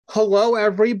Hello,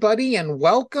 everybody, and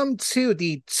welcome to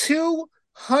the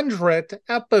 200th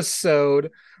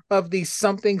episode of the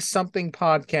Something Something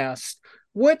podcast.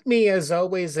 With me, as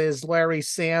always, is Larry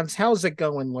Sands. How's it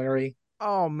going, Larry?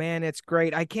 Oh man, it's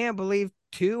great. I can't believe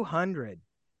 200.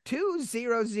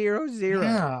 2000.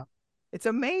 Yeah. It's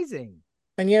amazing.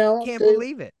 And, Can't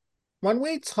believe it. when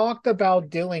we talked about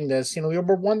doing this, we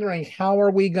were wondering how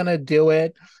are we going to do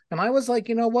it? And I was like,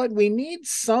 you know what? We need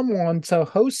someone to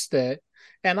host it.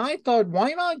 And I thought,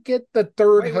 why not get the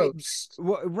third Wait. host?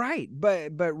 Right,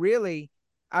 but really,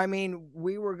 I mean,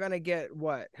 we were gonna get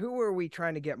what? Who were we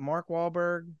trying to get? Mark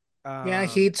Wahlberg. Yeah,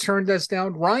 he turned us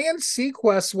down. Ryan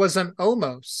Seacrest was an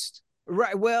almost.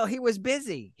 Right. Well, he was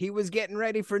busy. He was getting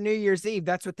ready for New Year's Eve.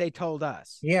 That's what they told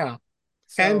us. Yeah.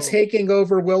 And So taking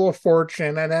over Wheel of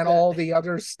Fortune and then that, all the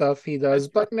other stuff he does.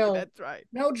 that's right. But no, That's right.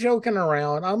 no joking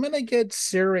around. I'm gonna get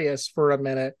serious for a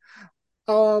minute.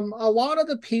 A lot of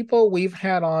the people we've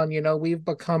had on, we've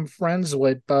become friends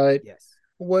with, but Yes.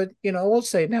 we'll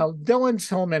say now, Dylan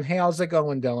Tillman, hey, how's it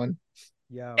going, Dylan?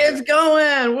 Yo. It's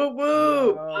going. Woo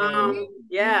woo. Yo.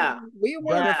 Yeah. We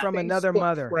were Brother Yeah. from another Facebook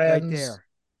mother right friends. there.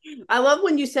 I love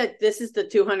when you said this is the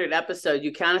 200 episode.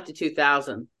 You counted to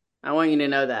 2000. I want you to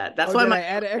know that. That's why Did my I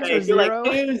add an extra you're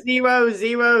like zero?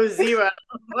 2000.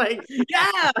 Like,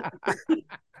 yeah.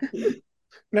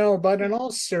 No, but in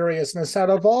all seriousness, out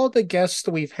of all the guests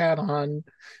we've had on,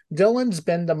 Dylan's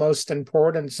been the most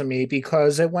important to me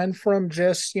because it went from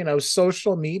just,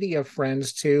 social media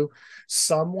friends to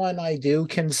someone I do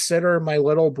consider my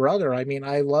little brother. I mean,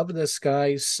 I love this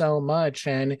guy so much.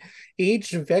 And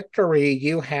each victory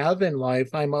you have in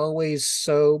life, I'm always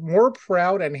so more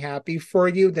proud and happy for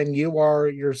you than you are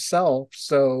yourself.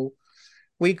 So,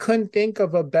 we couldn't think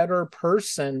of a better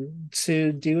person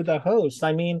to do the host.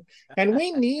 I mean, and we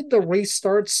need the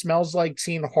restart Smells Like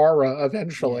Teen Horror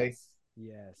eventually. Yes.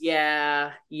 Yes.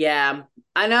 Yeah. Yeah.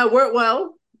 I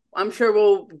know I'm sure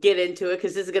we'll get into it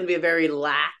because this is going to be a very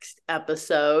laxed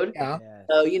episode. Yeah. Yes.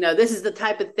 So, this is the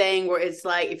type of thing where it's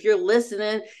like, if you're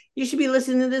listening, you should be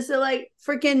listening to this at like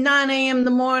freaking 9 a.m. in the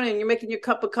morning. You're making your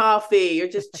cup of coffee. You're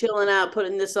just chilling out,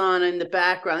 putting this on in the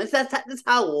background. That's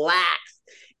how lax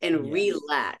and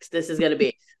relaxed this is going to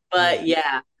be. But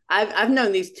yeah, I've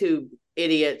known these two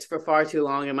idiots for far too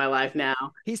long in my life now.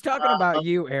 He's talking about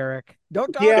you, Eric.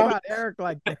 Don't talk Yeah. about Eric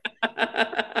like that.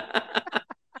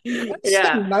 That's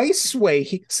Yeah. the nice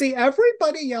way. See,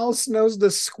 everybody else knows the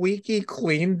squeaky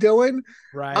clean Dylan.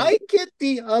 Right. I get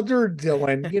the other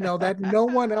Dylan, that no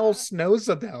one else knows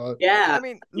about. Yeah. I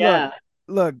mean, Yeah.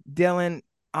 look, Dylan,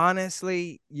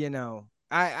 honestly,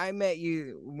 I met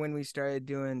you when we started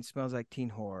doing Smells Like Teen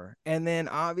Horror. And then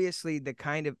obviously the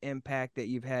kind of impact that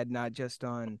you've had not just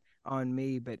on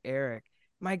me, but Eric.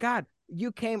 My God,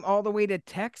 you came all the way to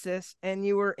Texas and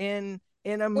you were in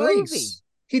a movie. Twice.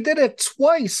 He did it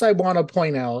twice, I want to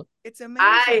point out. It's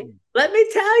amazing. Let me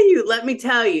tell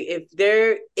you,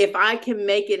 if I can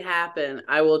make it happen,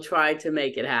 I will try to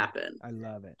make it happen. I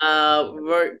love it.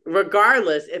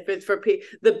 Regardless if it's for people.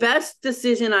 The best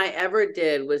decision I ever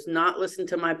did was not listen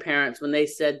to my parents when they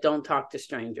said don't talk to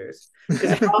strangers,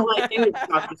 because all I do is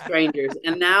talk to strangers,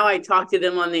 and now I talk to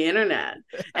them on the internet,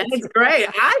 and it's great.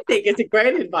 I think it's a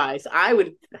great advice. I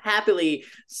would happily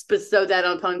bestow that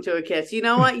on Punk to a Kiss. You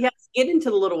know what? Yes, get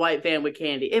into the little white van with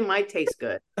candy. It might taste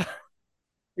good.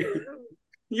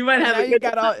 You might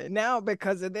have now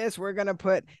because of this, we're gonna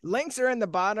put links are in the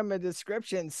bottom of the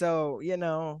description. So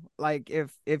like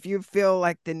if you feel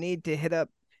like the need to hit up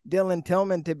Dylan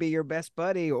Tillman to be your best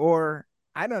buddy, or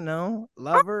I don't know,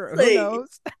 lover, honestly, who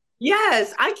knows?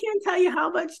 Yes, I can't tell you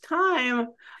how much time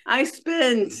I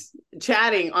spend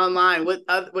chatting online with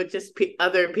just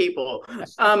other people. But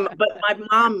my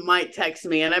mom might text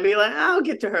me, and I'd be like, I'll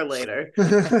get to her later.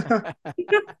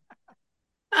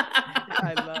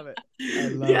 I love it.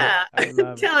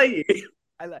 I tell you.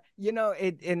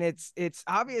 It's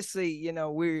obviously,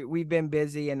 we've been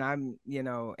busy and I'm,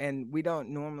 and we don't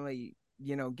normally,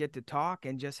 get to talk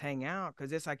and just hang out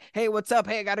because it's like, hey, what's up?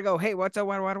 Hey, I gotta go. Hey, what's up?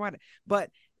 What?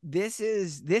 But this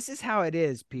is how it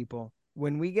is, people.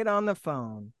 When we get on the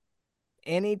phone,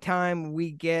 anytime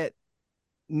we get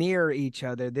near each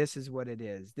other, this is what it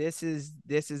is. This is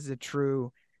a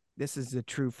true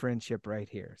friendship right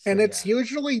here. So, and it's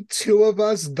usually two of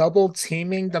us double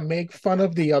teaming to make fun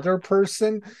of the other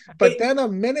person. But then a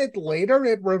minute later,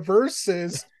 it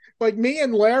reverses. Like me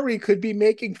and Larry could be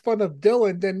making fun of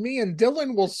Dylan. Then me and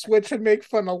Dylan will switch and make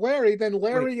fun of Larry. Then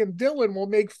Larry and Dylan will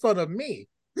make fun of me.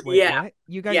 Wait, what?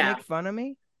 You guys make fun of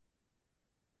me?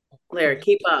 Larry,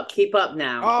 keep up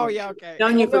now. Oh yeah, okay.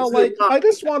 I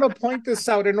just want to point this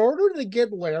out. In order to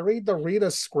get Larry to read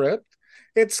a script,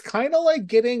 it's kind of like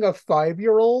getting a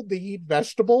 5-year-old to eat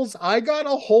vegetables. I gotta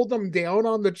hold him down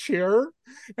on the chair,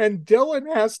 and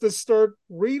Dylan has to start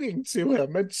reading to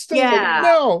him. It's still like, Yeah.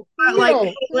 no, Like, no,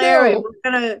 hey, Larry,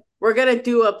 no. we're gonna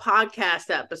do a podcast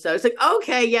episode. It's like,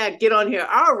 okay, yeah, get on here.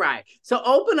 All right. So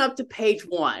open up to page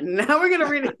 1. Now we're gonna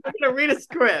read a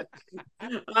script.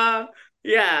 Uh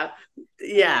yeah.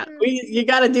 Yeah. You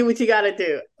gotta do what you gotta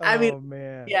do. I mean, Oh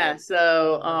man. yeah,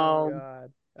 so Oh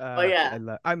God. oh yeah.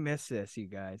 I miss this, you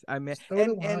guys. I miss So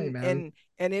do I, man.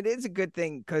 and it is a good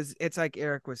thing because it's like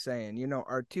Eric was saying,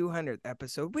 our 200th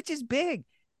episode, which is big.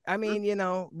 I mean,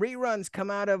 reruns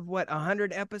come out of what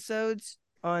 100 episodes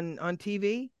on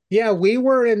TV. Yeah, we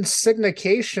were in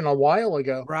syndication a while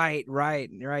ago. Right.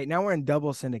 Now we're in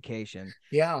double syndication.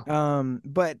 Yeah.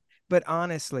 But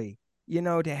honestly,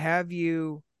 to have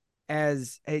you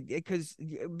as a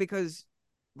because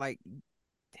like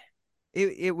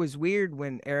it was weird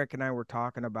when Eric and I were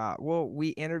talking about, well, we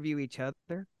interview each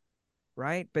other,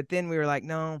 right? But then we were like,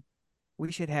 no,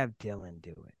 we should have Dylan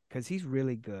do it because he's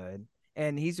really good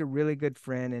and he's a really good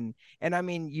friend. And I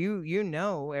mean, you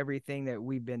know everything that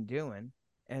we've been doing.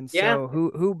 And so Yeah.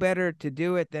 who better to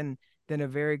do it than a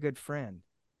very good friend?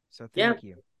 So thank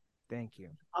you. Thank you.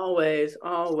 Always.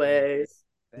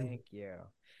 Thank you.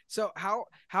 So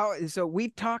so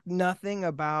we've talked nothing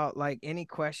about like any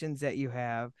questions that you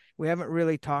have. We haven't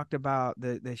really talked about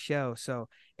the show. So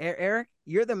Eric,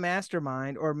 you're the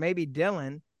mastermind, or maybe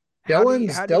Dylan. How do you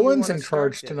Dylan's want in to start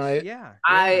charge this? tonight. Yeah.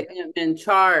 I am in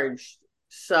charge.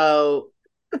 So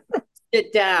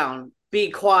sit down,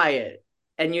 be quiet,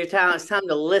 and it's time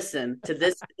to listen to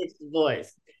this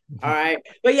voice. All right.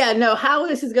 But yeah, no, how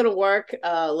this is going to work,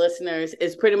 listeners,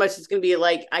 is pretty much it's going to be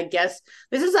like, I guess,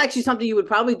 this is actually something you would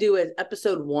probably do as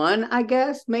episode 1, I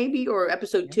guess, maybe, or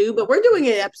episode 2, but we're doing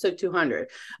it episode 200.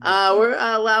 We're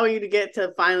allowing you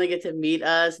to finally get to meet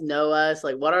us, know us,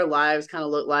 like what our lives kind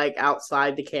of look like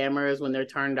outside the cameras when they're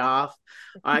turned off.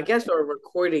 I guess or a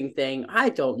recording thing. I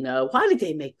don't know. Why did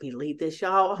they make me lead this,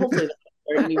 y'all? Hopefully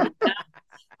they don't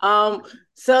hurt me.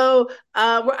 So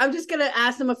I'm just gonna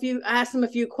ask them a few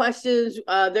questions.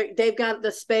 They've got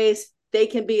the space. They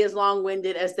can be as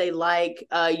long-winded as they like.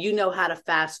 You know how to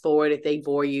fast forward if they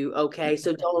bore you. Okay,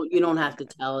 so you don't have to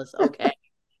tell us. Okay,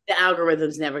 the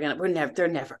algorithm's they're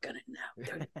never gonna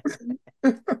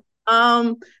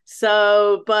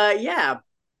know. But yeah.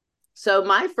 So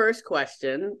my first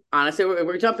question, honestly,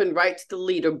 we're jumping right to the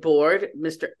leaderboard,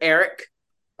 Mr. Eric.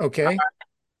 Okay.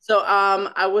 So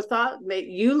I was thought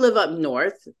you live up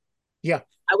north. Yeah.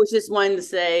 I was just wanting to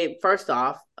say, first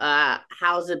off,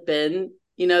 how's it been,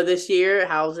 this year?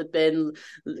 How's it been?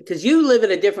 Because you live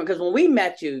in because when we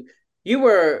met you, you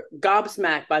were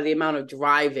gobsmacked by the amount of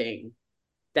driving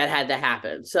that had to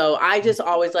happen. So I just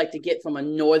always like to get from a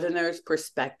northerner's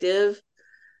perspective,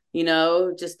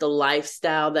 just the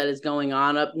lifestyle that is going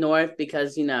on up north,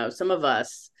 because, some of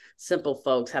us simple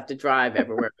folks have to drive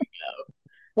everywhere we go.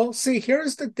 Well, see,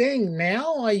 here's the thing.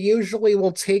 Now I usually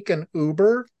will take an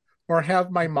Uber or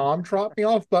have my mom drop me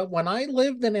off. But when I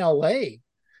lived in LA,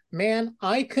 man,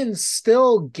 I can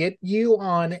still get you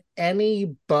on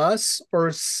any bus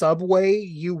or subway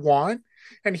you want.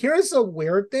 And here's a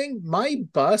weird thing. My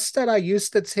bus that I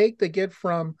used to take to get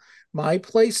from my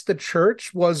place to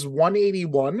church was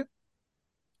 181.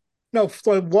 No,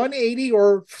 180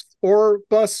 or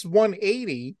bus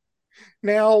 180.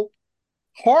 Now,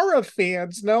 horror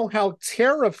fans know how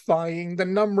terrifying the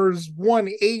numbers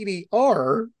 180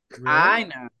 are. Really? I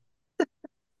know.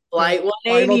 Flight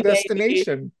 180, Final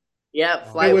Destination. Baby. Yep,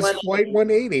 Flight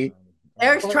 180.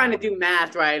 Eric's trying to do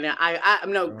math right now.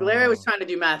 Larry was trying to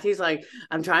do math. He's like,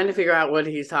 I'm trying to figure out what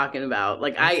he's talking about.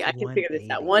 Like, I can figure this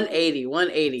out. 180.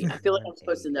 I feel like I'm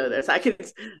supposed to know this. I can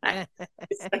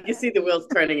see the wheels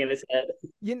turning in his head.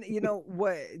 You know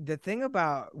what? The thing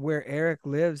about where Eric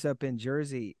lives up in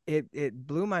Jersey, it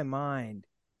blew my mind.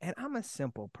 And I'm a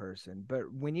simple person,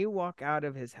 but when you walk out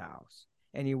of his house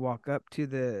and you walk up to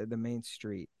the main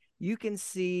street, you can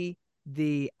see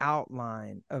the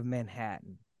outline of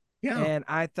Manhattan. Yeah. And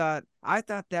I thought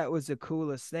that was the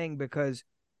coolest thing because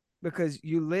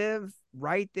you live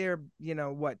right there,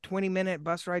 20-minute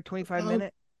bus ride,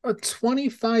 25-minute? A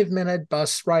 25-minute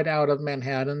bus ride out of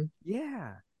Manhattan.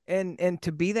 Yeah. And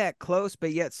to be that close,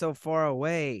 but yet so far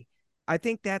away, I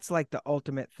think that's like the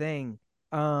ultimate thing.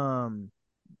 And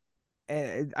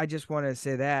I just want to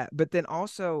say that. But then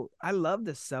also, I love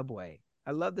the subway.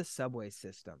 I love the subway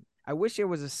system. I wish there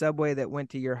was a subway that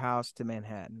went to your house to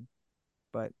Manhattan,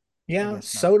 but yeah,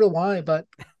 so do I. But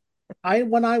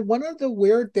One of the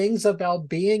weird things about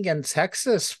being in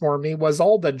Texas for me was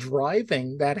all the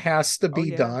driving that has to Oh be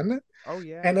yeah. done. Oh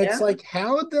yeah. And it's Yeah. like,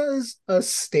 how does a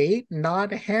state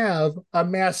not have a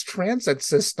mass transit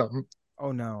system?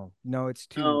 Oh no, no, it's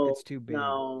No, too big.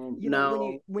 no, You know,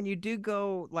 no. when you do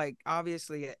go, like,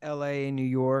 obviously LA and New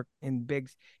York and big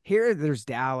here, there's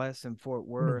Dallas and Fort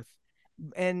Worth.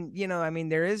 And I, I mean,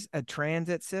 there is a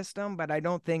transit system, but I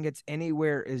don't think it's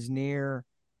anywhere as near,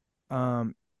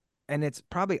 um and it's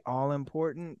probably all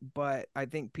important, but I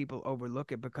think people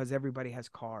overlook it because everybody has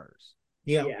cars,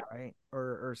 Yeah. Yeah. right?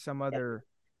 Or some Yeah. other,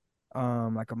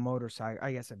 like a motorcycle,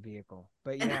 I guess a vehicle.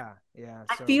 But And yeah, yeah.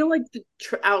 I So feel like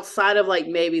outside of like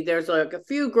maybe there's like a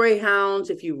few Greyhounds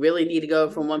if you really need to go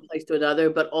mhm, from one place to another,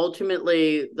 but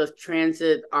ultimately the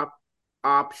transit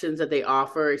options that they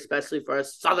offer, especially for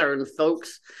us Southern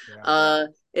folks, yeah.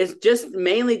 is just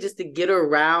mainly just to get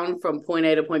around from point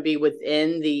A to point B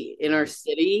within the inner Right.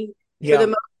 city for the Yeah.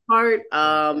 most part.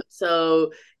 Yeah.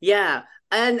 So yeah,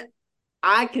 and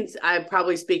I'm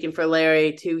probably speaking for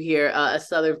Larry too here, as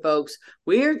Southern folks.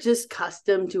 We're just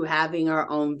accustomed to having our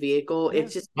own vehicle. Yeah.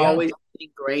 It's just Yeah. always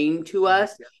ingrained to Yep.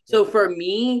 us. So Yep. for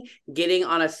me, getting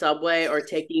on a subway or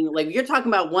taking, like, you're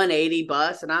talking about 180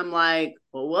 bus, and I'm like,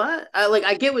 well, what? I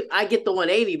get the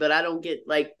 180, but I don't get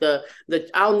like the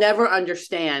I'll never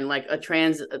understand like a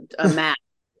map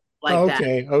like that.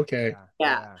 Okay. Okay. Yeah.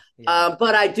 Yeah. Yeah. Yeah.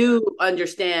 But I Yeah. do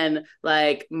understand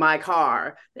like my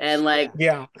car and like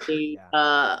Yeah. Yeah.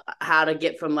 Yeah. how to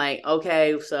get from like,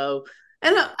 okay, so,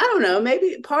 and I don't know,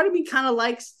 maybe part of me kind of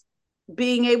likes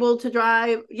being able to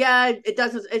drive. Yeah, it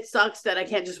doesn't, it sucks that I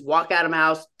can't just walk out of my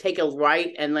house, take a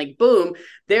right, and like boom, Right.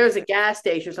 there's a gas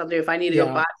station or something if I need to go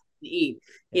Yeah. buy something to eat.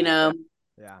 You Yeah. know,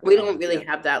 Yeah. we Yeah. don't really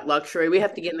have that luxury. We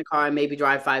have to get in the car and maybe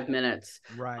drive 5 minutes,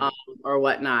 um, Right. or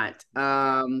whatnot.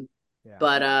 Yeah.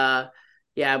 But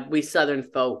yeah, we Southern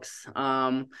folks.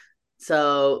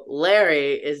 So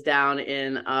Larry is down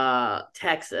in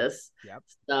Texas. Yep.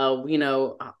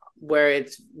 So where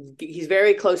he's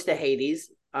very close to Hades.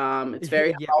 It's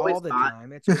very Yeah, always all the hot.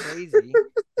 time. It's crazy.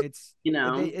 It's You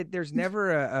know, there's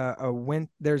never a win.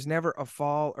 There's never a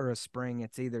fall or a spring.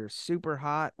 It's either super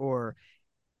hot or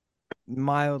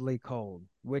mildly cold,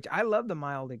 which I love the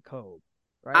mildly cold,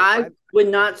 right? I I would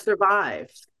not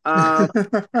survive. Um,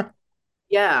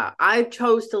 yeah, I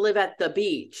chose to live at the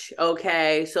beach.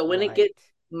 Okay, so when it right. gets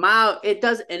mild, it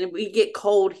does, and we get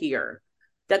cold here.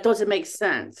 That doesn't make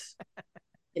sense.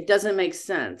 It doesn't make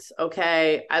sense.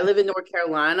 Okay. I live in North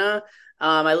Carolina.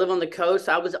 I live on the coast.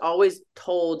 I was always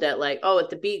told that, like, oh, at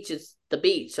the beach, it's the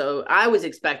beach. So I was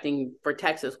expecting for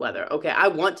Texas weather. Okay. I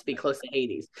want to be close to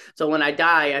Hades. So when I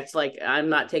die, it's like I'm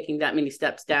not taking that many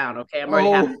steps down. Okay. I'm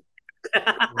already happy.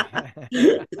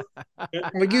 Oh,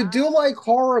 well, you do like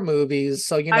horror movies,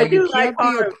 so I you do like can't be a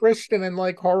horror. Christian and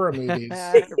like horror movies.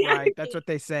 Right, that's what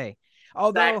they say.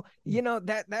 Although,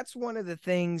 Exactly. that's one of the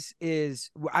things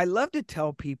is I love to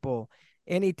tell people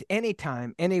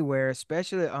anytime, anywhere,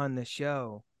 especially on the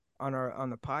show, on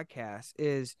the podcast,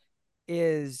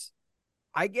 is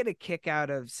I get a kick out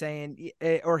of saying,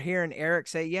 or hearing Eric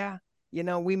say, yeah,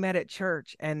 we met at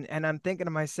church. And I'm thinking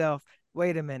to myself,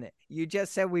 wait a minute, you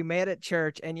just said we met at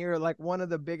church and you're like one of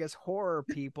the biggest horror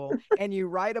people and you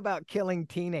write about killing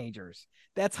teenagers.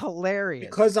 That's hilarious.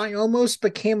 Because I almost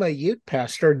became a youth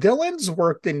pastor. Dylan's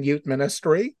worked in youth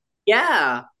ministry.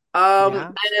 Yeah. Yeah.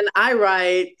 And then I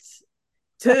write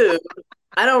too.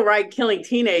 I don't write killing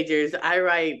teenagers. I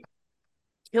write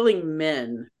killing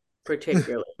men,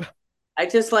 particularly. I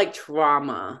just like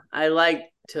trauma. I like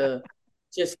to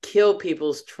just kill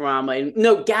people's trauma and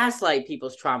no gaslight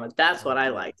people's trauma. That's what I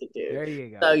Okay. like to do. There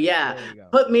you So go. yeah, There you go.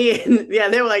 put me in. Yeah,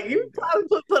 they were like, There you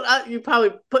go. you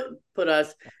probably put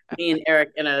us, me and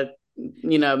Eric, in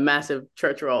a massive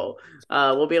church role.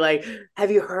 We'll be like,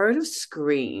 have you heard of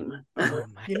Scream? Oh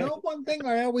my. One thing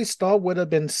I always thought would have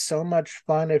been so much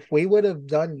fun if we would have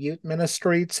done youth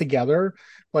ministry together.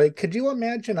 Like, could you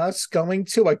imagine us going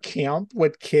to a camp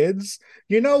with kids?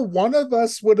 One of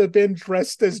us would have been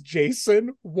dressed as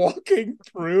Jason walking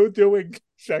through doing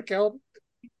checkout.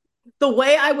 The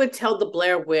way I would tell the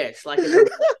Blair Witch, like it's a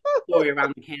story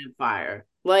around the campfire.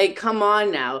 Like, come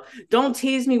on now. Don't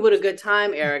tease me with a good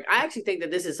time, Eric. I actually think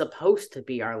that this is supposed to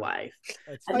be our life.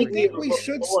 That's I I think pretty we think were we cool,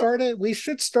 should man. before. start it. We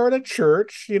should start a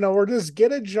church, or just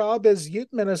get a job as youth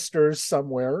ministers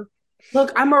somewhere.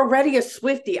 Look, I'm already a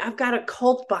Swifty. I've got a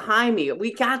cult behind me.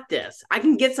 We got this. I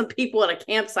can get some people at a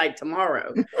campsite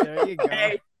tomorrow. There you go.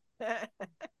 Okay?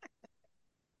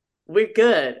 We're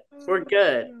good. We're Oh my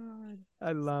good. God.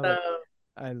 I love So, it.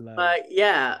 I love it. but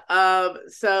yeah.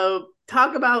 So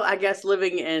talk about, I guess,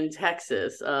 living in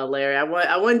Texas, Larry.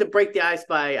 I wanted to break the ice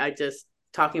by I just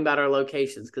talking about our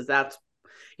locations, because that's,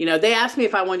 you know, they asked me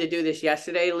if I wanted to do this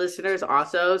yesterday, listeners,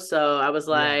 also. So I was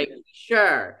like,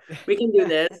 sure, we can do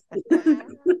this.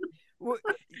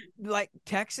 Like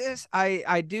Texas,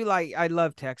 I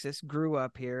love Texas, grew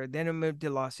up here, then I moved to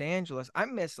Los Angeles. I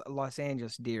miss Los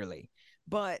Angeles dearly.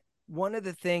 But one of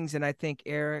the things, and I think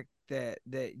Eric, that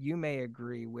you may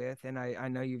agree with, and I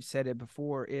know you've said it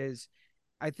before, is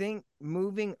I think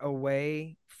moving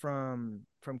away from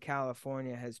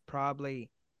California has probably,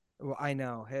 well, I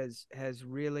know has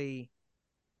really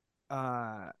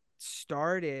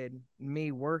started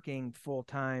me working full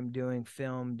time, doing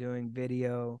film, doing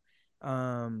video,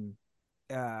 um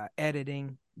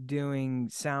editing, doing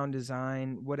sound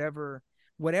design, whatever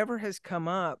has come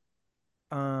up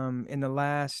in the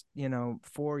last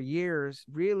 4 years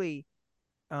really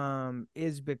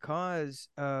is because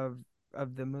of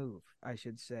the move, I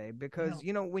should say. Because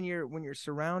when you're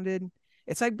surrounded,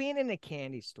 it's like being in a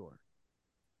candy store.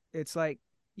 It's like,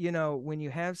 when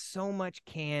you have so much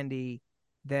candy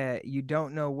that you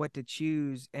don't know what to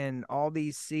choose, and all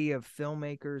these sea of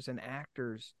filmmakers and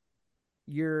actors,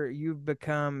 you've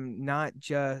become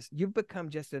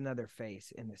just another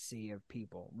face in the sea of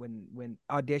people. When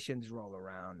auditions roll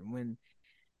around,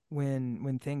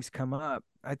 when things come up,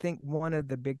 I think one of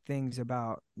the big things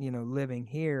about living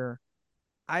here,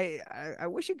 I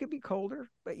wish it could be colder,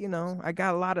 but I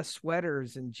got a lot of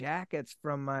sweaters and jackets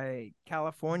from my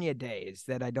California days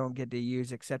that I don't get to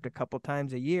use except a couple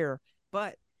times a year.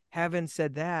 But having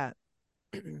said that,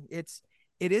 it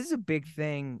is a big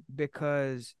thing,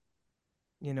 because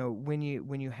when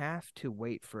you have to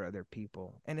wait for other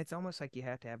people, and it's almost like you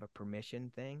have to have a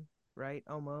permission thing, right?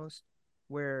 Almost,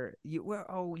 where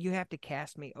you have to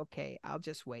cast me. Okay, I'll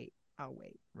just wait. I'll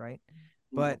wait, right?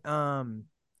 But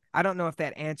I don't know if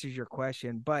that answers your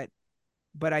question, but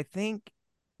I think,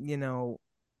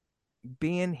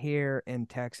 being here in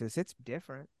Texas, it's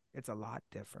different. It's a lot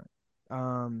different.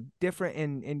 Different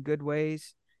in good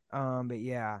ways. But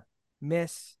yeah,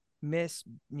 miss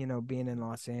being in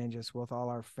Los Angeles with all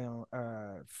our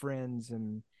friends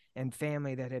and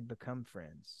family that had become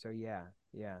friends. So yeah.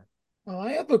 Well,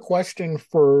 I have a question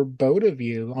for both of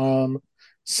you.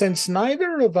 Since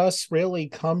neither of us really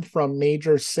come from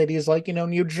major cities, like,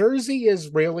 New Jersey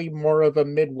is really more of a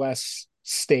Midwest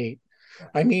state.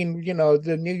 I mean,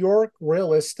 the New York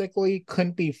realistically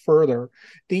couldn't be further.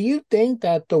 Do you think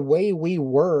that the way we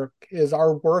work is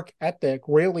our work ethic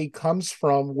really comes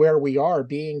from where we are,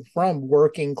 being from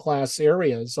working class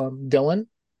areas? Dylan?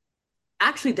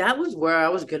 Actually, that was where I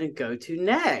was going to go to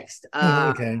next.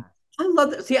 Okay. I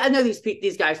love that. See, I know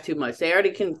these guys too much. They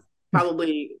already can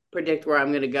probably predict where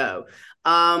I'm going to go.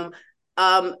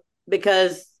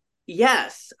 Because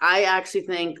yes, I actually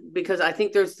think, because I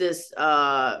think there's this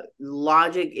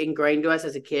logic ingrained to us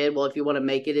as a kid. Well, if you want to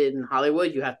make it in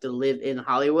Hollywood, you have to live in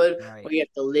Hollywood, Right. or you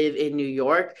have to live in New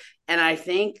York. And I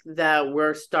think that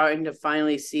we're starting to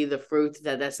finally see the fruits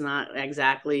that that's not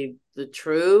exactly the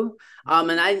true.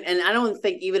 And I don't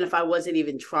think, even if I wasn't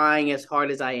even trying as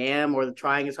hard as I am, or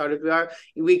trying as hard as we are,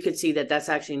 we could see that that's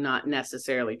actually not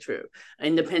necessarily true.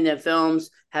 Independent films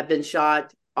have been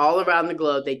shot all around the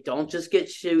globe. They don't just get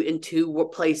shoot in two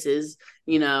places,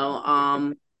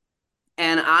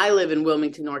 and I live in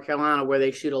Wilmington, North Carolina, where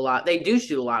they shoot a lot. They do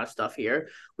shoot a lot of stuff here.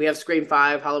 We have Scream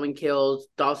 5, Halloween Kills,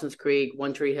 Dawson's Creek,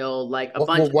 One Tree Hill, like a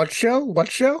bunch. What show?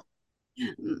 What show?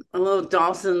 A little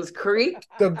Dawson's Creek.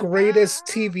 The greatest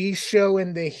TV show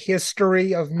in the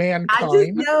history of I just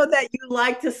mankind. know that you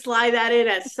like to slide that in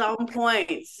at some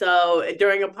point. So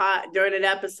during an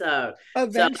episode.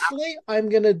 Eventually, I'm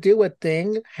going to do a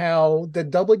thing how the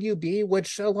WB,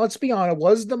 which, let's be honest,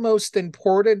 was the most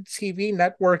important TV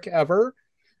network ever.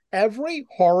 Every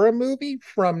horror movie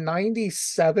from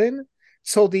 97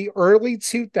 till the early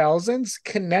 2000s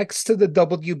connects to the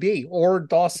WB, or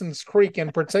Dawson's Creek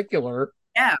in particular.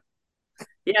 Yeah.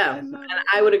 Yeah, and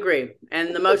I would agree.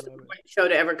 And the most important show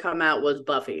to ever come out was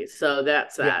Buffy. So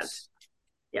that's that. Yes.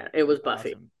 Yeah, it was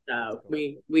Buffy. So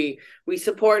we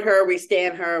support her, we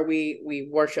stand her, we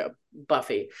worship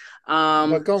Buffy.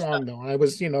 But go on though. I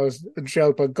was, it was a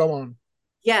joke, but go on.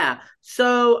 Yeah.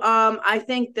 So I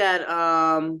think that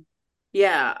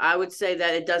yeah, I would say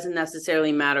that it doesn't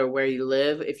necessarily matter where you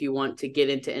live if you want to get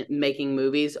into making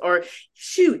movies, or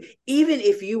shoot, even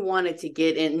if you wanted to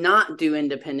get in, not do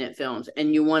independent films,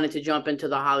 and you wanted to jump into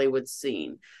the Hollywood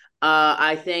scene.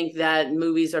 I think that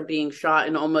movies are being shot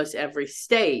in almost every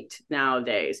state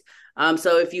nowadays.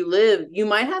 So if you live, you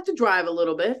might have to drive a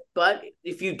little bit, but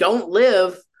if you don't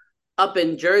live up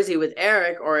in Jersey with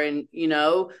Eric, or in,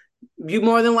 you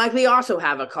more than likely also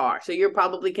have a car. So you're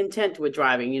probably content with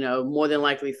driving, more than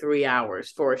likely 3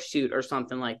 hours for a shoot or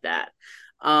something like that.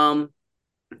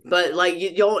 But like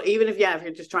you don't, even if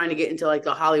you're just trying to get into like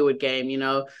the Hollywood game,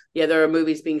 there are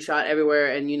movies being shot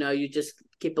everywhere, and you just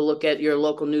keep a look at your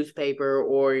local newspaper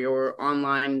or your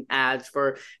online ads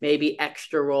for maybe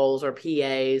extra roles or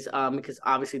PAs, because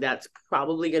obviously that's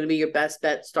probably going to be your best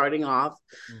bet starting off,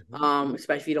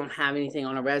 especially if you don't have anything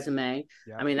on a resume.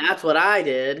 Yeah. I mean, that's what I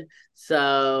did.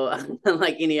 So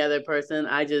like any other person,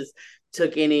 I just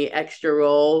took any extra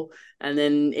role and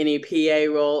then any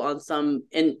PA role on some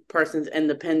person's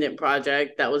independent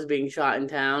project that was being shot in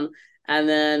town. And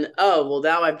then,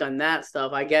 now I've done that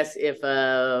stuff. I guess if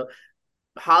a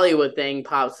Hollywood thing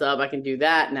pops up, I can do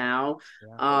that now.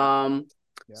 Yeah.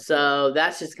 So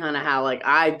that's just kind of how like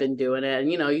I've been doing it.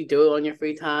 And, you do it on your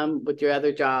free time with your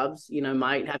other jobs,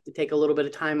 might have to take a little bit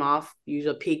of time off, use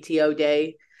a PTO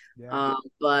day. Yeah.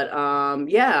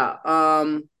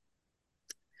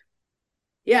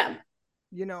 Yeah.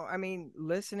 I mean,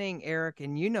 listening, Eric,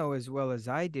 and as well as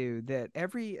I do, that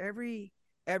everybody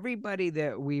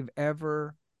that we've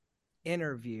ever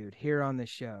interviewed here on the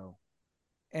show,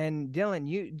 and Dylan,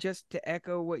 you just to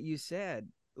echo what you said,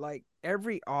 like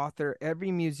every author,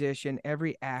 every musician,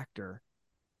 every actor,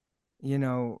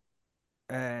 they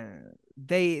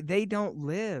don't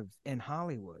live in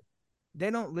Hollywood.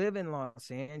 They don't live in Los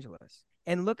Angeles.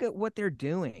 And look at what they're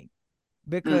doing.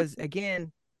 Because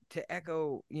again, to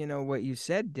echo, what you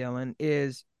said, Dylan,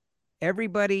 is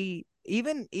everybody,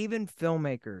 even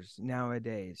filmmakers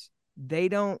nowadays, they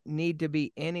don't need to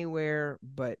be anywhere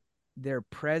but they're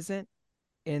present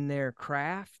in their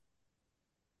craft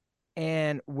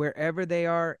and wherever they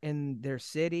are in their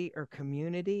city or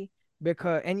community,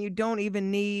 and you don't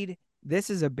even need, this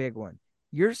is a big one,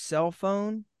 your cell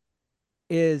phone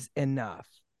is enough.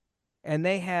 And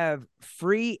they have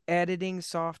free editing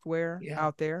software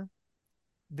out there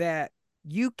that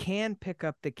you can pick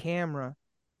up the camera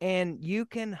and you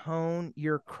can hone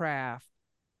your craft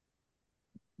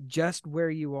just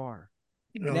where you are.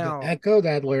 Now, to echo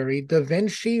that, Larry,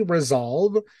 DaVinci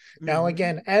Resolve. Now,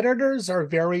 again, editors are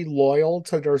very loyal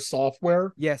to their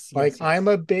software. Yes. I'm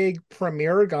a big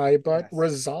Premiere guy, but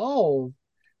Resolve,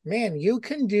 man, you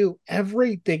can do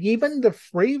everything. Even the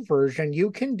free version,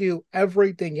 you can do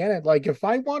everything in it. Like if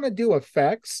I want to do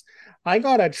effects, I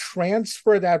got to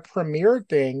transfer that Premiere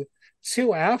thing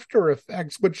to After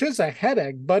Effects, which is a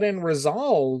headache. But in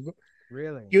Resolve,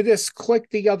 really, you just click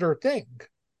the other thing.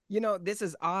 This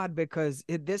is odd because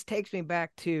this takes me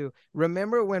back to,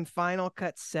 remember when Final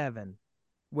Cut 7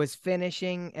 was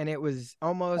finishing and it was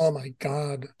almost, oh my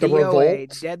God, the DOA,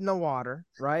 revolt, dead in the water,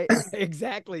 right?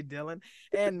 Exactly, Dylan.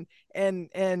 And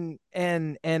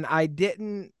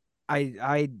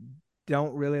I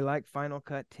don't really like Final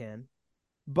Cut 10,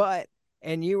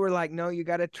 and you were like, no, you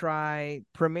got to try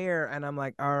Premiere. And I'm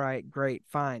like, all right, great,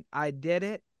 fine. I did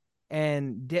it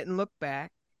and didn't look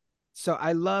back. So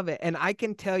I love it. And I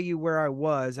can tell you where I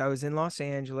was. I was in Los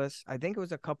Angeles. I think it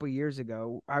was a couple years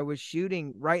ago. I was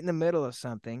shooting right in the middle of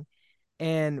something.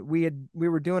 And we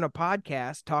were doing a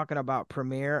podcast talking about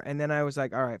Premiere. And then I was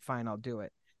like, all right, fine, I'll do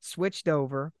it. Switched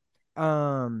over.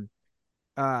 But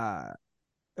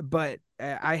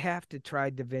I have to try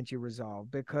DaVinci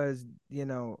Resolve because,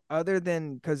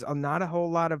 because not a whole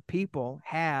lot of people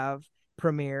have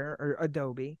Premiere or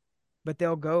Adobe, but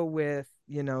they'll go with,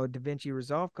 DaVinci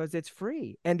Resolve because it's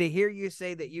free. And to hear you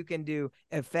say that you can do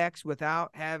effects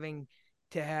without having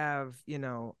to have,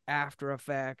 After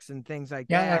Effects and things like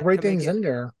that. Yeah, everything's in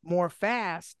there. More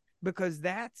fast, because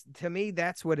to me,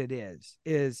 that's what it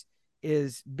is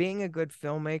being a good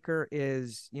filmmaker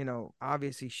is,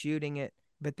 obviously shooting it,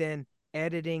 but then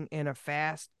editing in a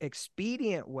fast,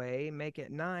 expedient way, make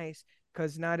it nice,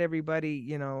 because not everybody,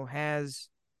 has,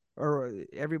 or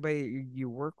everybody you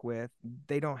work with,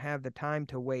 they don't have the time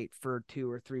to wait for 2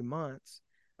 or 3 months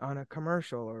on a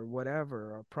commercial or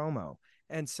whatever, or a promo.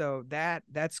 And so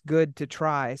that's good to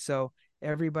try. So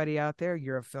everybody out there,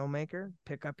 you're a filmmaker,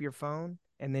 pick up your phone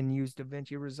and then use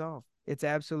DaVinci Resolve. It's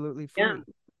absolutely free. Yeah.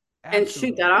 And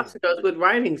shoot, that also goes with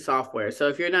writing software. So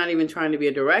if you're not even trying to be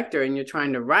a director and you're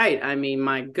trying to write, I mean,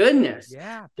 my goodness,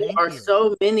 there are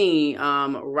so many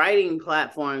writing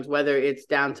platforms, whether it's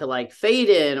down to like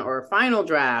Fade-In or Final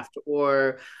Draft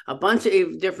or a bunch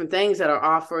of different things that are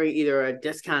offering either a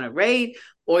discounted rate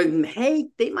or, hey,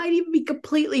 they might even be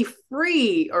completely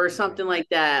free or something like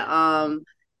that.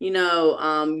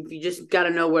 You just got to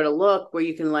know where to look, where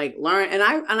you can like learn. And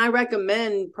I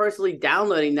recommend personally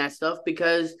downloading that stuff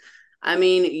because, I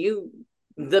mean,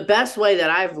 the best way that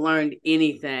I've learned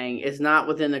anything is not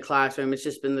within the classroom. It's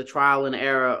just been the trial and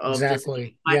error of just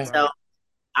myself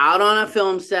out on a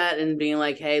film set and being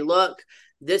like, hey, look,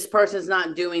 this person's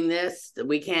not doing this.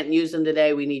 We can't use them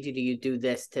today. We need you to do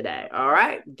this today. All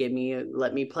right.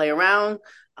 Let me play around.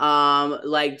 Okay,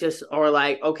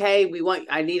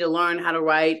 I need to learn how to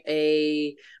write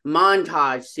a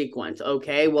montage sequence.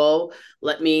 Okay, well,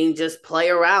 let me just play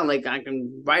around. Like, I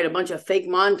can write a bunch of fake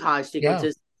montage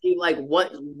sequences. See like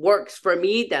what works for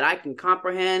me, that I can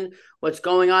comprehend what's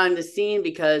going on in the scene,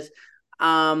 because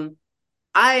I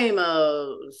am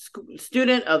a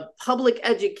student of public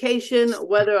education,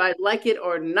 whether I like it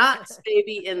or not,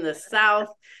 baby, in the South.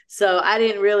 So I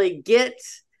didn't really get,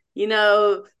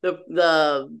 the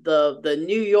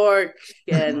New York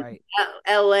and Right.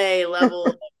 LA level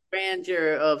of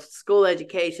grandeur of school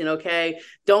education. Okay,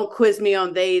 don't quiz me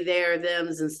on they, their,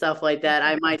 thems, and stuff like that.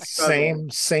 I might struggle.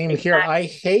 Same here. I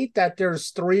hate that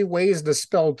there's 3 ways to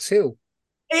spell two.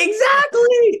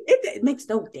 Exactly. It makes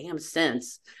no damn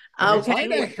sense. Why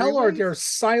the hell are there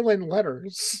silent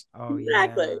letters? Oh,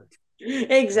 exactly. yeah.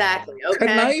 Exactly. Okay.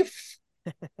 Knife.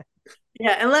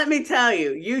 Yeah, and let me tell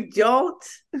you, you don't.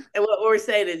 And what we're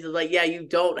saying is like, yeah, you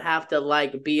don't have to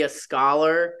like be a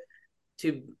scholar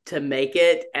to make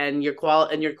it, and your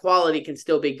quality can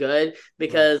still be good,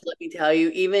 because let me tell you,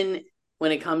 even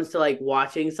when it comes to like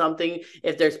watching something,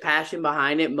 if there's passion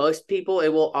behind it, most people, it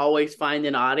will always find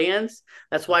an audience.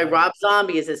 That's why Rob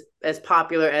Zombie is as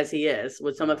popular as he is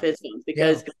with some of his films,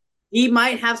 because he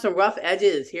might have some rough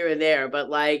edges here and there, but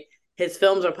like his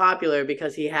films are popular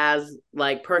because he has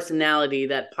like personality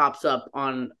that pops up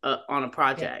on a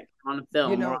project, on a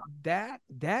film. You know,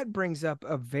 that brings up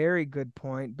a very good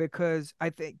point, because I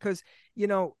think,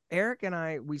 Eric and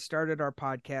I, we started our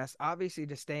podcast obviously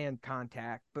to stay in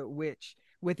contact, but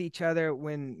with each other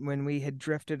when we had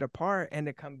drifted apart, and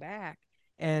to come back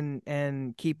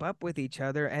and keep up with each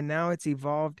other. And now it's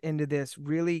evolved into this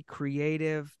really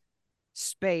creative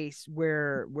space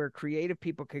where creative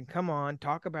people can come on,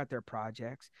 talk about their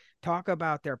projects, talk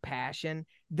about their passion,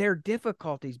 their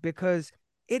difficulties, because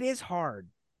it is hard.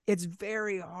 It's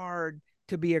very hard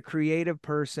to be a creative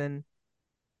person,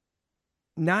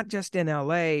 not just in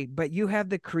LA, but you have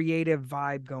the creative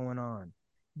vibe going on.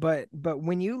 But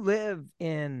when you live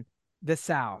in the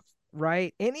South,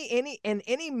 right? Any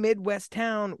Midwest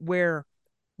town where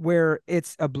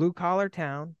it's a blue collar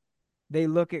town, they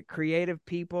look at creative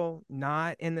people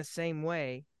not in the same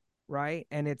way, right?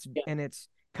 And it's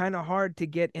kind of hard to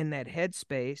get in that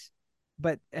headspace.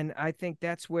 And I think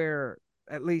that's where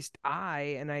at least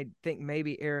and I think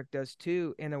maybe Eric does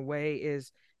too, in a way,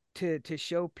 is to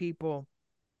show people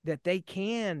that they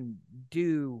can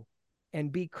do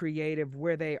and be creative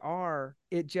where they are.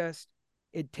 It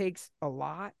takes a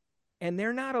lot, and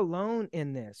they're not alone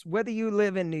in this. Whether you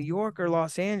live in New York or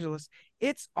Los Angeles,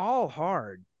 it's all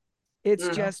hard. It's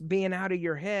just being out of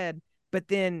your head. But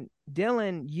then,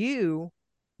 Dylan,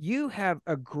 you have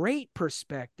a great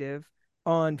perspective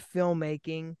on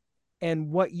filmmaking, and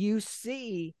what you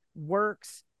see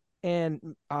works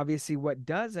and obviously what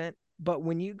doesn't. But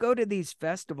when you go to these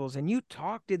festivals and you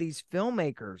talk to these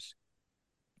filmmakers,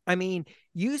 I mean,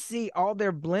 you see all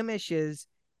their blemishes,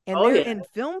 and they're in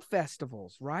film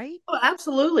festivals, right? Oh,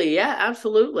 absolutely. Yeah,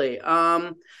 absolutely.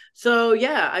 So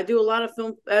yeah, I do a lot of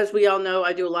film, as we all know,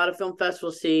 I do a lot of film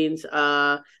festival scenes.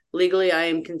 Legally, I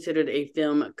am considered a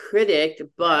film critic,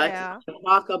 but I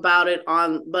talk about it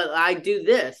but I do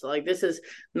this. Like, this is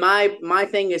my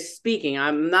thing is speaking.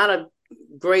 I'm not a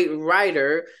great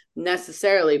writer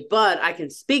necessarily, but I can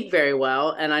speak very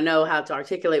well, and I know how to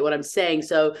articulate what I'm saying.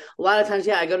 So a lot of times,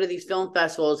 I go to these film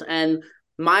festivals, and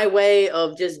my way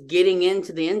of just getting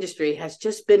into the industry has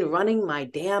just been running my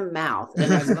damn mouth.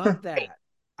 And I love that.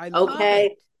 I love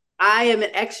it. I am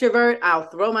an extrovert. I'll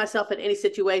throw myself in any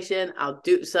situation.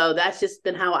 So that's just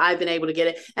been how I've been able to get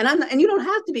it. And you don't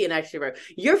have to be an extrovert.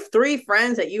 Your 3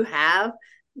 friends that you have,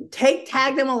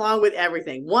 tag them along with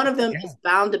everything. One of them is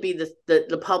bound to be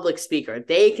the public speaker.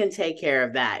 They can take care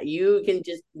of that. You can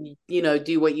just,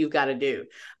 do what you've got to do.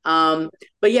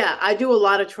 But yeah, I do a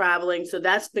lot of traveling. So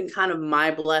that's been kind of my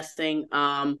blessing.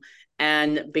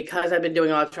 And because I've been doing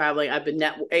a lot of traveling, I've been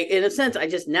in a sense, I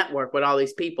just network with all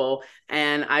these people,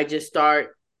 and I just start,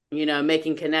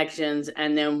 making connections.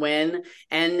 And then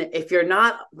if you're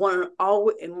not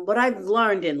and what I've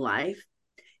learned in life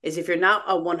is, if you're not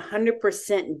a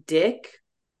 100% dick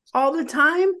all the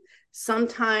time,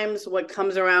 sometimes what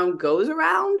comes around goes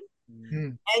around.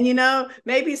 And,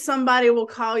 maybe somebody will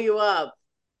call you up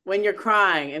when you're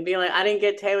crying and be like, I didn't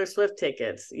get Taylor Swift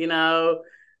tickets.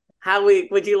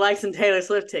 Would you like some Taylor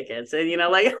Swift tickets? And,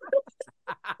 like,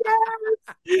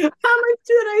 yes, how much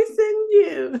did I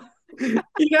send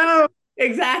you?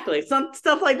 Exactly. Some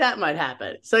stuff like that might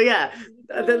happen. So yeah,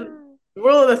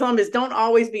 rule of the thumb is don't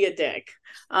always be a dick.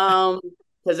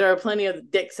 Because there are plenty of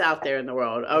dicks out there in the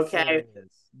world. Okay.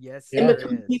 Yes, in there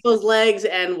between is. people's legs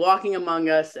and walking among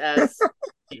us as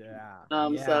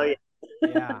so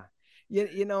yeah.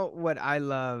 You know what I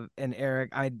love, and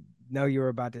Eric, I know you were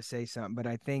about to say something, but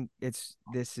I think this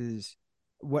is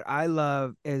what I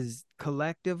love is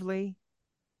collectively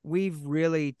we've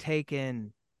really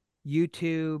taken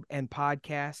YouTube and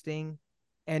podcasting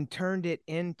and turned it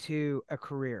into a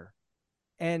career.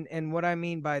 And what I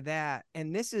mean by that,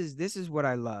 and this is what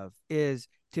I love, is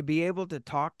to be able to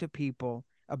talk to people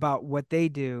about what they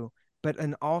do, but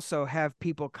and also have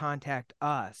people contact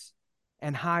us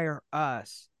and hire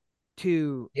us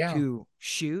to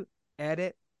shoot,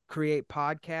 edit, create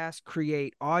podcasts,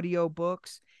 create audio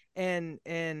books, and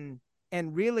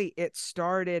really it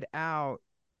started out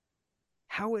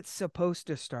how it's supposed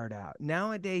to start out.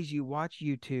 Nowadays you watch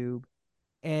YouTube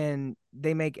and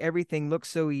they make everything look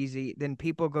so easy, then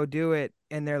people go do it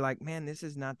and they're like, man, this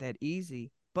is not that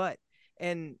easy. But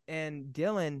and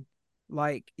Dylan,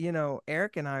 like,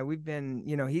 Eric and I, we've been,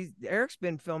 Eric's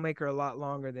been filmmaker a lot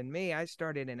longer than me. I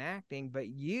started in acting, but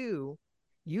you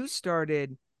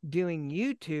started doing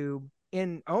YouTube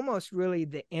in almost really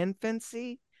the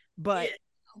infancy, but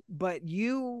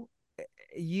you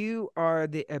are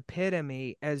the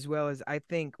epitome, as well as I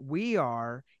think we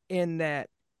are, in that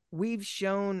we've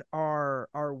shown our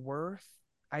worth,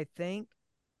 I think,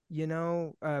 by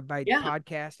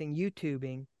podcasting,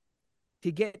 YouTubing,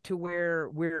 to get to where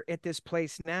we're at this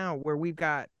place now where we've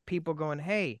got people going,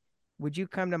 hey, would you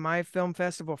come to my film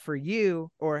festival for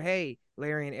you? Or, hey,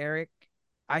 Larry and Eric,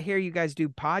 I hear you guys do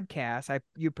podcasts.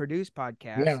 You produce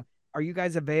podcasts. Yeah. Are you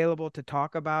guys available to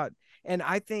talk about? And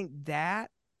I think that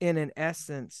in an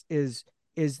essence is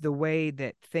the way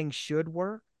that things should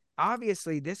work.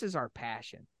 Obviously, this is our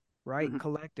passion, right? Mm-hmm.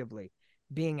 Collectively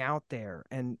being out there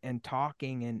and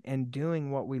talking and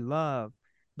doing what we love,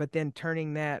 but then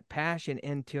turning that passion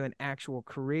into an actual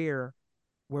career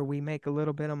where we make a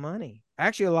little bit of money,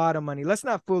 actually a lot of money. Let's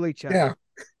not fool each other.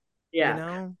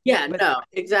 No,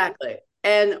 exactly.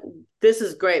 And this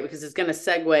is great because it's going to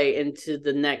segue into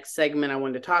the next segment I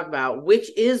wanted to talk about, which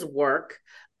is work.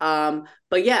 But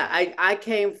yeah, I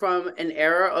came from an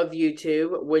era of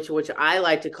YouTube, which I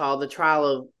like to call the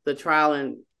trial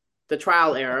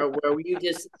era, where you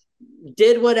just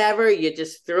did whatever, you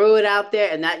just threw it out there,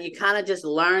 and that you kind of just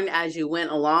learned as you went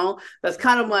along. That's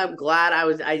kind of why I'm glad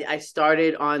I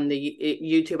started on the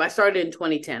YouTube. I started in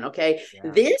 2010. Okay. Yeah.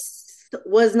 This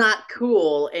was not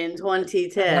cool in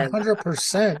 2010.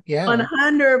 100%. Yeah.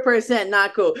 100%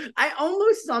 not cool. I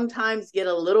almost sometimes get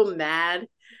a little mad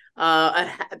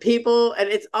at people, and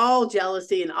it's all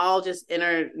jealousy and all just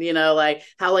inner, like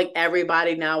how like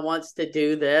everybody now wants to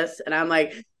do this. And I'm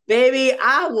like, baby, this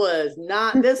was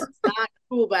not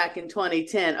cool back in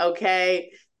 2010.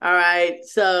 Okay. All right.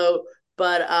 So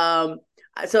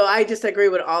I just agree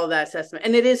with all of that assessment.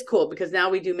 And it is cool because now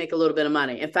we do make a little bit of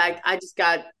money. In fact, I just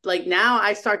got now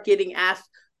I start getting asked,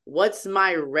 what's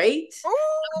my rate?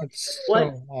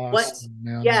 What's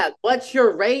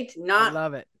your rate? Not, I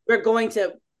love it. We're going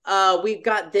to, we've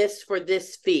got this for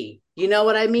this fee. You know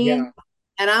what I mean? Yeah.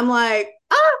 And I'm like,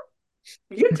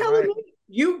 you're telling me?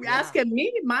 You asking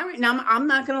me my rate? Now, I'm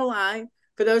not going to lie.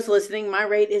 For those listening, my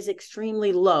rate is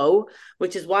extremely low,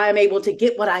 which is why I'm able to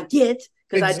get what I get.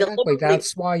 Exactly.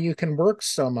 That's why you can work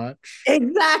so much.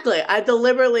 Exactly.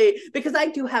 Because I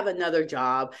do have another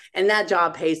job, and that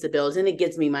job pays the bills and it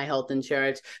gets me my health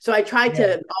insurance. So I try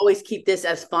to always keep this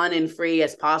as fun and free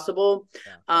as possible.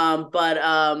 Yeah. But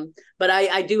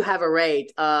I do have a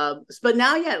rate. But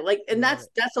now, and that's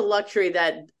a luxury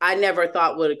that I never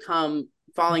thought would come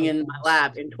falling in my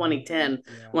lap in 2010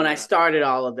 when I started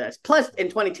all of this. Plus, in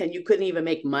 2010, you couldn't even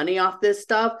make money off this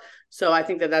stuff. So I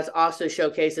think that's also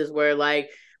showcases where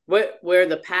where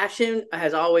the passion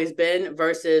has always been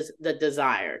versus the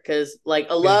desire. Because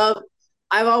love,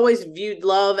 I've always viewed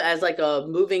love as like a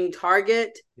moving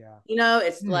target. Yeah.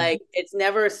 It's it's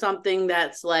never something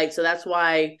that's so that's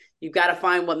why you've got to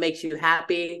find what makes you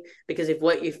happy, because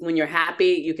when you're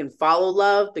happy, you can follow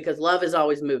love, because love is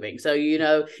always moving. So,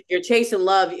 you're chasing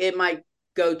love, it might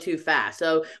go too fast.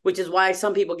 So, which is why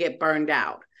some people get burned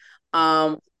out.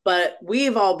 But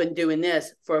we've all been doing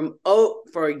this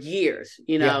for years,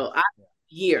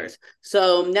 years.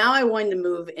 So now I wanted to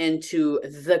move into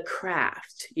the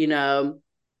craft,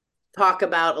 talk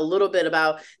about a little bit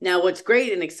about now. What's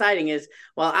great and exciting is,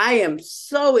 while I am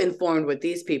so informed with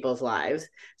these people's lives,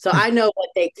 so I know what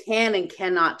they can and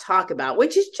cannot talk about,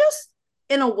 which is just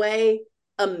in a way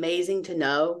amazing to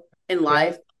know in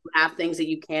life. Have things that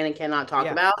you can and cannot talk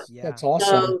about. That's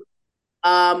awesome.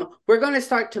 We're going to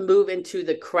start to move into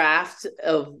the craft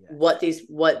of what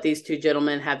these two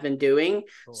gentlemen have been doing.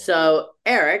 Cool. So,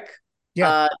 Eric,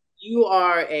 yeah. You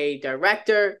are a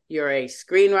director, you're a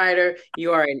screenwriter,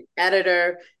 you are an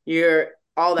editor, you're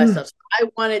all that stuff. So I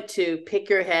wanted to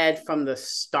pick your head from the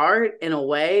start in a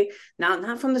way. Now,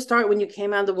 not from the start when you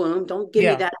came out of the womb. Don't give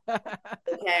me that.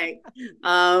 Okay.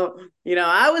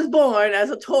 I was born as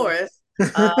a Taurus.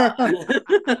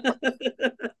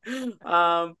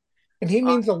 And he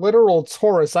means a literal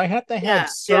Taurus. I had to have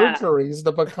surgeries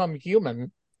to become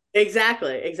human.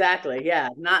 Exactly. Yeah.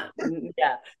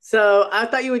 So I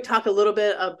thought you would talk a little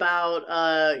bit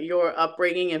about your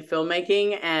upbringing in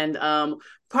filmmaking and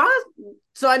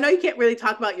so I know you can't really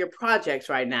talk about your projects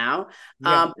right now.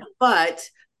 But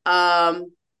I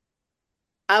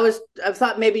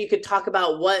thought maybe you could talk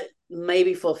about what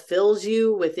maybe fulfills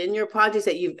you within your projects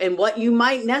and what you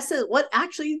might what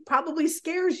actually probably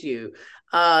scares you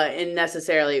in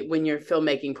necessarily when you're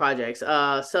filmmaking projects.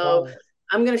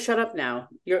 I'm going to shut up now.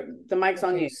 The mic's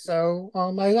on you. So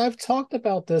I've talked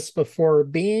about this before.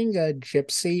 Being a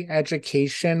gypsy,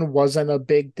 education wasn't a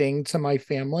big thing to my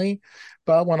family.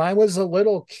 But when I was a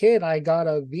little kid, I got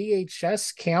a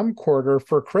VHS camcorder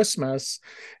for Christmas,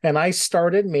 and I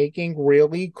started making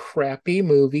really crappy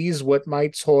movies with my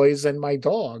toys and my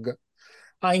dog.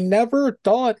 I never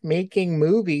thought making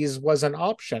movies was an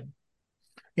option.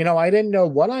 I didn't know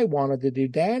what I wanted to do.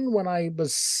 Then, when I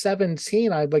was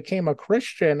 17, I became a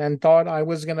Christian and thought I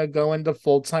was going to go into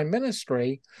full-time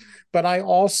ministry. But I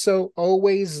also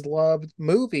always loved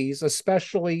movies,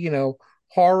 especially,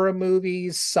 horror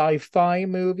movies, sci-fi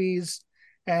movies.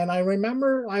 And I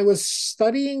remember I was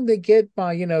studying to get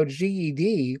my,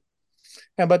 GED.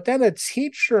 But then a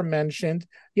teacher mentioned,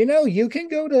 you can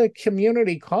go to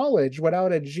community college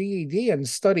without a GED and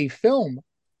study film.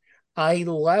 I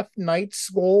left night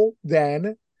school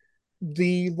then.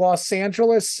 The Los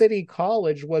Angeles City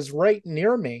College was right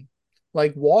near me,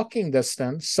 like walking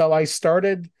distance. So I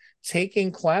started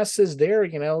taking classes there,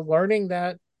 learning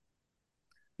that,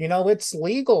 it's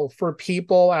legal for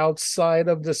people outside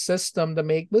of the system to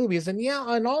make movies.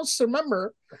 And also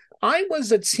remember, I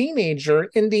was a teenager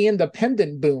in the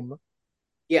independent boom.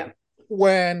 Yeah.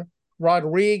 When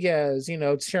Rodriguez,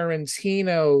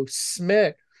 Tarantino,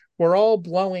 Smith, were all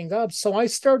blowing up. So I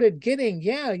started getting,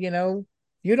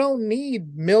 you don't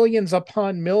need millions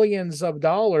upon millions of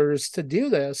dollars to do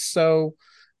this. So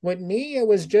with me, it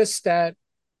was just that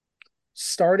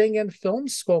starting in film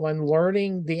school and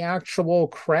learning the actual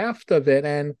craft of it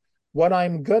and what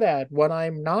I'm good at, what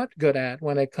I'm not good at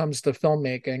when it comes to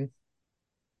filmmaking.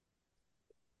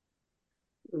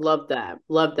 Love that.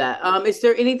 Is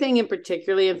there anything in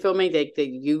particularly in filmmaking that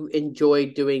you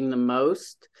enjoy doing the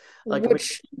most? Like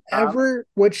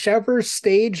whichever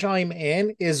stage I'm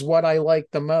in is what I like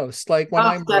the most. Like when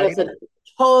I'm writing, that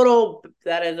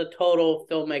is a total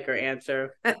filmmaker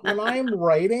answer. When I'm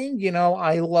writing,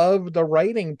 I love the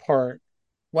writing part.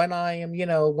 When I am,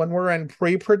 when we're in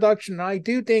pre-production, I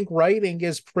do think writing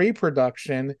is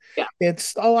pre-production. Yeah.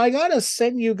 I gotta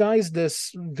send you guys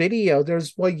this video.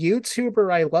 There's a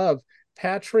YouTuber I love,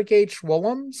 Patrick H.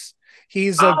 Willems.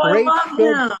 He's a great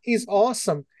film. He's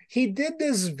awesome. He did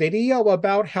this video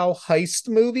about how heist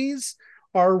movies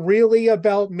are really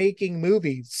about making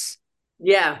movies.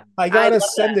 Yeah. I gotta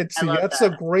send it to you. That's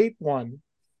a great one.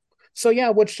 So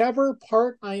whichever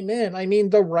part I'm in, I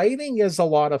mean, the writing is a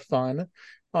lot of fun.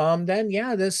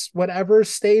 This whatever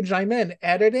stage I'm in,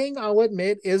 editing, I'll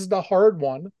admit, is the hard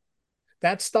one.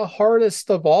 That's the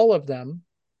hardest of all of them.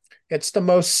 It's the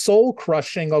most soul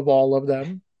crushing of all of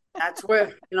them. That's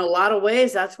where, in a lot of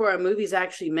ways, that's where a movie's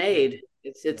actually made.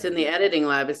 It's in the editing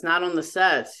lab. It's not on the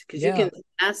sets because you can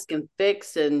ask and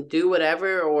fix and do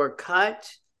whatever or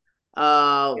cut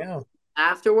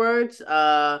afterwards.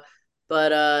 But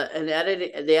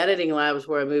the editing lab is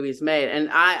where a movie's made,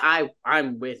 and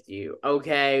I'm with you.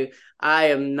 Okay, I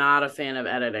am not a fan of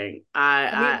editing.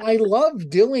 I love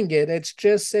doing it.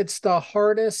 It's the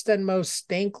hardest and most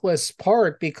thankless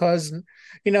part because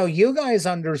you guys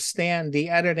understand the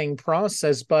editing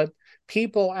process, but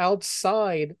people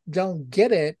outside don't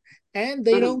get it, and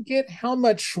they don't get how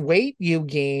much weight you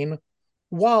gain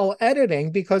while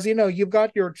editing because you've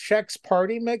got your Chex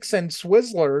Party Mix and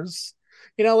Twizzlers.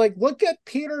 Look at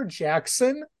Peter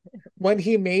Jackson when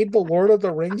he made the Lord of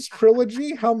the Rings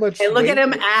trilogy. How much? Hey, look at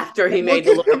him after he made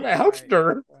the Lord of the Rings.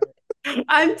 After.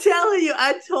 I'm telling you,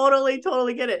 I totally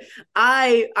get it.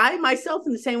 I myself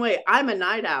in the same way. I'm a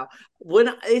night owl.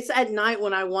 When it's at night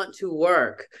when I want to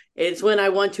work, it's when I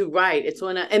want to write. It's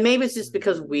when and maybe it's just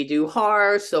because we do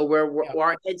horror, so Yeah.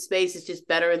 our headspace is just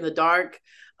better in the dark.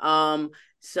 But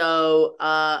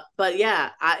yeah,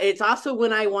 it's also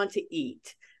when I want to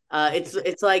eat.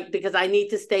 It's like because I need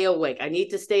to stay awake. I need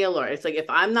to stay alert. It's like if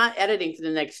I'm not editing for the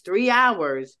next 3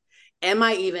 hours, am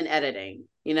I even editing?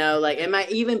 You know, like am I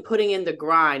even putting in the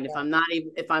grind Yeah.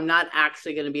 if I'm not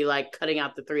actually going to be like cutting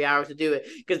out the 3 hours to do it?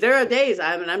 Because there are days,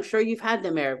 I mean, I'm sure you've had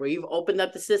them, Eric, where you've opened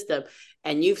up the system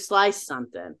and you've sliced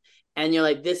something and you're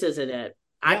like, this isn't it.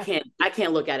 Yeah. I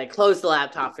can't look at it. Close the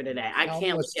laptop for today. I can't look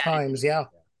Countless at it. times. Yeah.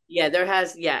 Yeah, there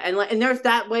has, yeah, and there's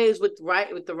that ways with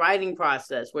the writing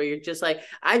process where you're just like,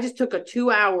 I just took a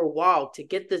 2 hour walk to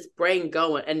get this brain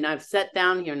going, and I've sat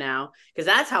down here now because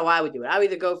that's how I would do it. I would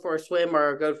either go for a swim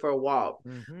or go for a walk.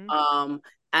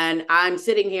 And I'm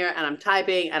sitting here and I'm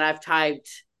typing, and I've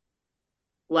typed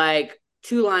like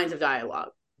 2 lines of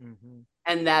dialogue,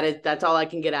 and that's all I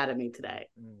can get out of me today.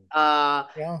 Yeah.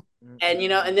 And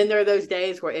and then there are those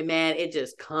days where it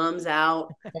just comes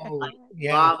out Oh, like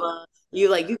yeah. lava.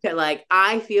 You can like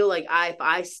I feel like if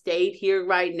I stayed here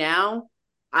right now,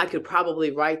 I could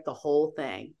probably write the whole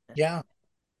thing. Yeah.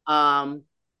 Um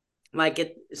like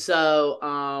it so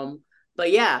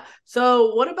but yeah.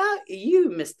 So what about you,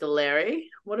 Mr. Larry?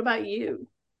 What about you?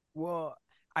 Well,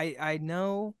 I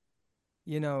know,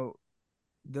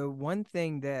 the one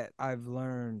thing that I've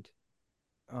learned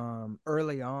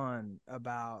early on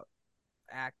about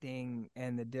acting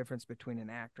and the difference between an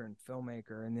actor and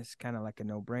filmmaker, and this is kind of like a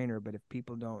no-brainer, but if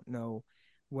people don't know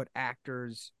what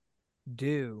actors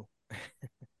do,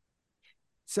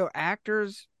 so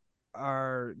actors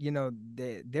are,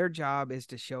 their job is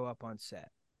to show up on set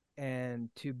and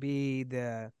to be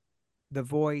the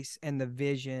voice and the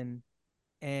vision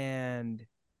and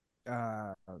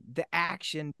the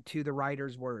action to the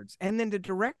writer's words and then the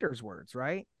director's words,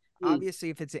 right? Obviously,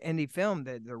 if it's an indie film,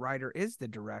 the writer is the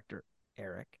director,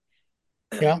 Eric.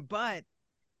 Yeah. but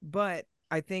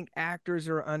I think actors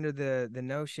are under the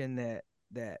notion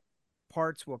that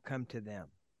parts will come to them,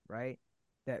 right?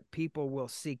 That people will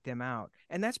seek them out.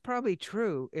 And that's probably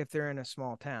true if they're in a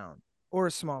small town or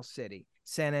a small city.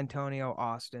 San Antonio,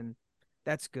 Austin,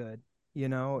 that's good.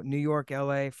 New York,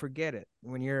 LA, forget it.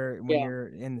 When you're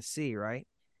in the sea, right?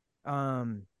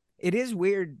 It is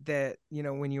weird that,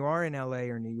 when you are in LA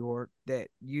or New York, that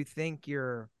you think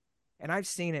and I've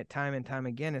seen it time and time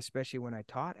again, especially when I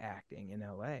taught acting in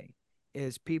LA,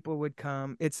 is people would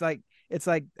come. It's like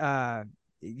like the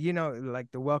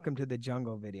Welcome to the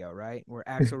Jungle video, right? Where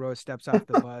Axl Rose steps off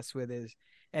the bus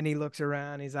and he looks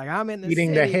around. He's like, I'm in the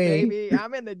Eating the city, hay. baby.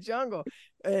 I'm in the jungle.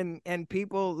 And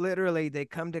people literally, they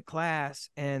come to class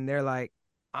and they're like,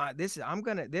 I'm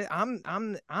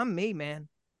me, man.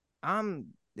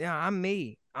 I'm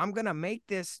me. I'm going to make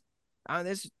this.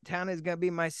 This town is going to be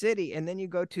my city. And then you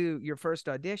go to your first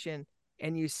audition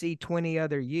and you see 20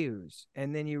 other yous.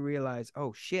 And then you realize,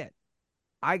 oh shit,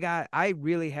 I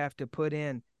really have to put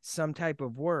in some type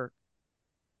of work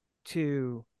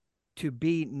to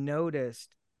be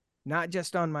noticed, not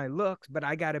just on my looks, but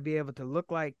I got to be able to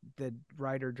look like the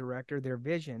writer, director, their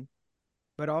vision,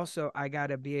 but also I got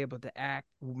to be able to act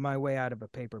my way out of a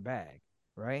paper bag,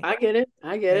 right? I get it.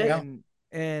 I get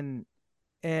it.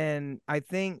 And I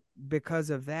think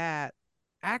because of that,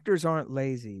 actors aren't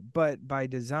lazy, but by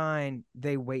design,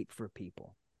 they wait for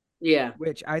people. Yeah.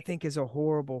 Which I think is a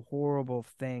horrible, horrible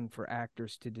thing for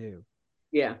actors to do.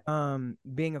 Yeah.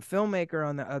 Being a filmmaker,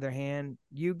 on the other hand,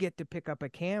 you get to pick up a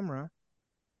camera,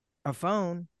 a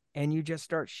phone, and you just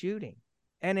start shooting.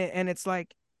 And it's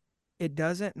like, it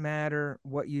doesn't matter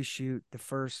what you shoot the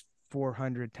first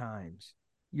 400 times.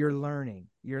 You're learning.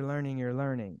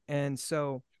 And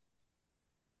so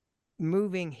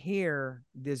moving to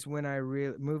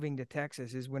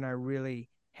Texas is when I really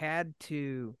had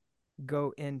to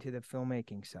go into the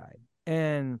filmmaking side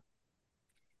and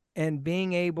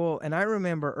being able, and I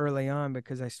remember early on,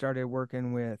 because I started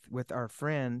working with our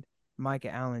friend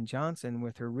Micah Allen Johnson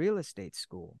with her real estate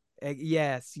school.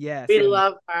 Yes. We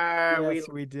love her. Yes,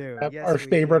 we do. Yes, Our we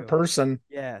favorite do. person.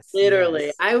 Yes. Literally.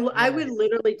 Yes. I would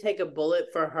literally take a bullet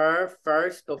for her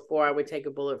first before I would take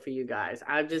a bullet for you guys.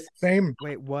 I just Same.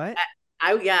 Wait, what?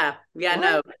 yeah, What?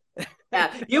 no.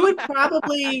 Yeah. You would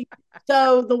probably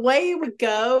so the way it would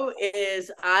go is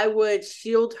I would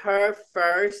shield her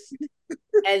first.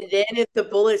 And then if the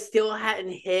bullet still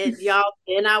hadn't hit y'all,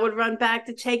 then I would run back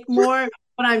to take more.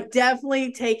 But I'm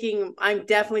definitely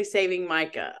saving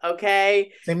Micah.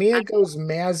 Okay. To me, it goes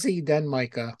Mazzy, then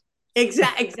Micah.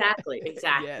 Exactly.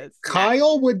 Yes.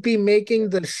 Kyle would be making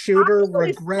the shooter Kyle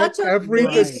is regret such a every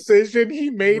Right. decision he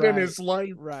made in Right. his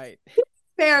life. Right.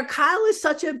 fair. Kyle is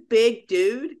such a big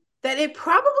dude that it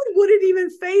probably wouldn't even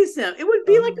phase him. It would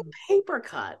be like a paper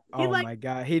cut. He'd Oh like, my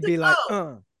God. He'd be like,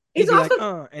 oh. He'd He's be like,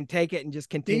 also and take it and just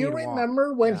Do continue you to walk.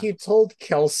 remember when Yeah. he told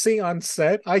Kelsey on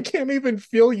set, I can't even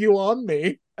feel you on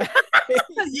me?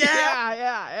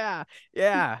 Yeah.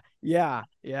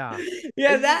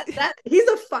 yeah, that he's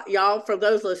y'all, for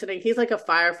those listening, he's like a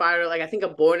firefighter, like I think a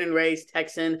born and raised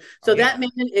Texan. So that man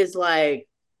is like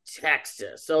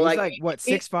Texas. So he's like what,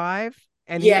 6'5",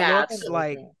 and he yeah, looks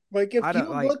like if I you don't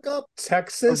like look up a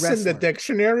Texas in the wrestler.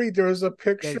 dictionary, there's a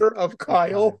picture of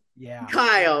Kyle.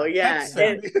 Kyle, yeah.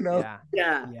 Texan,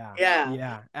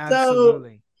 Yeah. So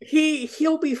Absolutely.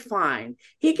 he'll be fine.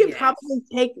 He can probably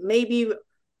take maybe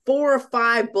 4 or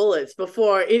 5 bullets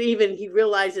before he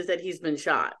realizes that he's been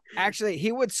shot. Actually,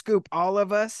 he would scoop all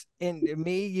of us, and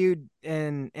me, you,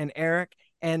 and Eric,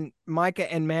 and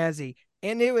Micah and Mazzy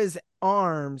into his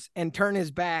arms and turn his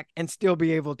back and still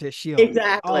be able to shield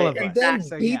all of us. And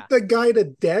then beat the guy to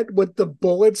death with the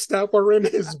bullets that were in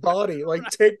his body. Like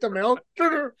take them out.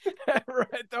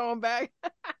 Right, throw him back.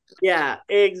 Yeah,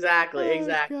 exactly.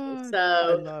 God.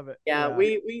 So I love it. Yeah,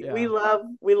 we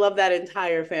love that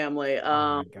entire family.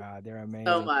 Oh my God, they're amazing.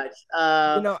 So much.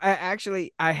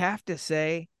 I have to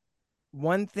say,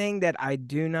 one thing that I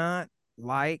do not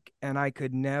like, and I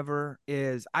could never,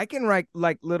 is I can write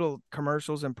like little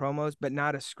commercials and promos, but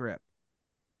not a script.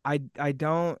 I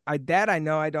know I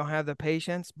don't have the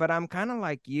patience, but I'm kind of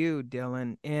like you,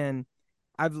 Dylan, and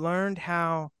I've learned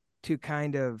how to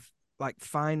kind of like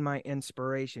find my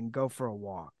inspiration, go for a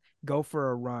walk, go for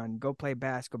a run, go play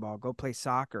basketball, go play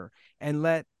soccer, and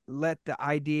let the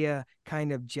idea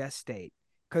kind of gestate.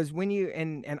 Because when you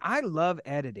and I love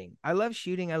editing, I love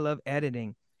shooting, I love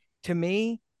editing. To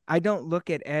me, I don't look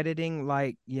at editing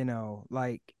like,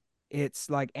 like it's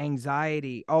like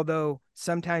anxiety, although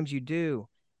sometimes you do.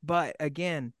 But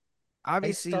again,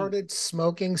 obviously, I started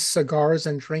smoking cigars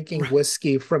and drinking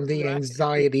whiskey from the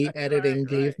anxiety editing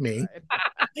gave me.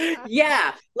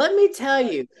 Yeah, let me tell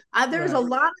you, there's a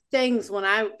lot of things when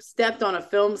I stepped on a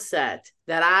film set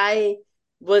that I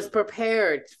was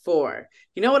prepared for.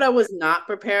 You know what I was not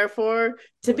prepared for?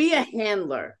 To be a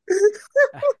handler.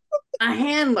 A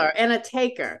handler and a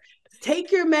taker.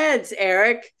 Take your meds,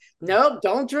 Eric. Nope,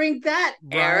 don't drink that,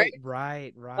 Eric.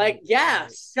 Right. Like,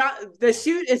 the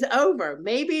shoot is over.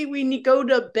 Maybe we need to go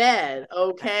to bed.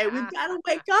 Okay, we've got to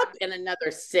wake up in another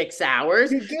 6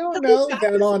 hours. You do know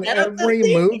that on every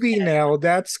movie now,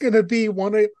 that's gonna be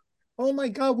one of. Oh my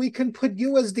God, we can put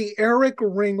you as the Eric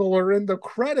Wrangler in the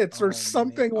credits or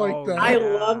something like that. I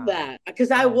love that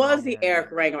because I was the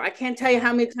Eric Wrangler. I can't tell you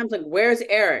how many times, like, where's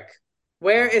Eric?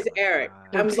 Where is Eric?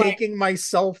 I'm taking my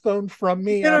cell phone from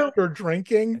me after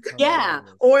drinking. Yeah.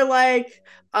 Or like,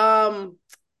 I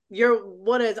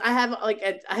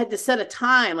had to set a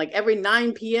time, like every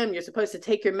 9 p.m. you're supposed to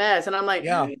take your meds. And I'm like,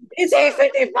 it's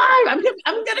 8:55.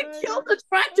 I'm gonna kill the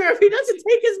director if he doesn't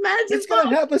take his meds. He's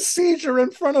gonna have a seizure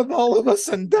in front of all of us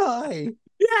and die.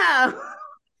 Yeah.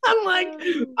 I'm like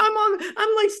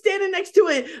standing next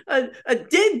to a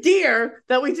dead deer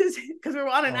that we just, because we were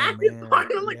on an active farm.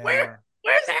 I'm like, where's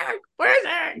Eric? Where's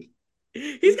Eric?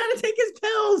 He's got to take his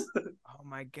pills. Oh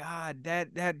my God,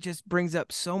 that just brings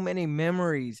up so many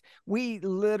memories. We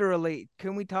literally,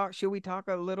 should we talk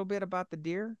a little bit about the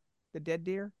deer, the dead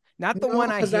deer? Not the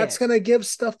one I hit. Because that's gonna give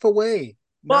stuff away.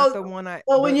 Not the one I.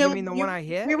 Well, you mean the one I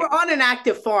hit? We were on an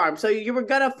active farm, so you were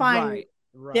gonna find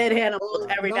dead animals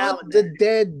every now and then. The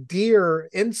dead deer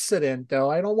incident, though.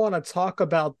 I don't want to talk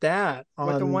about that.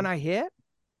 What, the one I hit?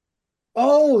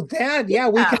 Oh, that. Yeah,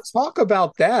 we can talk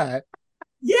about that.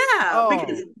 Yeah,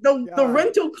 because the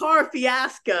rental car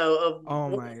fiasco of. Oh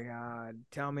my God,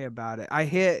 tell me about it. I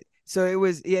hit. So it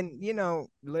was in,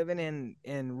 living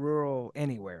in rural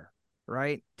anywhere,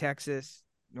 right? Texas,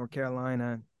 North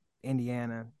Carolina,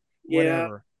 Indiana,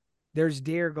 whatever. There's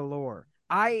deer galore.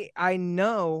 I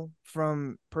know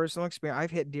from personal experience,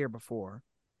 I've hit deer before,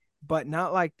 but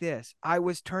not like this. I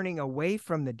was turning away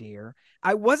from the deer.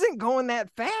 I wasn't going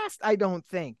that fast, I don't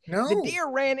think. No. The deer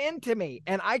ran into me,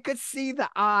 and I could see the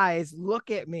eyes look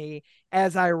at me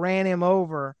as I ran him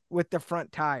over with the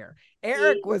front tire.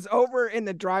 Eric was over in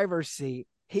the driver's seat.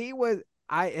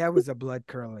 That was a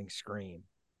blood-curdling scream.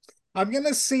 I'm going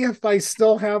to see if I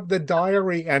still have the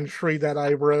diary entry that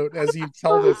I wrote as you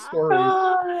tell this story.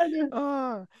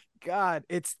 Oh, God.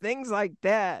 It's things like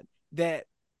that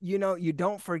you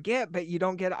don't forget, but you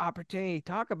don't get an opportunity to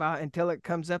talk about until it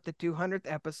comes up the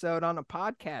 200th episode on a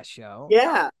podcast show.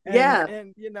 Yeah.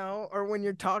 And or when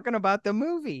you're talking about the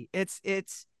movie, it's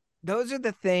those are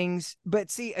the things.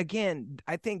 But see, again,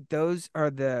 I think those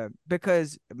are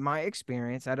because my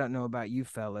experience, I don't know about you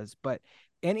fellas, but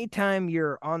anytime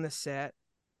you're on the set,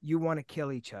 you want to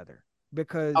kill each other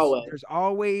because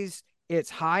Always. it's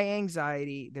high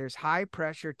anxiety, there's high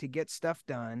pressure to get stuff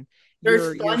done.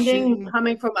 There's You're funding shooting.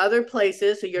 coming from other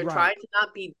places, so you're Right, trying to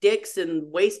not be dicks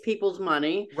and waste people's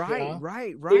money. right, Yeah.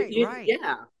 right, right, right.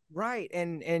 Yeah. Right.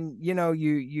 And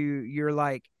you're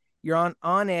like you're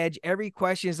on edge. Every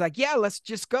question is like, yeah, let's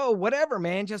just go. Whatever,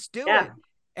 man, just do Yeah. it.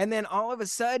 And then all of a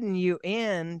sudden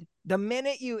the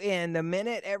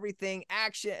minute everything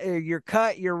action, you're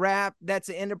cut, you're wrapped, that's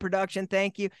the end of production.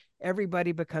 Thank you.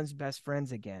 Everybody becomes best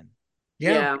friends again.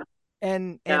 Yeah. Yeah.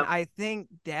 And I think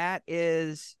that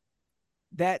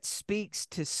speaks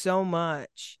to so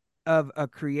much of a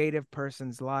creative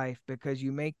person's life because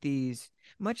you make these,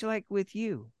 much like with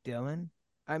you, Dylan.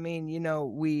 I mean,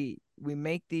 we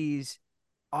make these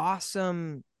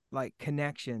awesome like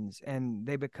connections, and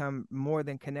they become more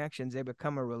than connections. They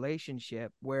become a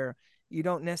relationship where you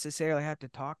don't necessarily have to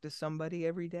talk to somebody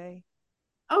every day,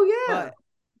 Oh yeah.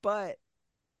 but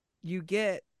you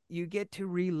get to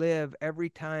relive every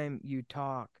time you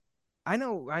talk. I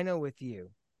know with you.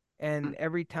 And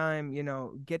every time,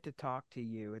 get to talk to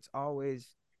you, it's always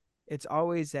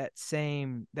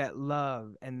that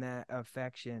love and that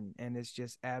affection, and it's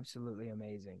just absolutely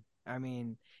amazing. I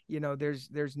mean,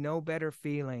 there's no better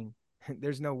feeling.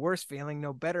 There's no worse feeling,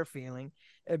 no better feeling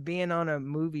being on a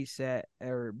movie set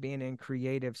or being in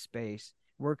creative space,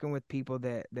 working with people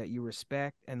that you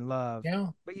respect and love, Yeah.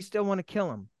 but you still want to kill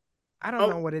them. I don't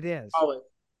know Oh, what it is. always.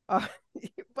 Uh,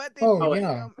 but they, Oh, Always.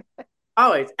 yeah.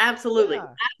 Always. Absolutely.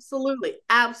 yeah. Absolutely.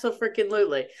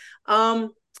 Absolutely.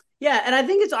 Um, yeah, and I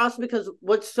think it's also because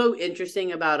what's so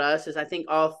interesting about us is I think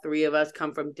all three of us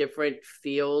come from different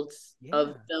fields of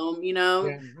Yeah. film, you know.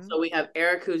 Yeah. Mhm. So we have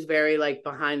Eric, who's very like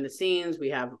behind the scenes. We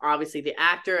have obviously the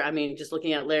actor. I mean, just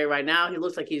looking at Larry right now, he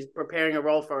looks like he's preparing a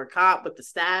role for a cop with the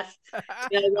stash, Oh,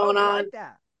 going you on. like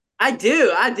that? I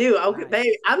do. Okay, baby.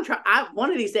 Nice. I'm trying. One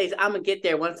of these days I'm gonna get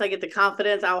there. Once I get the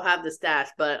confidence, I'll have the stash.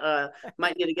 But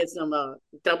might need to get some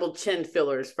double chin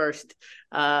fillers first.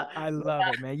 I love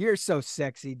it, man. You're so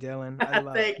sexy, Dylan. I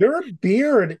love it. Thank you.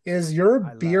 Your I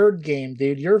love it. beard game,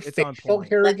 dude. Your It's on facial point.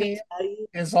 hair Let me game tell you,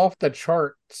 is off the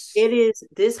charts. it is.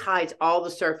 This hides all the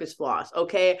surface flaws.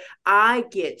 Okay, I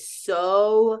get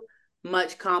so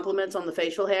much compliments on the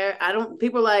facial hair. I don't.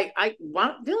 People are like,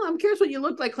 Dylan, I'm curious what you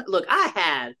look like. Look, I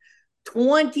had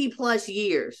 20 plus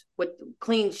years with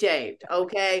clean shaved.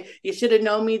 Okay. You should have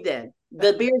known me then.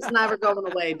 The beard's never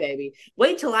going away, baby.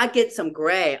 Wait till I get some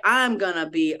gray. I'm going to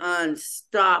be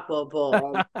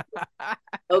unstoppable.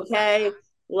 Okay.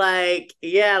 Like,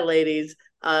 yeah, ladies.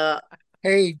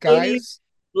 Hey,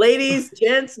 Ladies, guys.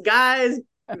 gents, guys,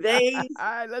 they, All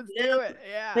right, let's do them, it.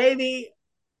 Yeah. baby.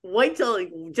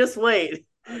 Just wait,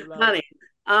 I love it. honey.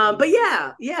 But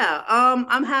yeah.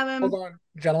 I'm having. Hold on,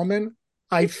 gentlemen.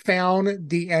 I found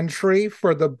the entry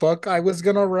for the book I was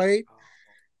gonna write Oh,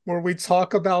 where we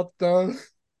talk about the.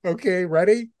 Okay,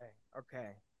 ready? okay.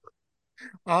 Okay.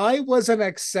 I was an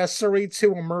accessory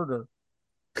to a murder.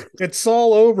 It's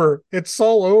all over. It's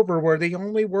all over were the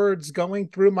only words going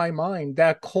through my mind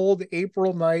that cold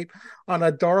April night on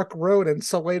a dark road in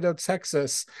Salado,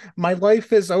 Texas. My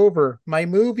life is over. My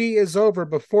movie is over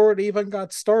before it even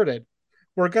got started.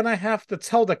 We're going to have to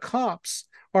tell the cops,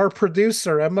 our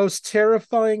producer, and most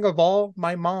terrifying of all,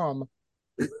 my mom.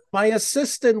 My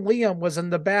assistant Liam was in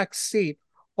the back seat,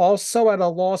 also at a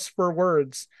loss for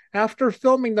words. After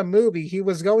filming the movie, he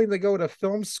was going to go to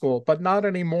film school, but not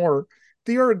anymore.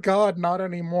 Dear God, not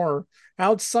anymore.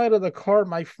 Outside of the car,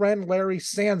 my friend Larry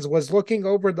Sands was looking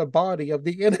over the body of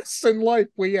the innocent life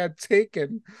we had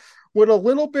taken, with a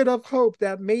little bit of hope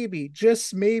that maybe,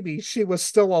 just maybe, she was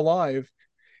still alive.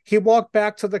 He walked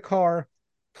back to the car,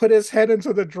 put his head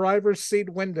into the driver's seat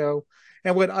window,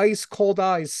 and with ice cold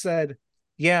eyes said,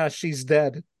 "Yeah, she's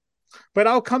dead." But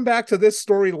I'll come back to this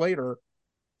story later.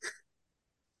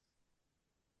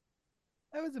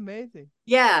 That was amazing.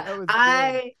 Yeah, That was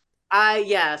good.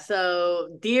 yeah. So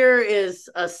deer is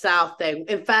a South thing.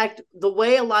 In fact, the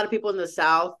way a lot of people in the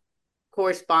South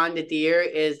correspond to deer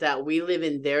is that we live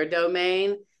in their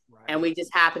domain and Right. we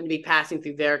just happen to be passing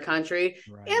through their country.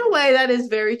 In Right. a way, that is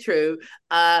very true.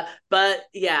 But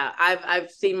yeah, I've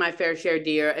seen my fair share of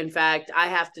deer. In fact, I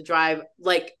have to drive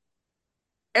like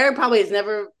Eric probably has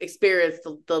never experienced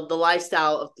the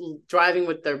lifestyle of driving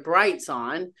with their brights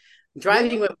on.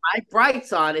 Driving Really? with my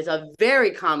brights on is a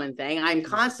very common thing. I'm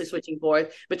constantly Yes. switching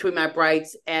forth between my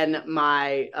brights and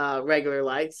my regular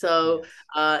lights. So,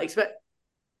 Yes. expect,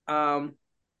 um,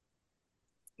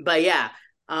 but yeah,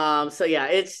 so yeah,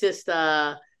 it's just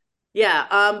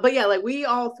Yeah. But yeah, like we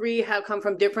all three have come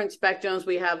from different spectrums.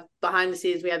 We have behind the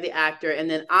scenes, we have the actor, and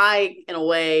then I, in a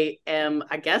way, am,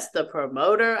 I guess, the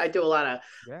promoter. I do a lot of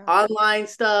Yeah. online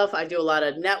stuff. I do a lot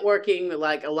of networking,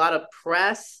 like a lot of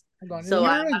press. Hold on. And So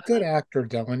you're a good actor,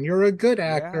 Dylan. You're a good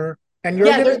Yeah. actor, and Yeah. you're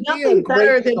yeah, going there's to be a nothing great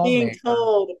better than being filmmaker.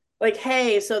 told, like,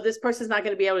 hey, so this person's not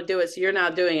going to be able to do it, so you're now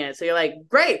doing it. So you're like,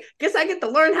 great, guess I get to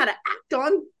learn how to act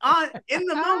on in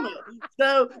the moment.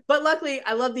 So, but luckily,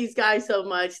 I love these guys so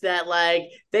much that like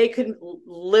they could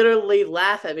literally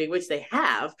laugh at me, which they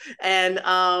have, and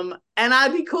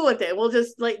I'd be cool with it. We'll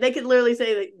just like they could literally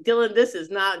say, like, Dylan, this is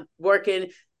not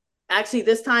working. Actually,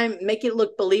 this time, make it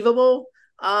look believable.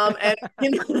 And you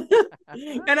know,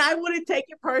 and I wouldn't take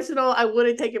it personal. I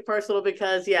wouldn't take it personal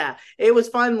because yeah, it was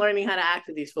fun learning how to act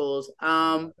with these fools.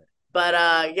 But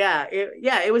yeah,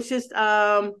 it was just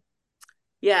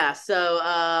yeah.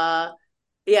 So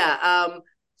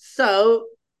so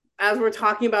as we're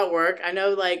talking about work, I know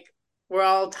like we're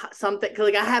all something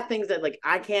like I have things that like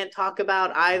I can't talk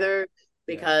about either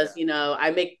because you know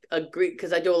I make agree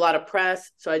because I do a lot of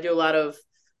press, so I do a lot of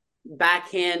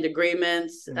backhand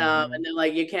agreements, and then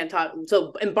like you can't talk.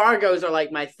 So embargoes are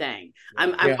like my thing.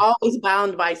 I'm always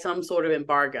bound by some sort of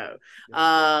embargo.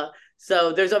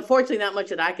 So there's unfortunately not much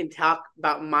that I can talk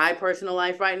about my personal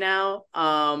life right now.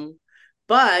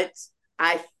 But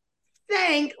I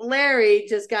think Larry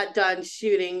just got done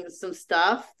shooting some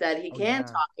stuff that he can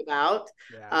talk about.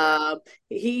 I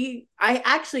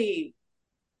actually,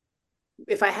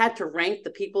 if I had to rank the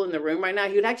people in the room right now,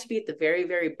 he would actually be at the very,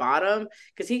 very bottom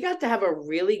because he got to have a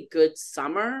really good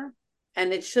summer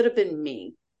and it should have been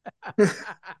me.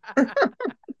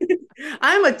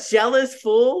 I'm a jealous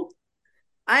fool.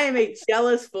 I am a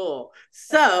jealous fool.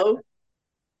 So,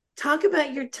 talk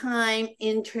about your time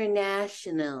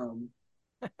international.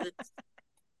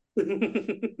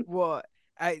 Well,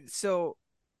 so,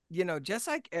 you know, just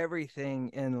like everything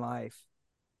in life,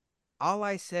 all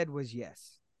I said was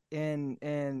yes. And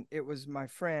it was my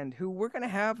friend who we're gonna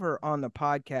have her on the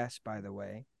podcast, by the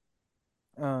way.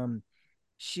 Um,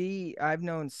 I've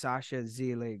known Sasha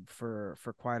Zelig for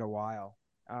quite a while.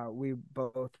 We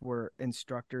both were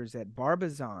instructors at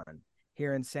Barbizon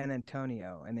here in San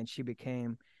Antonio, and then she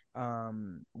became That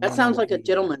one sounds of like a the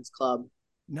gentleman's club.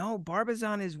 no,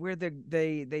 Barbizon is where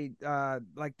they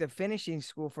like the finishing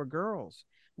school for girls,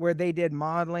 where they did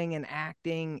modeling and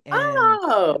acting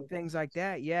Oh, and things like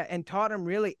that. Yeah, and taught them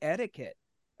really etiquette.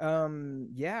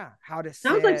 Yeah, how to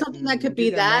sounds like set something that could do be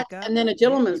their that, makeup. and then a Yeah.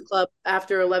 gentleman's club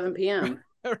after 11 p.m.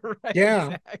 Right,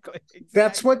 Yeah, exactly. that's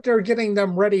Exactly. what they're getting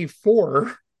them ready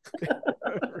for.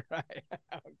 Right.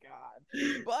 Oh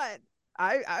God. But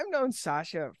I've known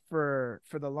Sasha for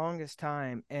the longest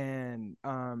time, and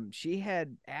she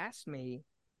had asked me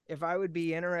if I would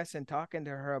be interested in talking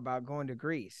to her about going to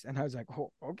Greece, and I was like,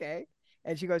 oh, okay.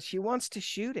 And she goes, she wants to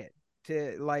shoot it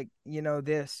to like you know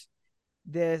the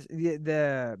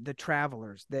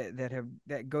travelers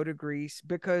that go to Greece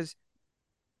because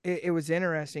it was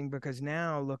interesting because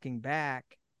now looking back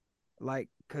like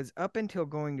because up until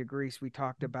going to Greece we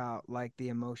talked about like the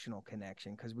emotional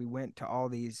connection because we went to all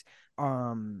these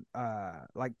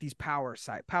like these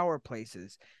power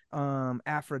places,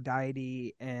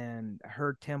 Aphrodite and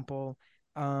her temple,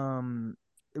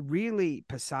 really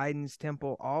Poseidon's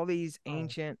temple, all these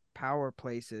ancient power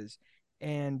places,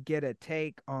 and get a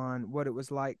take on what it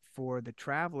was like for the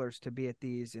travelers to be at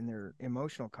these in their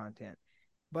emotional content.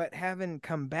 But having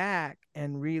come back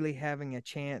and really having a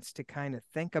chance to kind of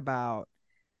think about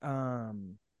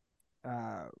um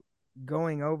uh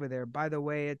going over there. By the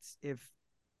way, it's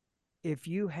if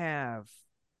you have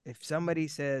if somebody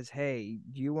says, hey,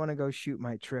 do you want to go shoot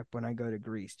my trip when I go to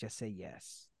Greece, just say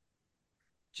yes.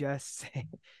 just say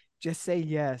just say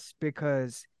yes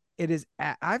because it is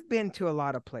I've been to a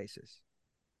lot of places.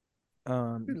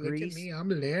 Look at Greece me, I'm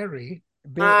Larry.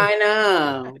 being I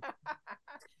know.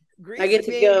 I Greece get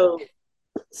to being go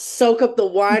soak up the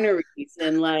wineries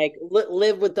and like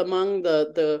live with among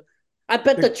the. I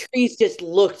bet the trees just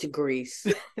looked Greece.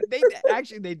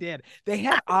 they did. They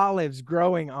had olives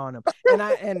growing on them.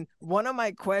 And one of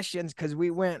my questions, because we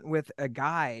went with a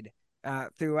guide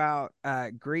throughout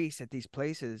Greece at these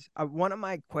places, one of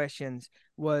my questions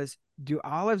was, do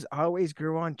olives always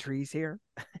grow on trees here?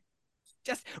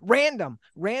 Just random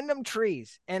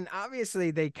trees. And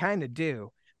obviously they kind of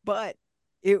do, but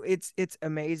it's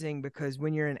amazing because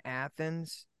when you're in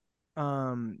Athens,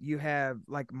 you have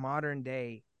like modern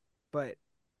day, but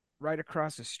right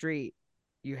across the street,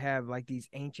 you have like these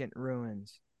ancient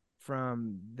ruins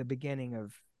from the beginning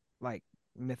of like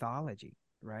mythology,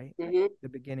 right? Mm-hmm. The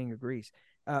beginning of Greece.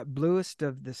 Bluest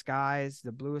of the skies,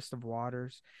 the bluest of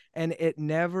waters. And it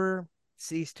never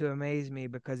ceased to amaze me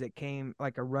because it came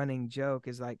like a running joke.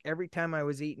 Is like every time I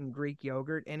was eating Greek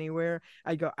yogurt anywhere,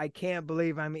 I go, I can't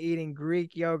believe I'm eating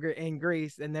Greek yogurt in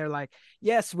Greece. And they're like,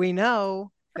 yes, we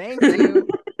know. Thank you.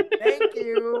 Thank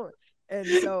you. And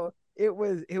so it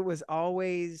was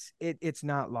always, it's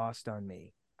not lost on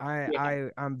me.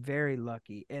 I'm very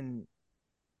lucky. And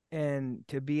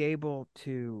to be able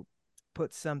to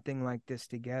put something like this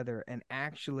together and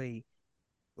actually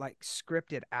like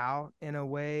script it out in a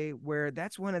way where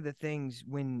that's one of the things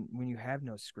when you have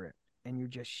no script and you're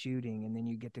just shooting, and then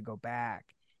you get to go back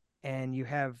and you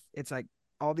have, it's like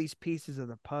all these pieces of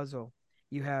the puzzle.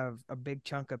 You have a big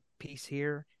chunk of piece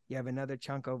here, you have another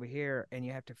chunk over here, and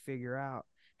you have to figure out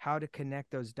how to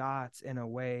connect those dots in a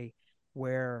way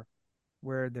where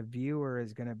the viewer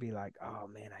is going to be like, oh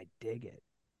man, I dig it.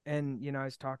 And I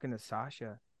was talking to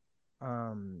Sasha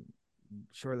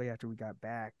shortly after we got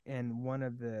back, and one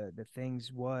of the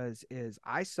things is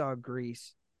I saw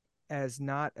Greece as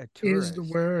not a tourist. Is the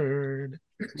word.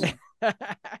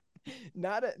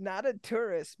 not a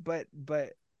tourist, but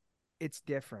it's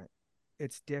different.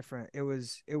 It's different. It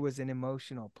was an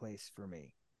emotional place for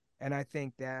me. And I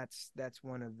think that's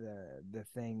one of the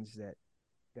things that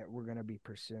we're going to be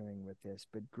pursuing with this.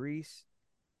 But Greece,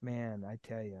 man, I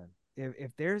tell you,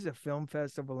 if there's a film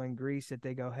festival in Greece that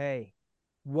they go, hey,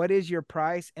 what is your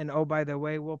price? And oh, by the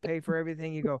way, we'll pay for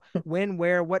everything. You go, when,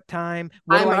 where, what time?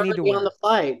 What do I need to wear? On the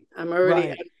flight. I'm already.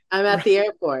 Right. I'm at the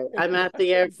airport. I'm at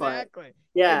the airport. Exactly.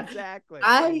 Yeah. Exactly.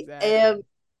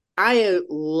 I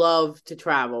love to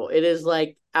travel. It is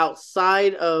like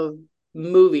outside of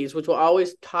movies, which will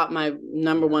always top my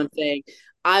number one thing.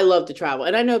 I love to travel.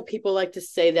 And I know people like to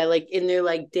say that like in their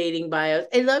like dating bios,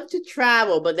 I love to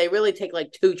travel, but they really take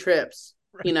like 2 trips.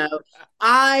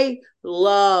 I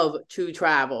love to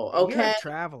travel. Okay. You're a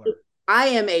traveler. I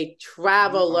am a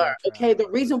traveler. Okay. The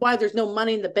reason why there's no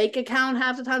money in the bank account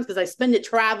half the time is because I spend it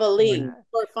traveling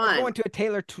for fun. Or going to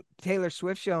a Taylor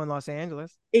Swift show in Los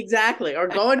Angeles. Exactly. Or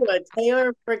going to a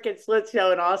Taylor freaking Swift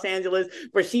show in Los Angeles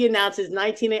where she announces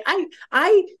 1980.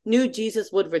 I knew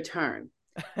Jesus would return.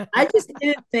 I just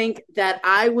didn't think that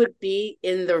I would be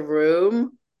in the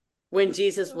room when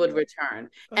Jesus would return.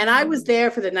 And I was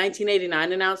there for the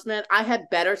 1989 announcement. I had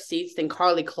better seats than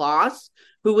Carly Kloss,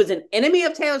 who was an enemy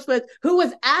of Taylor Swift, who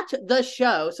was at the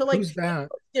show. So like, who's that?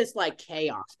 Just like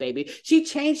chaos, baby. She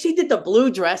did the blue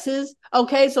dresses.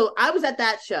 Okay. So I was at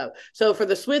that show. So for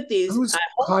the Swifties, who's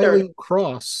Kylie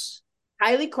Cross?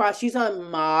 Kylie Cross, she's a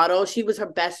model. She was her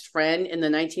best friend in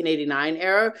the 1989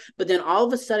 era. But then all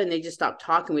of a sudden, they just stopped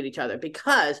talking with each other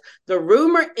because the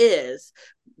rumor is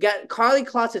Carly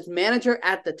Kloss's manager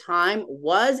at the time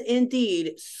was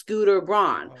indeed Scooter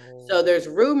Braun. Oh. So there's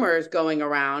rumors going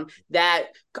around that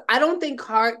I don't think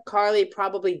Carly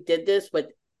probably did this with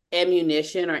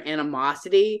ammunition or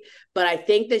animosity, but I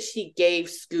think that she gave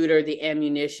Scooter the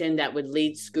ammunition that would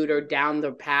lead Scooter down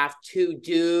the path to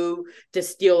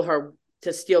steal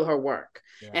her work.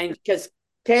 Yeah. And because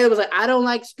Taylor was like, I don't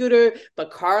like Scooter,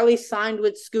 but Carly signed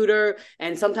with Scooter.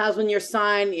 And sometimes when you're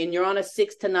signed and you're on a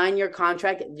 6 to 9 year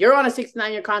contract, you're on a 6 to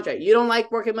 9 year contract. You don't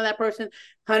like working with that person,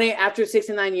 honey, after 6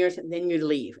 to 9 years, then you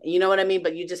leave. You know what I mean?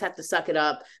 But you just have to suck it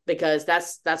up because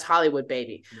that's Hollywood,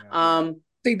 baby. Yeah.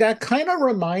 See, that kind of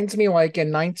reminds me like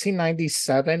in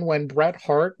 1997 when Bret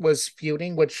Hart was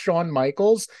feuding with Shawn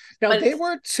Michaels. Now, they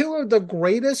were 2 of the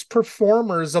greatest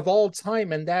performers of all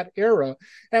time in that era.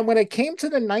 And when it came to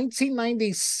the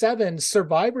 1997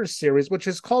 Survivor Series, which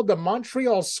is called the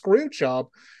Montreal Screwjob,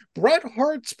 Bret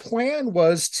Hart's plan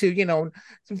was to,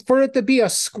 for it to be a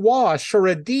squash or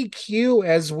a DQ,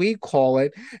 as we call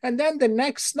it. And then the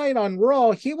next night on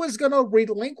Raw, he was going to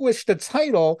relinquish the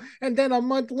title and then a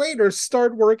month later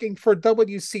start working for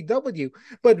WCW.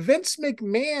 But Vince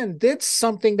McMahon did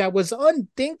something that was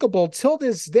unthinkable till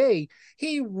this day.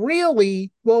 He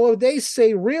really, they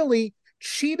say really,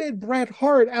 cheated Bret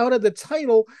Hart out of the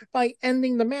title by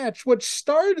ending the match, which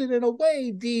started in a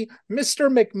way the Mr.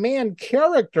 McMahon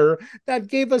character that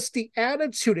gave us the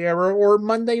Attitude Era or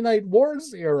Monday Night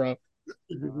Wars era.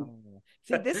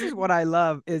 See, this is what I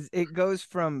love is it goes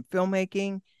from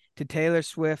filmmaking to Taylor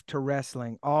Swift to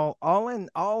wrestling, all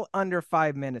under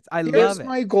 5 minutes. Love it. Here's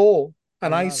my goal,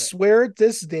 and I swear at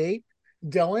this date,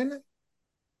 Dylan,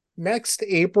 next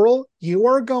April, you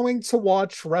are going to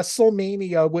watch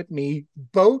WrestleMania with me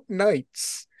both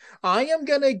nights. I am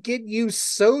going to get you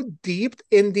so deep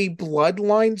in the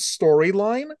Bloodline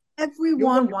storyline.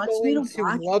 Everyone wants me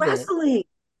to watch wrestling.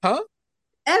 Huh?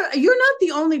 You're not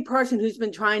the only person who's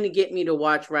been trying to get me to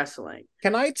watch wrestling.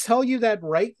 Can I tell you that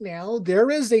right now, there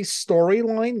is a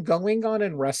storyline going on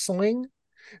in wrestling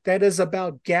that is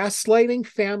about gaslighting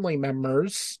family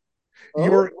members, Oh,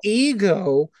 your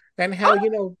ego, and how,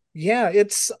 yeah,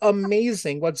 it's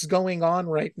amazing what's going on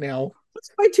right now.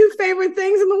 what's my two favorite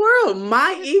things in the world?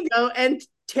 My ego and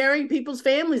tearing people's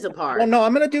families Well, apart. no,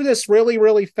 I'm going to do this really,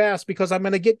 really fast because I'm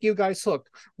going to get you guys hooked.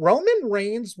 Roman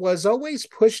Reigns was always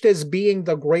pushed as being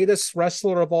the greatest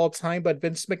wrestler of all time, but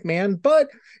Vince McMahon. But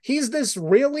he's this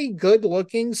really good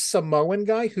looking Samoan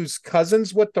guy who's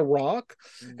cousins with The Rock.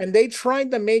 And they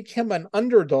tried to make him an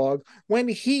underdog when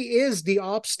he is the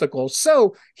obstacle.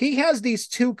 So he has these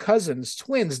two cousins,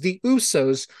 twins, the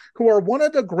Usos, who are one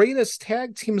of the greatest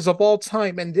tag teams of all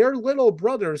time, and their little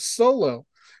brother, Solo.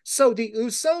 So the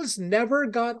Usos never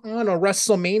got on a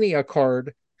WrestleMania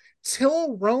card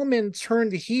till Roman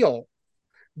turned heel,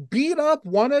 beat up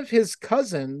one of his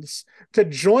cousins to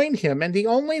join him. And the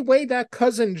only way that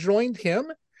cousin joined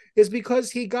him is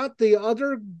because he got his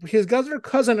other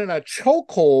cousin in a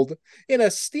chokehold in a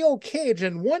steel cage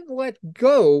and wouldn't let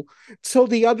go till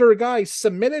the other guy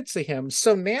submitted to him.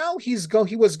 So now he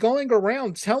was going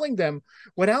around telling them,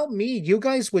 without me, you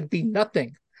guys would be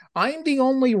nothing. I'm the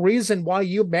only reason why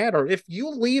you matter. If you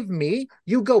leave me,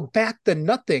 you go back to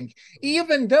nothing,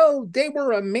 even though they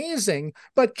were amazing,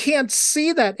 but can't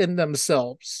see that in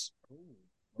themselves.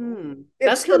 That's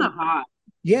It's kind the, of hot.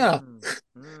 yeah.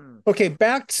 Okay,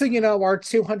 back to, our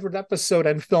 200 episode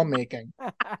and filmmaking.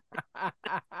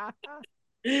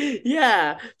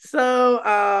 Yeah.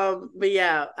 So, but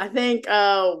yeah, I think,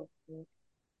 So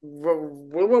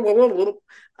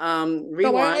I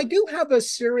rewind. do have a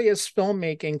serious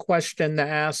filmmaking question to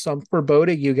ask for both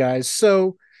of you guys.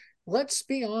 So let's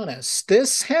be honest.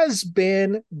 This has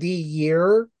been the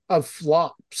year of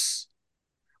flops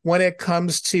when it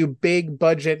comes to big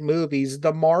budget movies.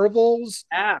 The Marvels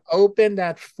Yeah. opened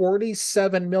at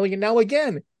 47 million. Now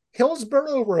again,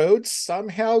 Hillsborough Road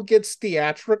somehow gets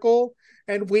theatrical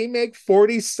and we make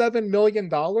 $47 million.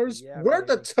 Yeah, We're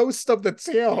the baby. toast of the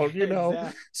town,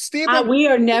 Exactly. Stephen. We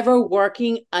are never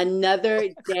working another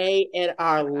day in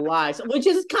our lives, which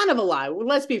is kind of a lie.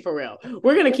 Let's be for real.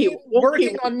 We're gonna keep. We'll Working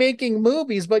keep. on making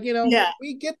movies, but Yeah.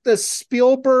 we get the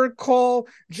Spielberg call,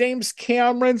 James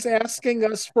Cameron's asking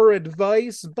us for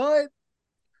advice, but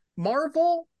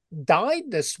Marvel died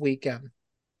this weekend.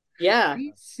 Yeah.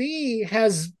 DC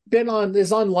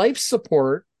is on life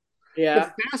support. The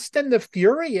Yeah. Fast and the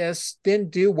Furious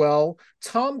didn't do well.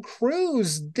 Tom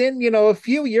Cruise didn't, a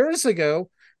few years ago,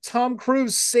 Tom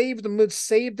Cruise saved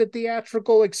the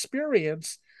theatrical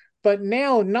experience, but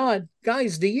now not.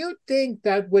 Guys, do you think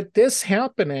that with this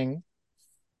happening,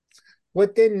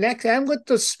 with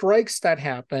the strikes that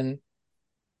happen,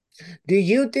 do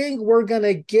you think we're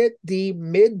gonna get the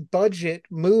mid-budget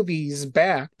movies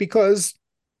back? Because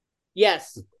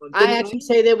Yes, I actually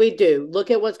say that we do.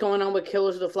 Look at what's going on with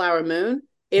Killers of the Flower Moon.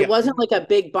 It yeah, wasn't like a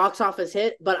big box office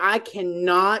hit, but I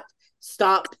cannot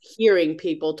stop hearing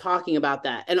people talking about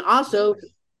that. And also,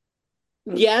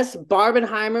 yes,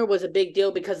 Barbenheimer was a big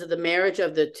deal because of the marriage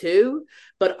of the two,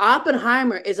 but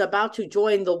Oppenheimer is about to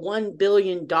join the $1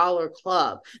 billion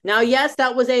club. Now, yes,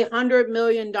 that was $100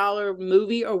 million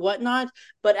movie or whatnot,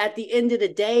 but at the end of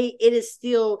the day, it is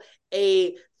still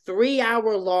a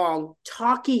 3-hour long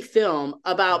talky film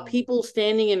about people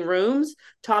standing in rooms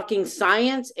talking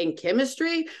science and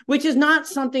chemistry, which is not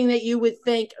something that you would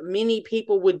think many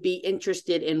people would be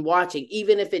interested in watching,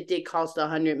 even if it did cost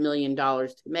 $100 million to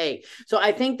make. So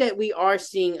I think that we are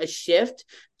seeing a shift,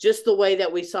 just the way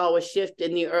that we saw a shift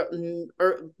in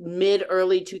the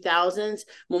mid-early 2000s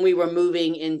when we were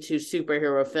moving into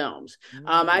superhero films.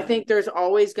 I think there's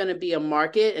always going to be a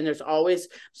market, and there's always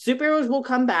superheroes will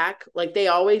come back like they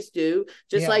always do,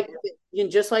 just like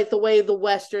the way the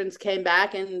Westerns came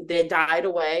back and they died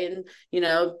away. And,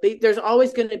 there's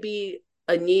always going to be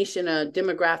a niche and a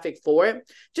demographic for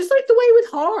it, just like the way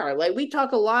with horror. Like, we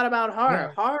talk a lot about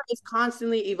horror. Horror is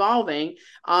constantly evolving,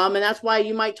 and that's why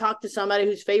you might talk to somebody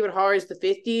whose favorite horror is the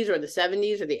 50s or the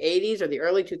 70s or the 80s or the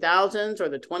early 2000s or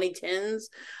the 2010s.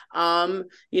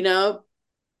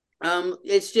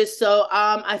 It's just so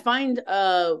I find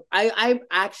I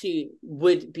actually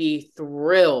would be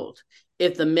thrilled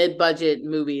if the mid-budget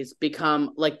movies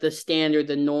become like the standard,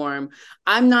 the norm.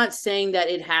 I'm not saying that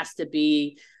it has to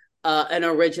be an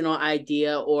original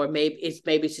idea, or maybe it's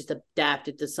just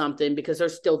adapted to something, because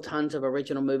there's still tons of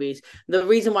original movies. The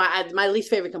reason why my least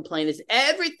favorite complaint is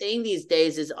everything these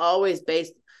days is always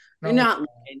based. You're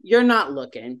not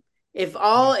looking. If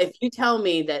you tell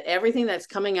me that everything that's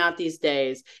coming out these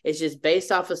days is just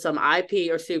based off of some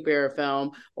IP or superhero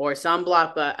film or some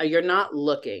blockbuster, you're not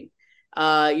looking.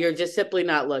 You're just simply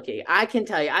not looking. I can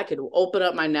tell you, I could open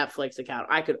up my Netflix account.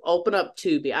 I could open up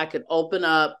Tubi. I could open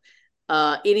up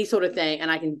any sort of thing,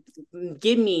 and I can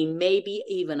give me maybe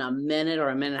even a minute or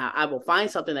a minute, I will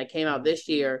find something that came out this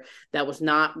year that was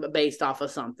not based off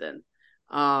of something.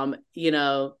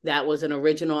 That was an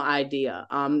original idea.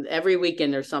 Every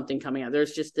weekend there's something coming out.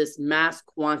 There's just this mass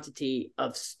quantity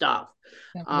of stuff.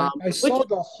 I saw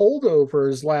The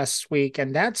Holdovers last week,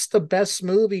 and that's the best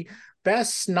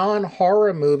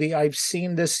non-horror movie I've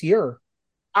seen this year.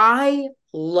 I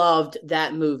loved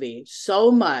that movie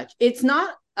so much. It's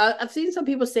not, I've seen some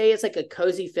people say it's like a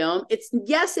cozy film. It's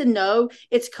yes and no.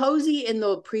 It's cozy in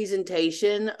the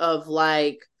presentation of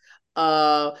like,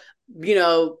 a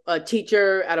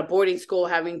teacher at a boarding school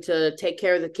having to take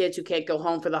care of the kids who can't go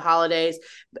home for the holidays,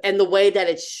 and the way that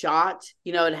it's shot,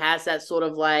 it has that sort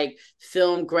of like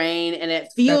film grain, and it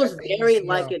feels very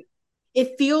like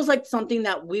it feels like something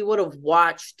that we would have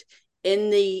watched in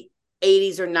the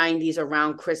 80s or 90s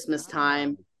around Christmas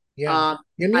time. Yeah,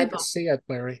 you need to see it,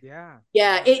 Larry. Yeah.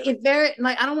 It very,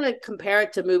 like, I don't want to compare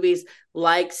it to movies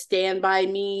like Stand By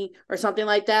Me or something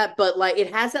like that, but like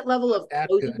it has that level of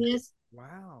coziness.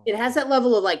 Wow. It has that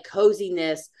level of like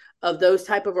coziness of those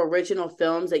type of original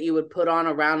films that you would put on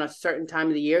around a certain time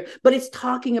of the year, but it's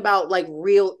talking about like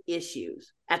real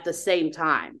issues at the same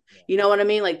time. You know what I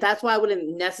mean? Like, that's why I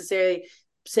wouldn't necessarily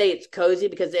say it's cozy,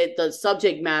 because the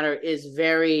subject matter is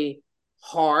very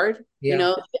hard.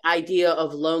 The idea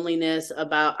of loneliness,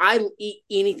 I eat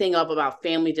anything up about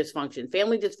family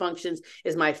dysfunctions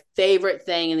is my favorite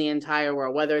thing in the entire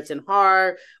world, whether it's in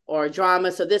horror or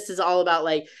drama. So this is all about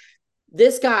like,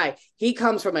 this guy, he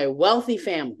comes from a wealthy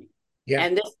family,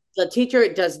 and the teacher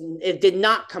did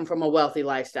not come from a wealthy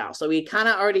lifestyle, so he kind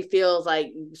of already feels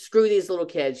like, screw these little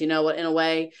kids, in a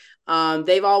way.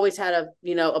 They've always had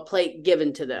a plate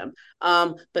given to them,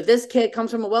 but this kid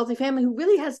comes from a wealthy family who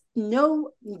really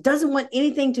doesn't want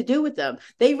anything to do with them.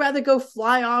 They'd rather go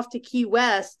fly off to Key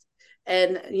West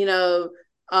and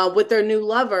with their new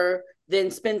lover than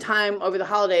spend time over the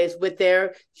holidays with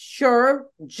their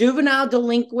juvenile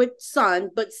delinquent son,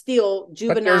 but still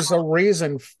juvenile. But there's a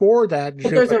reason for that.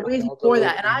 But there's a reason for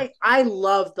that, and I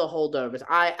love The Holdovers.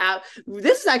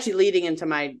 This is actually leading into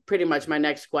pretty much my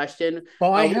next question.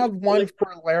 Well, I have one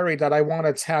for Larry that I want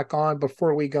to tack on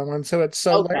before we go into it.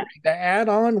 So, okay. Larry, to add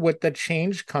on with the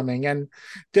change coming, and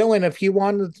Dylan, if you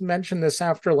wanted to mention this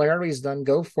after Larry's done,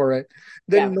 go for it.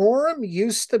 The norm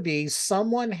used to be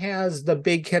someone has the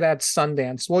big hit at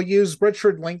Sundance. We'll use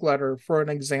Richard Linklater for an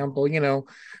example.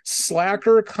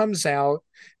 Slacker comes out,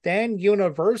 then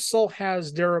Universal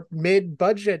has their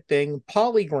mid-budget thing,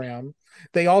 Polygram.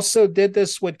 They also did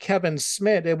this with Kevin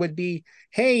Smith. It would be,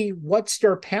 hey, what's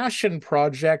your passion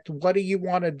project? What do you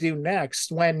want to do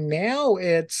next? When now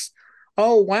it's,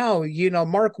 oh, wow,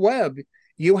 Mark Webb,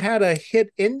 you had a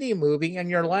hit indie movie and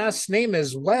your last name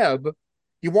is Webb.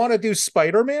 You want to do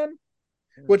Spider-Man?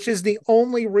 Which is the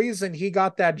only reason he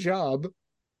got that job.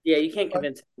 Yeah, you can't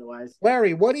convince him otherwise.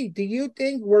 Larry, do you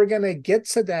think we're going to get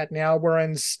to that now, where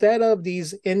instead of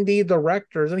these indie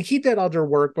directors, and he did other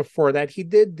work before that, he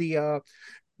did the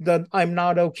I'm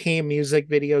Not Okay music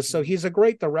videos, so he's a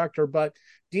great director, but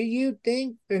do you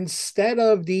think instead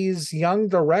of these young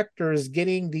directors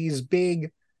getting these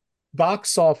big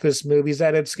box office movies,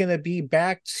 that it's going to be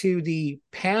back to the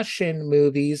passion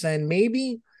movies, and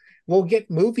maybe we'll get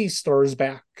movie stars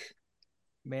back?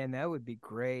 Man, that would be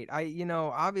great.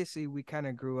 Obviously we kind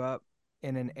of grew up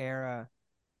in an era,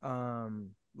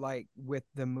 like with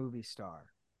the movie star,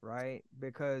 right?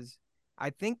 Because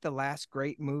I think the last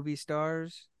great movie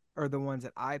stars, or the ones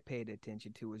that I paid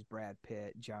attention to, was Brad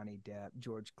Pitt, Johnny Depp,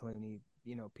 George Clooney,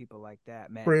 people like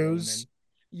that, Matt Cruise. Damon.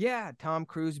 Yeah, Tom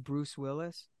Cruise, Bruce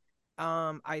Willis.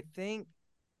 I think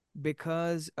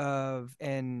because of,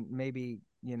 and maybe,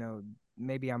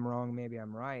 maybe I'm wrong, maybe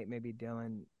I'm right, maybe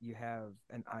Dylan, you have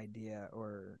an idea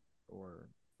or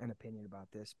an opinion about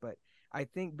this, but I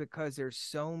think because there's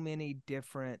so many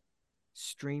different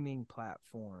streaming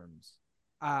platforms,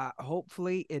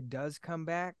 hopefully it does come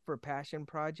back for passion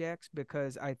projects,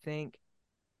 because I think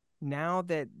now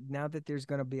that there's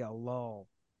going to be a lull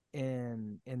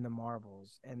in the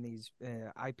Marvels and these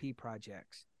IP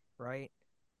projects, right?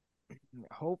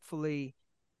 Hopefully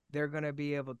they're going to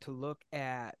be able to look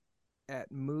at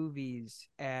movies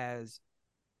as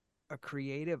a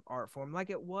creative art form, like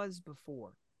it was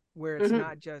before, where it's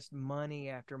not just money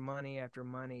after money after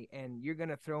money, and you're going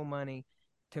to throw money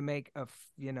to make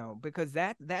because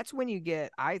that's when you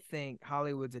get, I think,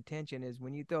 Hollywood's attention, is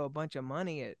when you throw a bunch of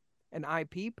money at an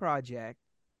IP project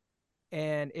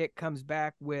and it comes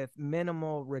back with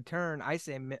minimal return. I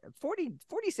say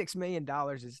 $46 million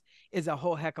is a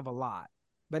whole heck of a lot.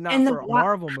 but not And for a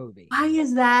Marvel movie. Why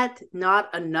is that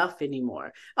not enough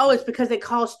anymore? Oh, it's because it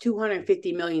costs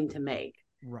 $250 million to make.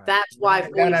 Right. That's why Right.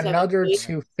 And 47 another million.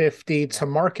 250 to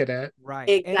market it. Right.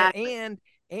 Exactly.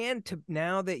 And to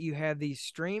now that you have these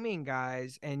streaming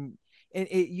guys, and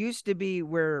it used to be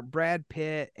where Brad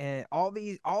Pitt and all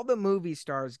the movie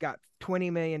stars got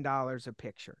 $20 million a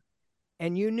picture.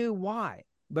 And you knew why,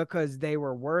 because they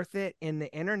were worth it in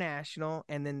the international,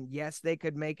 and then yes, they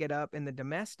could make it up in the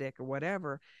domestic or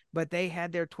whatever, but they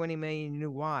had their 20 million, you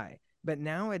knew why. But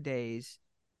nowadays,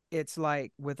 it's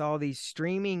like with all these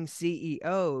streaming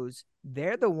CEOs,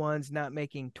 they're the ones not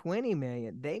making 20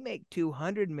 million. They make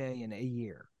 200 million a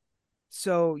year.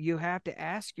 So you have to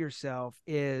ask yourself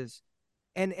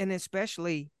and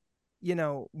especially,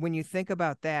 when you think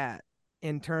about that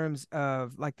in terms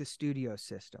of like the studio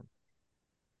system,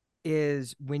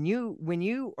 is when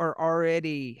you are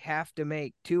already have to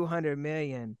make 200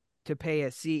 million to pay a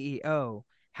CEO,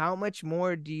 how much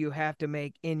more do you have to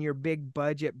make in your big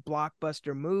budget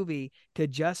blockbuster movie to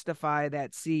justify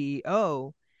that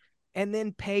CEO, and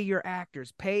then pay your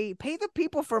actors, pay the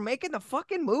people for making the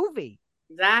fucking movie.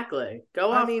 Exactly.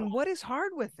 Go I off. mean, what is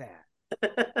hard with that?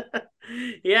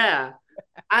 Yeah.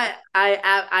 I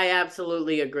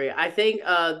absolutely agree. I think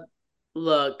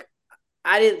look,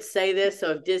 I didn't say this,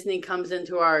 so if Disney comes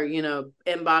into our,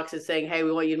 inboxes saying, "Hey,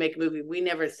 we want you to make a movie," we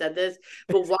never said this.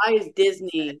 But why is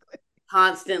Disney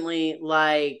constantly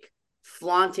like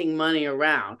flaunting money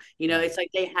around? Right. It's like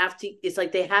they have to. It's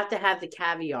like they have to have the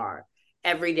caviar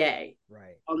every day,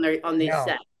 Right, on these Yeah.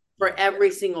 sets for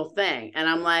every single thing, and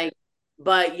I'm like,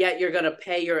 but yet you're going to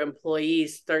pay your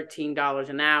employees $13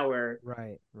 an hour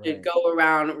right, to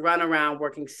right. run around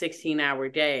working 16-hour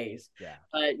days. Yeah.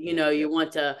 But you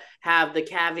want to have the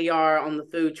caviar on the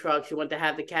food trucks. You want to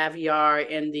have the caviar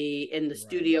in the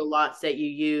studio lots that you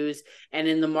use, and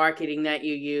in the marketing that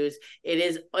you use.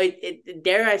 It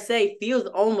dare I say, feels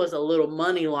almost a little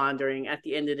money laundering at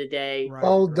the end of the day. Right.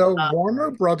 Well, the Right. Warner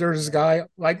Right. Brothers guy,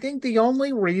 I think the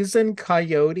only reason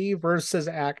Coyote versus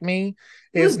Acme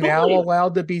was is now bullied.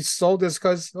 allowed to be sold is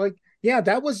because, like, yeah,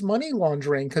 that was money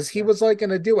laundering because he That's was like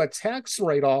going to do a tax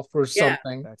write-off or Yeah.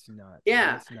 something. That's nuts.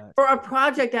 Yeah, That's nuts. for a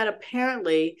project that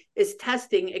apparently is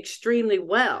testing extremely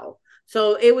well.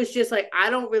 So it was just like, I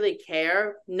don't really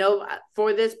care,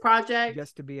 for this project.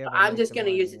 Just to be able to I'm make just the going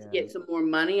to money, use it to get some more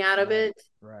money out of Right. it.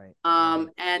 Right.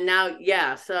 And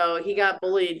now, so he got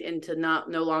bullied into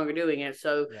no longer doing it.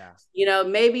 So, Yeah.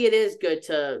 maybe it is good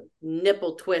to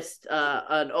nipple twist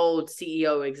an old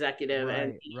CEO executive,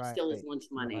 and Right. he Right. still has wants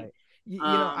money. Right.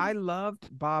 I loved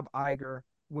Bob Iger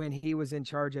when he was in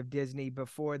charge of Disney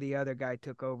before the other guy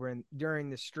took over and during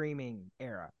the streaming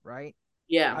era, right?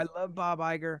 Yeah. I love Bob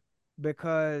Iger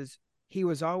because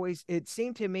it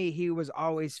seemed to me he was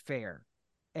always fair,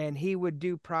 and he would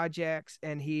do projects,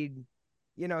 and he'd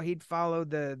follow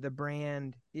the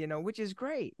brand, which is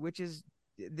great,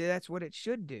 that's what it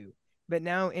should do. But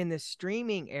now in the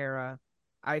streaming era,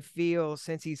 I feel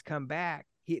since he's come back,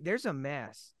 there's a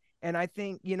mess. And I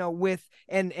think,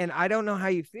 and I don't know how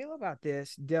you feel about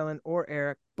this, Dylan or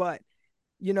Eric, but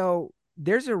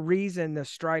there's a reason the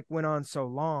strike went on so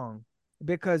long,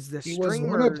 because the He was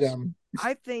one of streamers, them.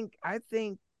 I think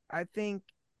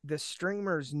the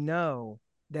streamers know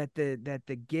that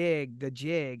the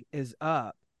jig is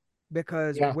up,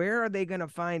 because Yeah. where are they going to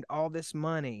find all this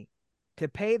money to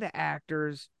pay the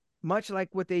actors, much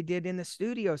like what they did in the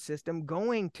studio system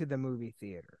going to the movie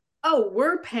theater? Oh,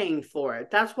 we're paying for it.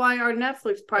 That's why our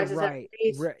Netflix prices have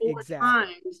raised 4 exactly.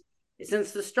 times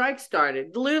since the strike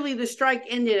started. Literally, the strike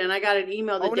ended, and I got an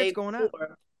email the day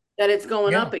before that it's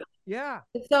going up again. Yeah.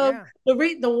 So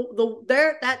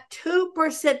that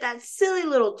 2%, that silly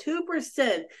little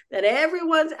 2% that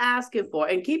everyone's asking for,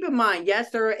 and keep in mind, yes,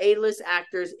 there are A-list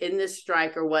actors in this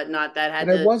strike or whatnot that had.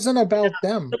 But it wasn't about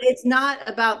them. But it's not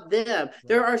about them.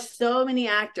 There are so many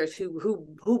actors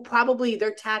who probably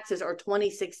their taxes are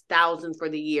 26,000 for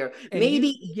the year, and maybe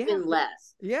even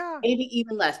less. Yeah, maybe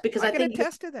even less, because I can think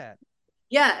attest to that.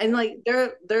 Yeah, and like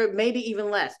they're maybe even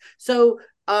less. So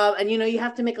and you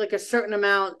have to make like a certain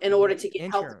amount in order to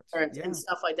get health insurance and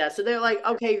stuff like that. So they're like,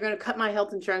 okay, you're going to cut my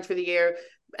health insurance for the year,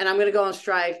 and I'm going to go on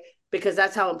strike because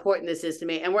that's how important this is to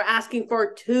me. And we're asking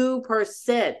for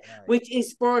 2%, which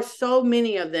is for so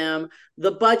many of them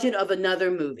the budget of another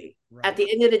movie. At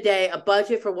the end of the day, a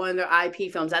budget for one of their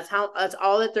IP films. That's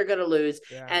all that they're going to lose,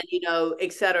 and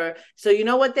et cetera. So you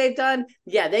know what they've done?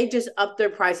 Yeah, they just upped their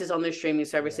prices on their streaming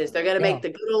services. They're going to make the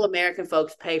good old American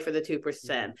folks pay for the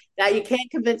 2%. That you can't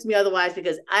convince me otherwise,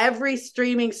 because every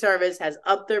streaming service has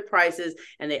upped their prices,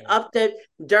 and they upped it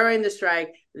during the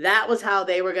strike. That was how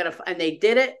they were going to, and they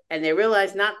did it, and they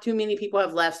realized not too many people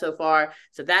have left so far.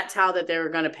 So that's how that they were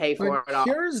going to pay for it all.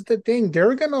 Here's the thing.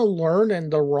 They're going to learn in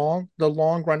the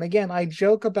long run. Again, I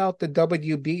joke about the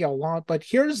WB a lot, but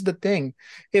here's the thing.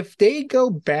 If they go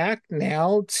back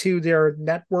now to their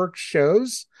network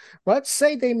shows, let's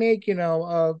say they make,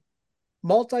 a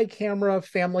multi-camera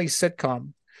family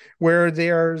sitcom where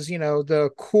there's, the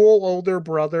cool older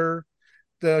brother,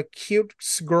 the cute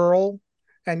girl,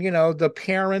 and the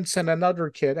parents and another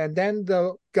kid, and then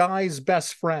the guy's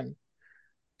best friend.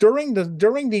 During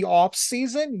the off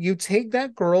season, you take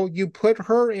that girl, you put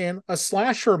her in a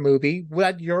slasher movie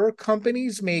that your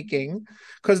company's making,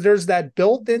 because there's that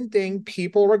built-in thing.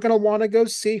 People are going to want to go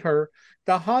see her.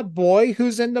 The hot boy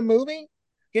who's in the movie,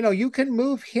 you can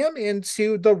move him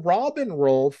into the Robin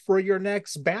role for your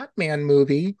next Batman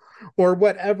movie or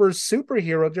whatever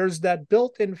superhero. There's that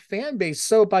built-in fan base.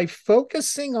 So by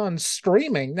focusing on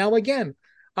streaming, now again,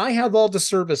 I have all the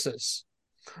services.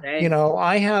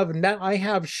 I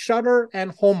have Shudder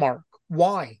and Hallmark.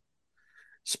 Why?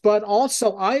 But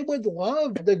also, I would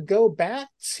love to go back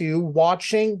to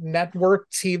watching network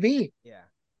TV. Yeah.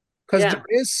 Because there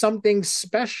is something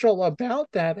special about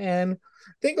that. And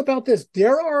think about this.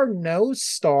 There are no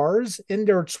stars in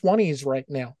their 20s right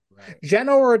now. Right.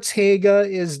 Jenna Ortega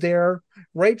is there.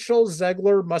 Rachel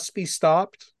Zegler must be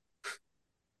stopped.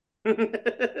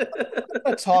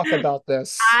 Let's talk about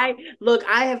this. I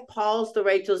have paused the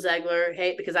Rachel Zegler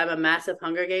hate because I'm a massive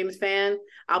Hunger Games fan.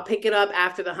 I'll pick it up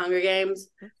after the Hunger Games.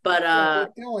 But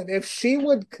if she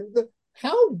would,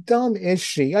 how dumb is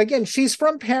she? Again, she's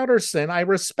from Patterson. I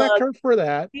respect her for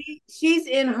that. She's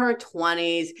in her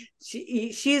 20s.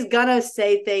 She's gonna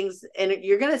say things, and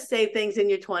you're gonna say things in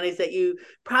your 20s that you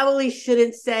probably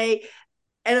shouldn't say.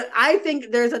 And I think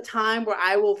there's a time where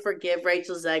I will forgive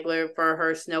Rachel Zegler for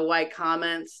her Snow White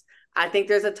comments. I think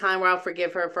there's a time where I'll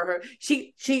forgive her for her.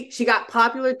 She got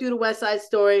popular through the West Side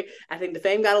Story. I think the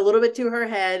fame got a little bit to her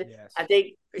head. Yes. I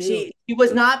think she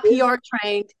was not PR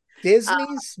trained.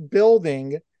 Disney's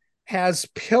building has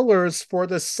pillars for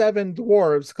the seven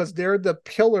dwarves because they're the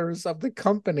pillars of the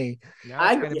company.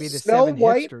 Now it's going to be the seven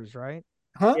hipsters, right?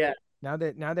 Huh? Yeah. Now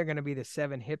they're going to be the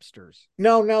seven hipsters.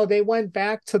 No, they went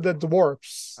back to the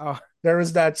dwarfs. Oh, there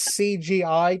was that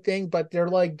CGI thing, but they're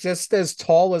like just as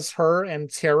tall as her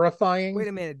and terrifying. Wait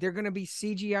a minute, they're going to be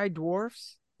CGI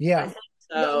dwarfs? Yeah.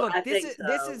 So. Look, this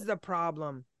is the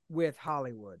problem with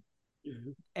Hollywood,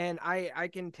 and I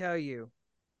can tell you,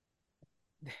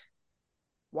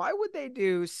 why would they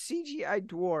do CGI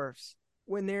dwarfs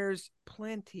when there's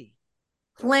plenty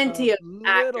of little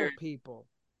actors. people?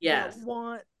 Yes.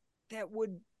 That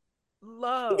would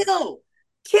love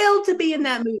kill to be in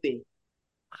that movie.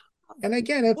 And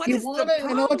again, if you want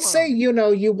to, let's say, you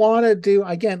want to do,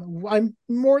 again, I'm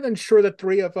more than sure the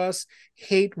three of us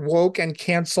hate woke and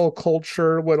cancel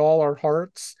culture with all our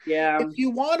hearts. Yeah. If you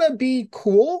want to be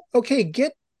cool, okay,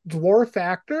 get dwarf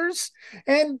actors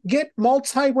and get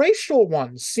multiracial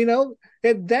ones,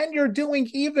 and then you're doing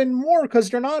even more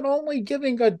because you're not only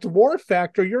giving a dwarf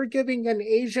actor, you're giving an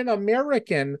Asian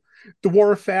American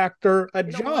dwarf actor a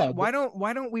job. Why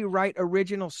don't we write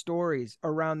original stories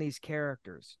around these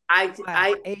characters?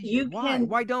 Why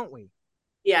don't we?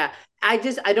 Yeah, I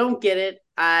don't get it.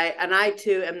 I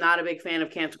too am not a big fan of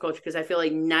cancel culture because I feel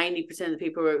like 90% of the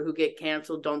people who get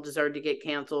canceled don't deserve to get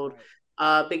canceled.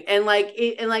 Right. And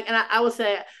I will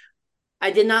say,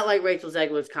 I did not like Rachel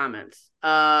Zegler's comments.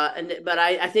 But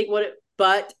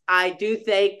I do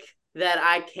think that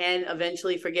I can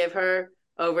eventually forgive her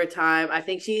over time. I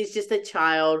think she's just a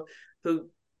child who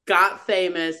got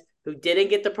famous, who didn't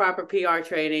get the proper PR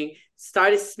training,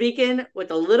 started speaking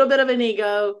with a little bit of an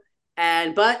ego.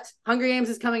 But Hunger Games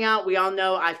is coming out. We all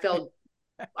know I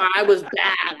was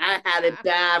bad. I had it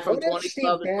bad from 2012 to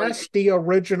 2020. The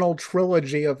original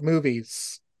trilogy of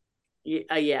movies.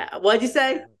 Yeah. What'd you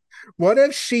say? What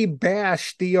if she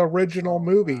bashed the original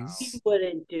movies? She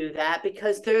wouldn't do that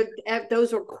because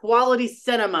those are quality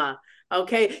cinema.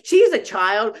 Okay, she's a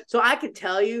child, so I could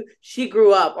tell you she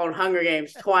grew up on Hunger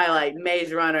Games, Twilight,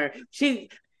 Maze Runner.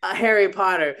 Harry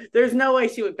Potter. There's no way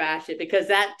she would bash it because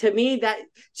that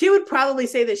she would probably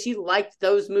say that she liked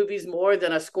those movies more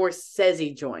than a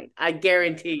Scorsese joint. I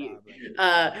guarantee you.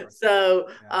 Scorsese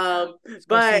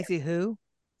who?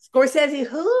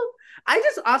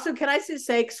 Can I just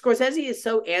say Scorsese is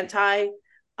so anti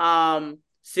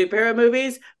superhero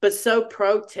movies, but so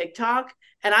pro TikTok.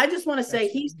 And I just want to say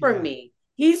he's for me.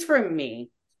 He's for me.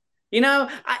 You know,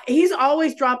 he's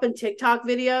always dropping TikTok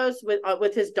videos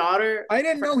with his daughter. I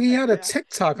didn't know he had a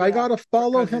TikTok. I gotta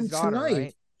follow him tonight.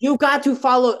 Right? You got to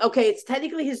follow. Okay, it's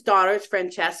technically his daughter. It's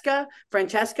Francesca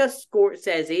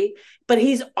Scorsese, but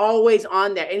he's always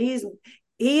on there, and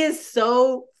he is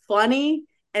so funny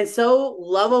and so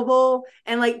lovable.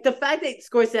 And like the fact that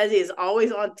Scorsese is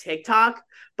always on TikTok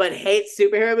but hates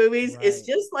superhero movies is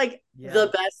just like the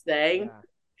best thing.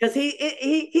 Because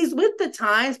he's with the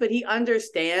times, but he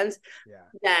understands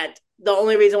that the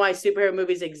only reason why superhero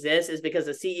movies exist is because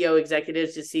the CEO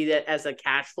executives just see that as a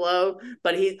cash flow.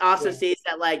 But he also sees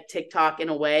that like TikTok in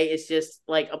a way is just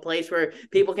like a place where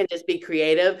people can just be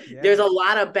creative. There's a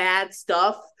lot of bad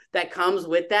stuff that comes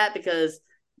with that because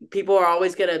people are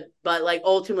always gonna, but like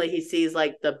ultimately he sees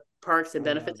like the perks and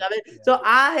benefits of it. So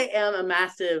I am a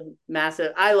massive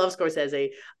I love Scorsese.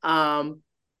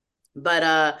 But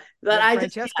I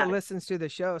Francesca listens to the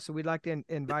show, so we'd like to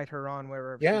invite her on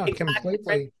wherever.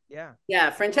 Completely.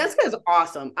 Francesca is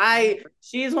awesome.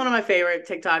 She's one of my favorite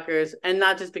TikTokers, and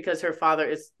not just because her father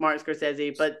is Martin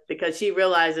Scorsese, but because she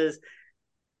realizes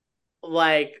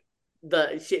like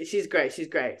she's great. She's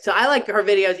great. So I like her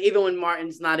videos even when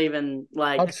Martin's not even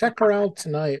like. I'll check her out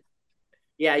tonight.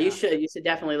 Yeah, you should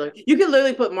definitely look. You can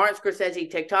literally put Martin Scorsese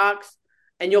TikToks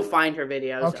and you'll find her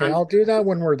videos. Okay, I'll do that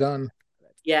when we're done.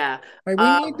 Yeah. We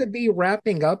need to be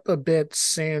wrapping up a bit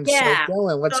soon. Yeah. So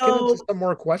Dylan, let's get into some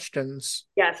more questions.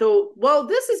 Yeah. So, well,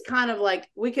 this is kind of like,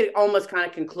 we could almost kind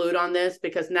of conclude on this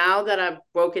because now that I've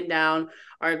broken down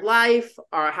our life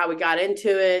or how we got into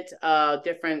it,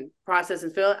 different process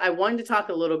and feel, I wanted to talk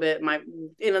a little bit,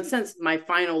 in a sense, my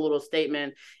final little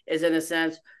statement is in a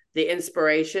sense, the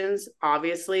inspirations,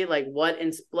 obviously, like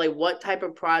what type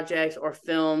of projects or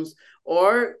films,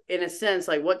 or in a sense,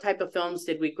 like what type of films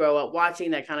did we grow up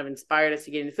watching that kind of inspired us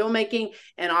to get into filmmaking?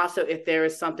 And also if there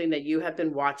is something that you have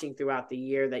been watching throughout the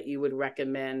year that you would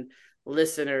recommend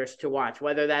listeners to watch,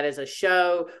 whether that is a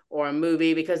show or a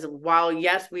movie, because while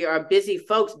yes, we are busy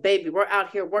folks, baby, we're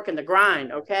out here working the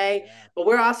grind. Okay. Yeah. But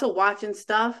we're also watching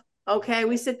stuff. Okay,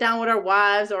 we sit down with our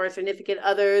wives or our significant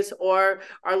others or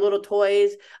our little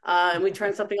toys, and we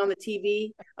turn something on the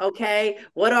TV. Okay,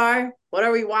 what are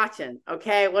we watching?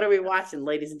 Okay, what are we watching,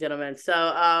 ladies and gentlemen?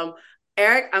 So,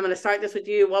 Eric, I'm going to start this with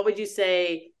you. What would you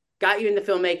say got you into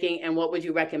filmmaking, and what would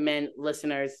you recommend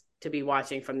listeners to be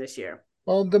watching from this year?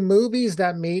 Well, the movies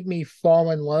that made me fall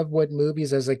in love with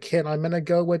movies as a kid, I'm going to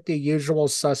go with the usual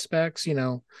suspects,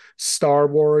 Star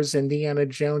Wars, Indiana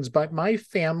Jones, but my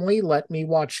family let me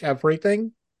watch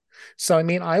everything. So,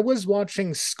 I was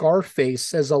watching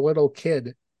Scarface as a little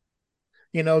kid,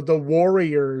 The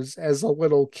Warriors as a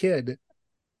little kid.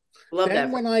 Love then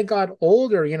that. When I got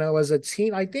older, as a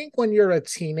teen, I think when you're a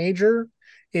teenager,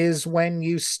 is when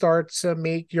you start to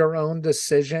make your own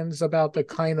decisions about the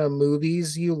kind of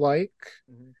movies you like.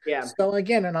 Yeah. So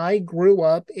again, and I grew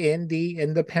up in the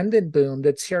independent boom,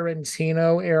 the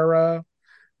Tarantino era,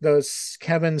 the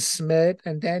Kevin Smith,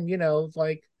 and then,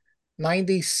 like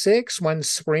 96 when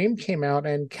Scream came out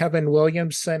and Kevin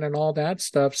Williamson and all that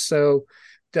stuff. So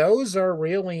those are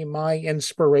really my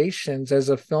inspirations as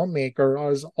a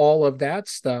filmmaker, as all of that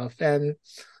stuff. And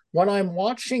what I'm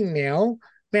watching now,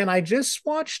 man, I just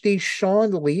watched the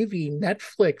Sean Levy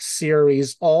Netflix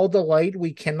series, All the Light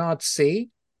We Cannot See.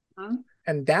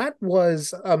 And that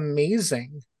was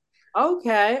amazing.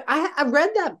 Okay. I read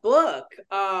that book.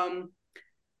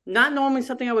 Not normally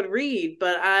something I would read,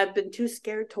 but I've been too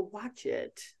scared to watch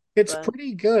it. It's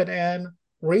pretty good. And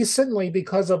recently,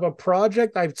 because of a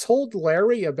project I've told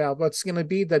Larry about, what's going to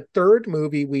be the third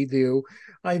movie we do,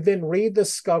 I've been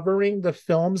rediscovering the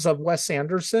films of Wes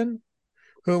Anderson,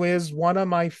 who is one of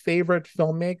my favorite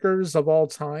filmmakers of all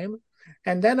time.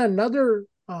 And then another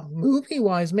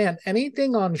movie-wise, man,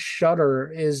 anything on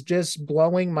Shudder is just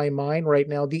blowing my mind right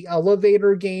now. The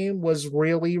Elevator Game was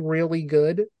really, really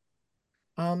good.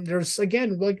 There's,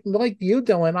 again, like you,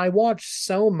 Dylan, I watch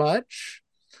so much.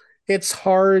 It's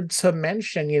hard to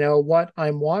mention, what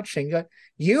I'm watching.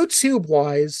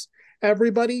 YouTube-wise,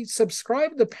 everybody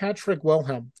subscribe to Patrick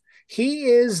Wilhelm. He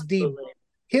is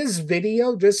his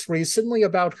video just recently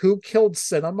about who killed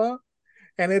cinema,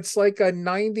 and it's like a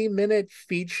 90-minute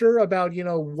feature about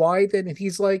why then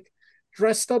he's like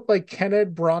dressed up like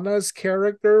Kenneth Branagh's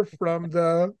character from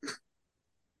the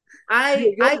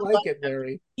I like it,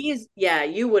 Larry.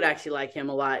 You would actually like him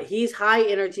a lot. He's high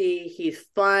energy, he's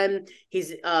fun,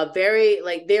 he's very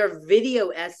like, they're video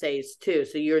essays too,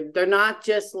 so they're not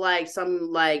just like some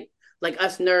like like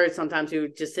us nerds sometimes who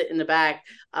just sit in the back.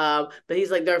 But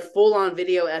he's like, they're full on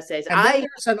video essays. And then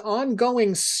there's an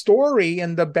ongoing story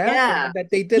in the background that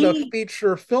they did a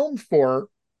feature film for.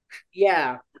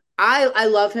 Yeah. I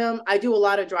love him. I do a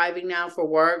lot of driving now for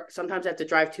work. Sometimes I have to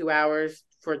drive 2 hours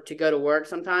to go to work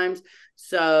sometimes.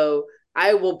 So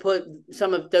I will put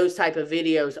some of those type of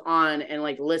videos on and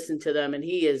like listen to them. And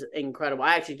he is incredible.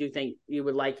 I actually do think you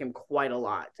would like him quite a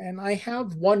lot. And I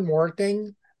have one more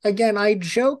thing. Again, I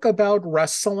joke about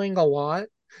wrestling a lot,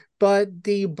 but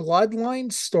the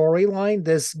Bloodline storyline,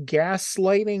 this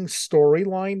gaslighting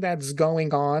storyline that's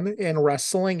going on in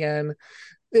wrestling, and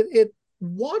it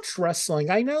watch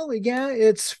wrestling. I know, yeah,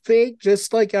 it's fake,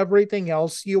 just like everything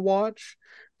else you watch.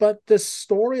 But the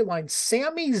storyline,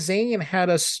 Sami Zayn had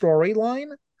a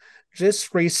storyline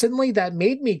just recently that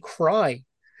made me cry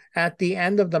at the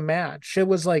end of the match. It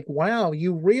was like, wow,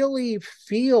 you really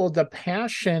feel the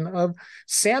passion of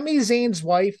Sami Zayn's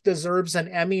wife deserves an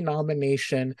Emmy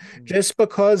nomination just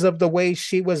because of the way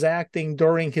she was acting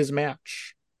during his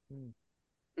match.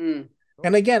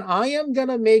 And again, I am going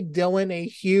to make Dylan a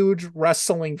huge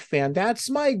wrestling fan. That's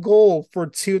my goal for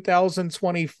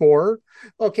 2024.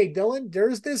 Okay, Dylan,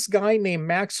 there's this guy named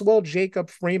Maxwell Jacob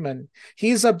Freeman.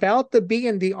 He's about to be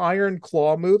in the Iron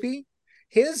Claw movie.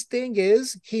 His thing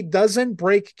is he doesn't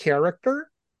break character,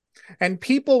 and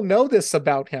people know this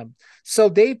about him. So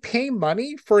they pay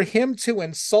money for him to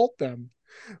insult them.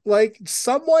 Like,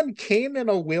 someone came in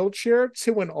a wheelchair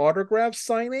to an autograph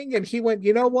signing, and he went,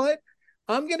 you know what?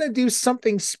 I'm going to do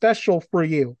something special for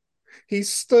you. He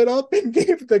stood up and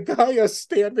gave the guy a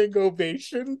standing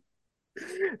ovation.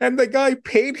 And the guy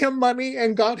paid him money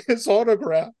and got his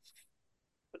autograph.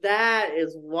 That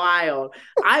is wild.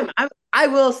 I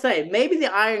will say, maybe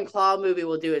the Iron Claw movie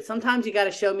will do it. Sometimes you got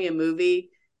to show me a movie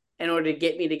in order to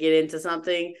get me to get into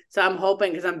something. So I'm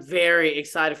hoping, because I'm very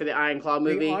excited for the Iron Claw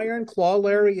movie. The Iron Claw,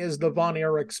 Larry, is the Von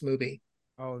Erichs movie.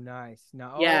 Oh, nice.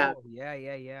 No, yeah. Oh,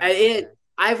 yeah.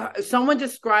 Someone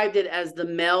described it as the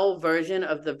male version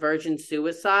of the Virgin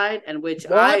Suicide, and which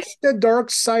watch the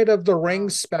Dark Side of the Ring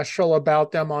special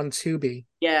about them on Tubi.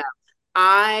 Yeah,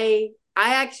 I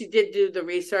actually did do the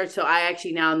research, so I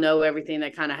actually now know everything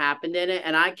that kind of happened in it,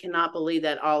 and I cannot believe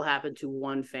that all happened to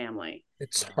one family.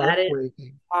 It's heartbreaking. That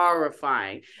is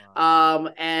horrifying. Wow.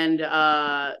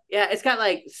 Yeah, it's got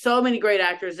like so many great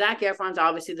actors. Zac Efron's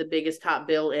obviously the biggest top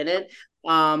bill in it.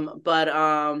 I've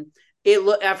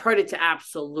heard it to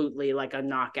absolutely like a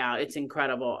knockout. It's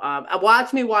incredible.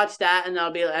 Watch that, and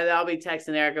I'll be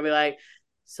texting Eric. I'll be like,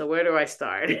 so where do I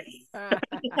start?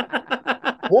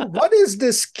 Well, what is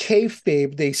this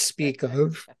kayfabe they speak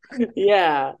of?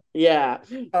 Yeah.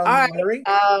 All right, Larry.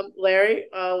 Larry.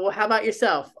 Well, how about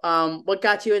yourself? What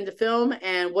got you into film,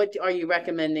 and what are you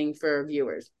recommending for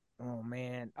viewers? Oh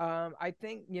man, I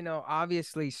think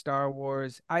obviously Star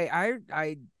Wars. I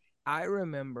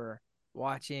remember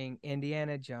watching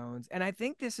Indiana Jones, and I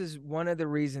think this is one of the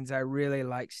reasons I really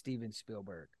like Steven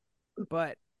Spielberg.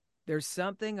 But there's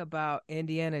something about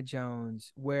Indiana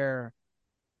Jones where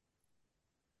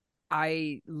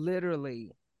I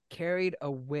literally carried a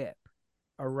whip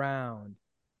around,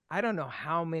 I don't know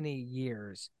how many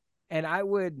years, and I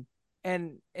would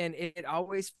and it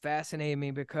always fascinated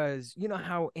me because you know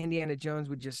how Indiana Jones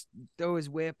would just throw his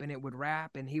whip and it would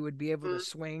wrap and he would be able to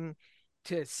swing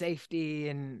to safety,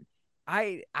 and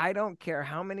I don't care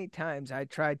how many times I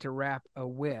tried to wrap a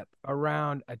whip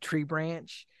around a tree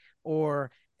branch,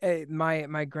 or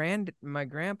my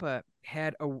grandpa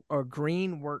had a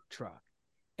green work truck,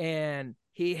 and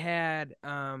he had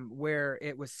where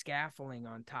it was scaffolding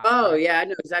on top. Oh, right? Yeah, I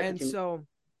know exactly. And so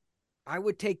I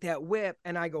would take that whip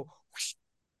and I go whoosh,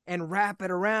 and wrap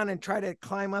it around and try to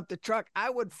climb up the truck. I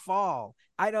would fall.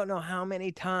 I don't know how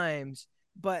many times,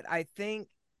 but I think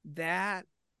that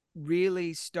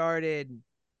really started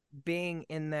being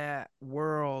in that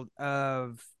world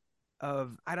of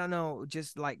I don't know,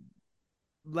 just like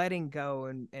letting go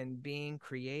and being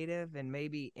creative and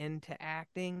maybe into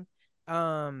acting.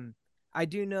 I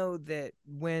do know that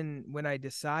when I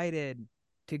decided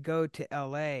to go to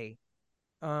LA,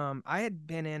 I had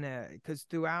been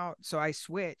so I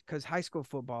switched because high school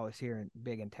football is here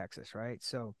big in Texas, right?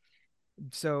 So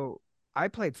I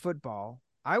played football.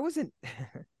 I wasn't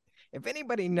if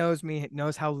anybody knows me,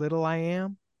 knows how little I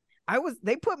am.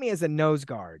 They put me as a nose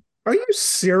guard. Are you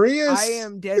serious? I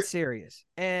am dead serious.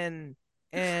 And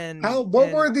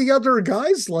what were the other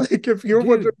guys like? If you're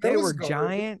with the they were guard?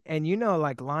 Giant, and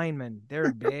like linemen,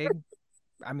 they're big.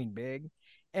 I mean big.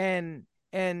 And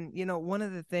one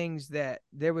of the things that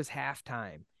there was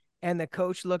halftime, and the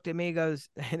coach looked at me, goes,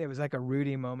 and it was like a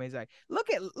Rudy moment. He's like, look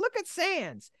at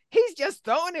Sands. He's just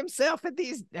throwing himself at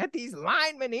these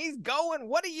linemen. He's going,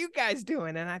 what are you guys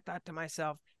doing? And I thought to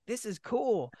myself, this is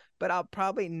cool, but I'll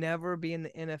probably never be in the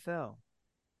NFL.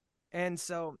 And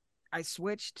so I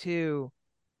switched to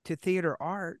theater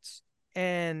arts,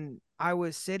 and I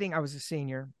was a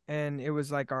senior, and it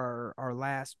was like our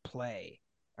last play,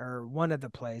 or one of the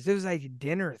plays. It was like a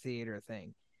dinner theater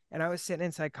thing. And I was sitting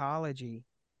in psychology,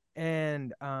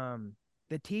 and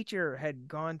the teacher had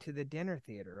gone to the dinner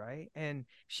theater, right? And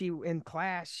she, in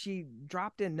class, she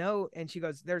dropped a note, and she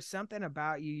goes, there's something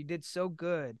about you. You did so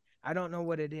good. I don't know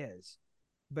what it is.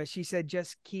 But she said,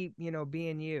 just keep,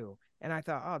 being you. And I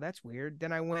thought, oh, that's weird.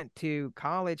 Then I went to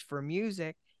college for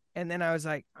music. And then I was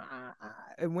like,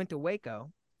 I went to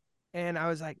Waco. And I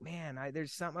was like, man,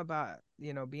 there's something about,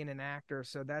 being an actor.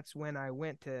 So that's when I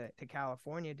went to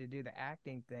California to do the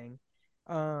acting thing.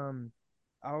 I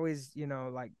always,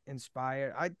 like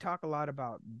inspired. I talk a lot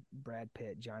about Brad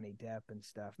Pitt, Johnny Depp and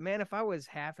stuff. Man, if I was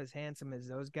half as handsome as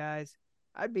those guys,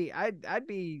 I'd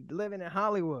be living in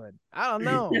Hollywood. I don't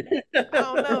know.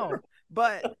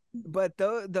 But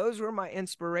those were my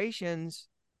inspirations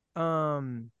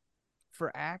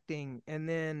for acting. And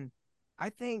then I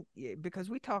think, because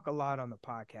we talk a lot on the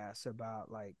podcast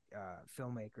about like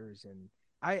filmmakers, and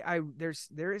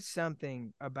there is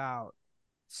something about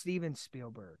Steven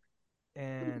Spielberg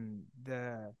and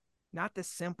not the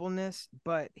simpleness,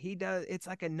 but it's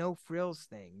like a no frills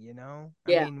thing,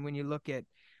 Yeah. I mean, when you look at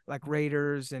like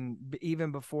Raiders, and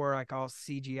even before, like all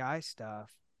CGI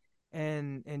stuff,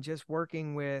 and just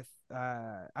working with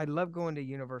I love going to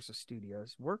Universal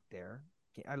Studios, work there.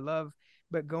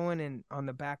 But going in on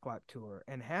the backlot tour,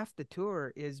 and half the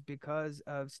tour is because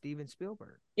of Steven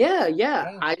Spielberg. Yeah.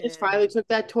 I just finally took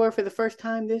that tour for the first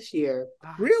time this year.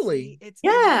 Really?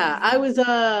 Yeah, I was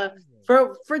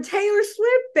for Taylor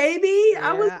Swift, baby.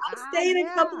 Yeah. I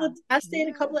stayed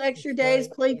a couple of extra days,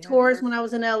 played tours when I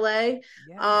was in LA.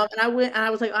 Yeah. And I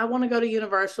was like, I want to go to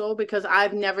Universal because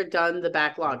I've never done the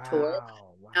backlot tour. Wow.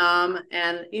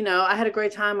 And I had a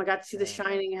great time. I got to see the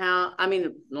Shining House. I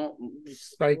mean, no,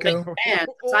 Psycho. big fan,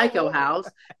 Psycho House.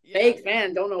 Yeah. Big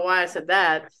fan. Don't know why I said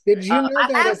that. Did you know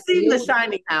that I have seen the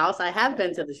Shining House. I have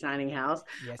been to the Shining House.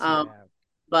 Yes, you have.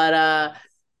 But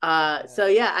so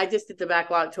yeah, I just did the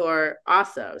backlot tour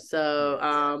also.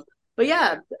 So but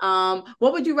yeah,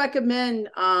 what would you recommend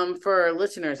for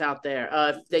listeners out there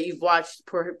that you've watched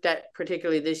that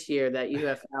particularly this year that you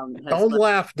have found? Don't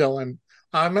laugh, Dylan.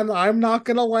 I'm not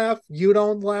gonna laugh. You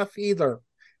don't laugh either.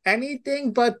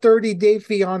 Anything but 30 Day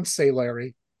Fiance,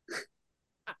 Larry.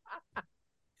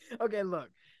 Okay, look.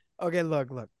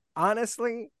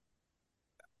 Honestly,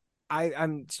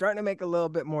 I'm starting to make a little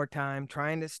bit more time,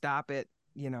 trying to stop at,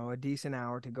 a decent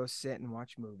hour to go sit and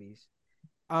watch movies.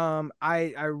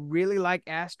 I really like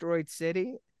Asteroid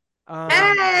City.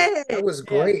 Hey! That was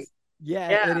great.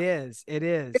 Yeah, it is.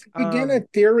 It's again a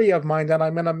theory of mine that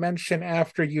I'm going to mention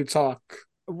after you talk.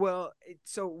 Well,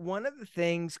 so one of the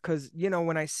things, because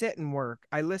when I sit and work,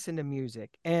 I listen to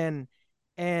music, and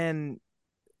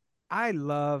I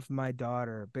love my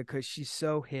daughter because she's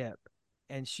so hip,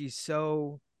 and she's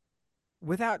so,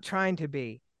 without trying to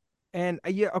be. And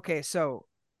okay, so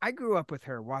I grew up with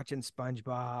her watching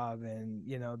SpongeBob and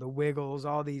the Wiggles,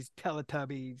 all these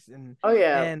Teletubbies, and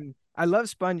and I love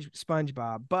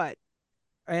SpongeBob,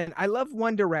 and I love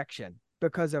One Direction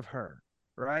because of her,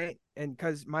 right? And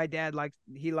because my dad liked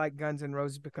Guns N'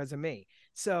 Roses because of me.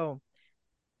 So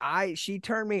she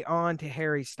turned me on to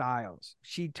Harry Styles.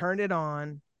 She turned it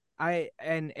on.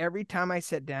 And every time I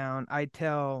sit down, I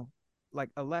tell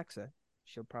like Alexa,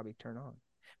 she'll probably turn on.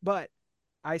 But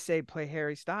I say play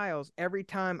Harry Styles. Every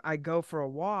time I go for a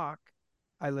walk,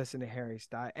 I listen to Harry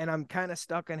Styles. And I'm kind of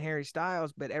stuck on Harry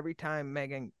Styles, but every time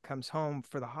Megan comes home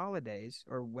for the holidays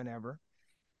or whenever,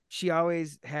 she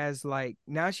always has like,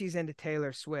 now she's into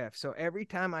Taylor Swift. So every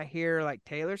time I hear like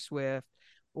Taylor Swift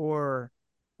or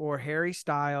Harry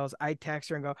Styles, I text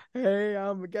her and go, hey,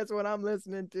 guess what I'm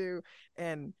listening to?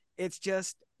 And it's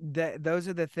just that those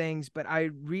are the things. But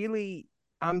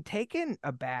I'm taken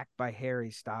aback by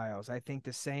Harry Styles. I think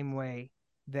the same way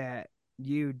that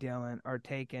you, Dylan, are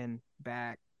taken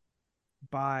back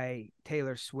by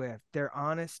Taylor Swift. Their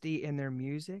honesty in their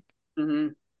music. Mm-hmm.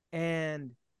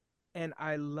 And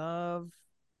I love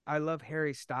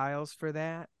Harry Styles for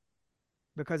that,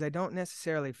 because I don't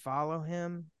necessarily follow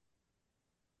him,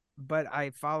 but I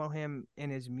follow him in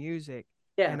his music.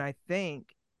 Yeah. And I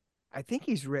think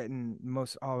he's written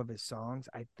most all of his songs.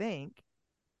 I think.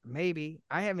 Maybe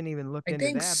I haven't even looked into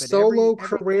that. But solo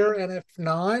career, and if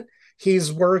not,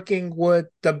 he's working with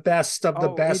the best of the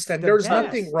best, and there's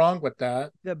nothing wrong with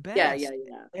that. The best, Yeah.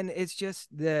 And it's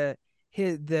just the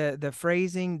the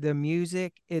phrasing, the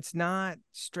music, it's not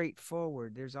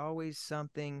straightforward. There's always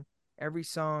something. Every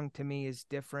song to me is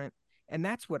different, and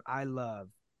that's what I love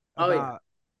Oh yeah. about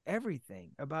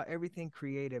everything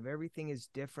creative. Everything is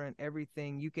different.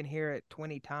 Everything, you can hear it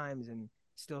 20 times and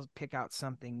still pick out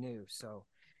something new. So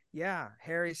yeah,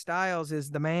 Harry Styles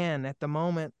is the man at the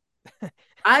moment.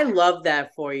 I love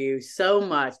that for you so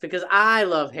much because I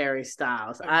love Harry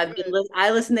Styles. Good.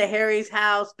 I listen to Harry's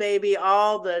House, baby,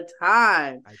 all the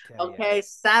time. I tell you. Okay,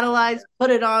 satellites, put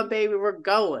it on, baby. We're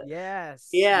going. Yes,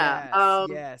 Yeah. yes,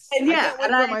 yes. And I yeah,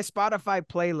 can't wait for my Spotify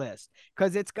playlist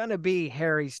because it's gonna be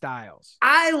Harry Styles.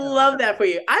 I So, love that for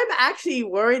you. I'm actually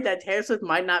worried that Taylor Swift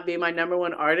might not be my number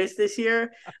one artist this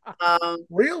year.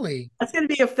 Really? That's gonna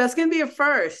be a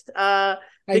first.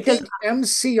 I Because think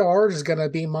MCR is gonna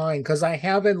be mine because I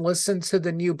haven't listened to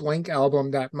the new Blink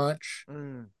album that much.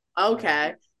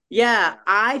 okay. Yeah,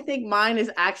 I think mine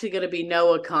is actually going to be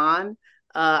Noah Khan.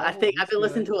 I think I've he's been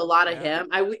listening good. to a lot of Yeah.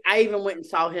 him. I even went and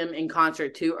saw him in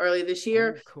concert too early this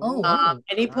year. Oh, Oh, cool. wow.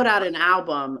 And he put out an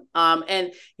album.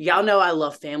 And y'all know I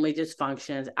love family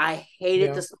dysfunctions. I hated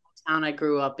Yeah. the small town I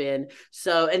grew up in.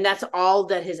 So, and that's all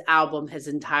that his album is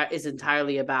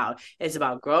entirely about. It's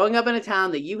about growing up in a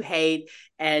town that you hate,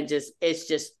 and it's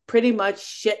just pretty much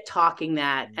shit talking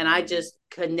that. And I just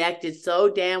connected so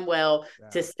damn well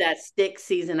to that Stick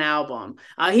Season album.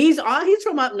 He's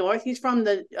from up north. He's from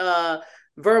the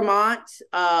Vermont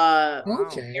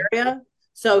Okay. area.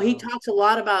 So he talks a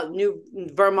lot about New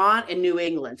Vermont and New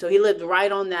England. So he lived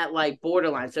right on that like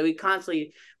borderline. So he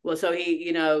constantly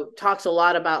talks a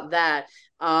lot about that.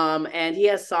 And he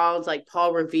has songs like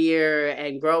Paul Revere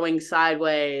and Growing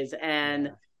Sideways,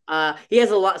 and he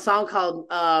has a song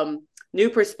called New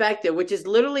Perspective, which is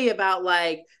literally about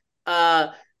like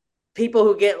people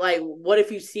who get like, what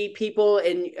if you see people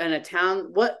in a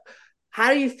town,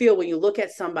 how do you feel when you look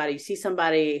at somebody, you see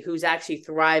somebody who's actually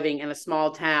thriving in a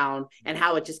small town, and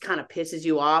how it just kind of pisses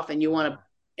you off, and you want to,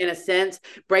 in a sense,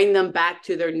 bring them back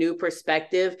to their new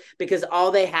perspective, because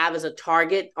all they have is a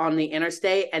Target on the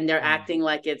interstate, and they're acting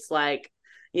like it's like,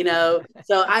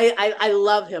 so I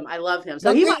love him. I love him.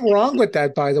 So Nothing wrong with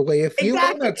that, by the way. If you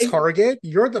own a Target,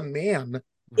 you're the man.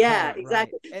 Yeah,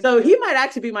 exactly. Right. So he might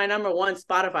actually be my number one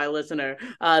Spotify listener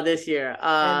this year.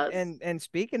 And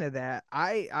speaking of that,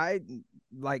 I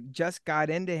like just got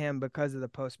into him because of the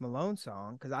Post Malone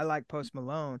song, because I like Post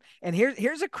Malone. And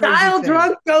here's a crazy Style thing.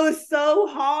 Drunk goes so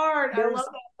hard. I love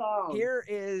that song.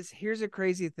 Here's a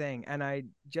crazy thing, and I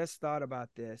just thought about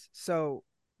this. So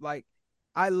like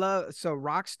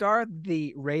Rockstar,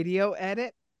 the radio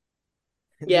edit.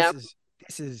 Yeah.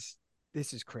 This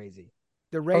is crazy.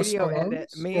 The radio edit,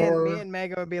 me and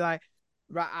Megan would be like,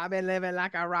 I've been living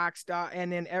like a rock star. And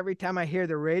then every time I hear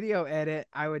the radio edit,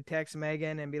 I would text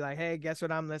Megan and be like, hey, guess what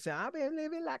I'm listening? I've been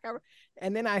living like a.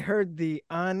 And then I heard the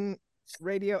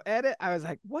radio edit. I was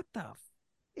like, what the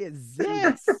is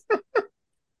this?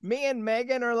 Me and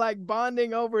Megan are like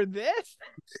bonding over this.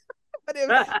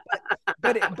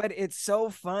 but it's so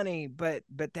funny. But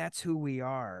that's who we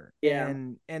are. Yeah.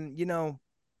 And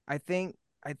I think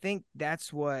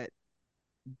that's what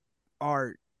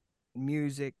art,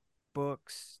 music,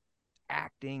 books,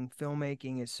 acting,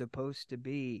 filmmaking is supposed to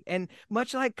be. And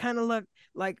much like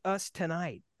like us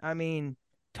tonight. I mean,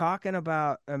 talking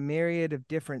about a myriad of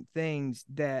different things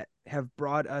that have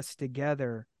brought us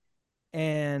together,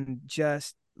 and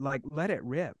just like let it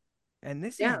rip. And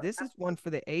this is one for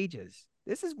the ages.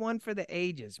 This is one for the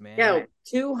ages, man. Yeah,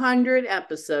 200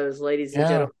 episodes, ladies and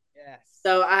gentlemen. Yes.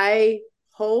 So I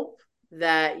hope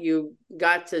that you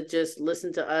got to just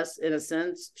listen to us, in a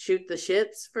sense, shoot the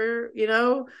shits for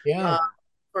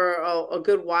for a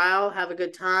good while, have a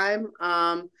good time.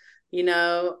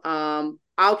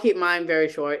 I'll keep mine very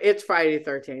short. It's Friday the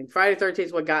 13th. Friday the 13th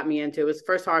is what got me into it. It was the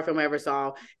first horror film I ever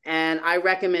saw, and I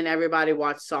recommend everybody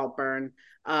watch Saltburn.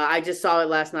 I just saw it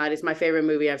last night. It's my favorite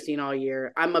movie I've seen all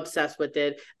year. I'm obsessed with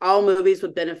it. All movies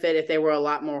would benefit if they were a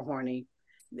lot more horny.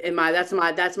 That's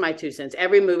my 2 cents.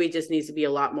 Every movie just needs to be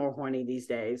a lot more horny these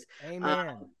days.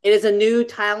 Amen. It is a new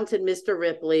talented Mr.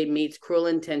 Ripley meets Cruel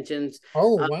Intentions.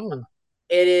 Oh wow!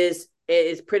 It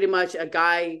is pretty much a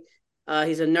guy.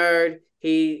 He's a nerd.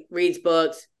 He reads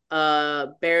books.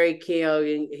 Barry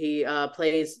Keoghan, he'll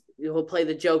play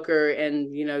the Joker and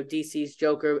DC's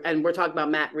Joker, and we're talking about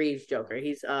Matt Reeves' Joker.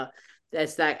 He's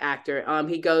that's that actor.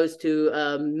 He goes to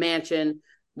a mansion,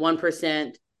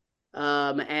 1%.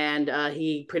 And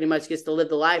he pretty much gets to live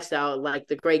the lifestyle like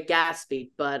the Great Gatsby.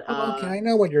 But okay, I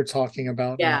know what you're talking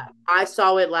about. Yeah, now. I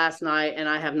saw it last night, and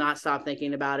I have not stopped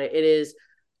thinking about it.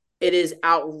 It is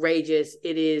outrageous.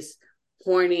 It is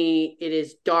horny. It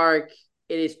is dark.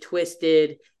 It is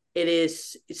twisted. It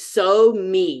is so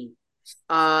me.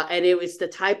 And it was the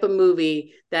type of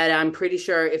movie that I'm pretty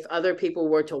sure if other people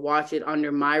were to watch it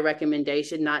under my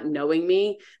recommendation, not knowing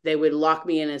me, they would lock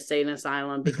me in a insane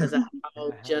asylum because of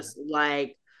how just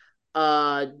like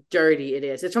dirty it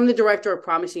is. It's from the director of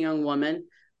Promising Young Woman.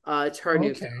 It's her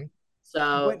new film.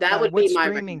 So that would be my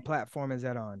streaming platform is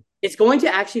that on? It's going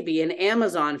to actually be an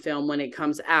Amazon film when it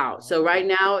comes out. So right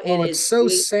now it's so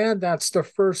sad. That's the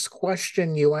first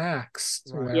question you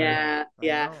asked. Right.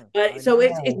 Yeah. But so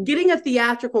it's getting a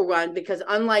theatrical run because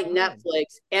unlike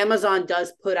Netflix, Amazon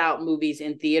does put out movies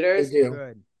in theaters. They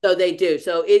do. So they do.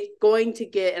 So it's going to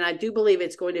get, and I do believe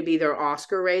it's going to be their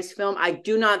Oscar race film. I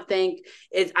do not think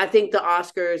I think the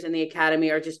Oscars and the Academy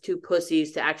are just too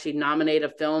pussies to actually nominate a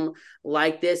film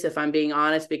like this, if I'm being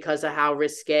honest, because of how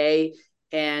risque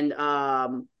and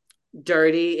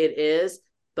dirty it is.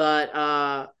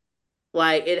 But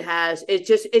like it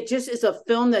just is a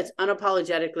film that's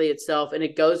unapologetically itself, and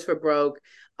it goes for broke.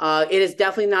 It is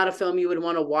definitely not a film you would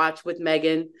want to watch with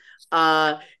Megan.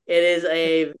 It is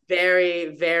a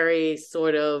very, very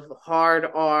sort of hard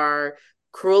R,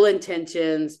 Cruel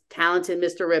Intentions, Talented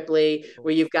Mr. Ripley,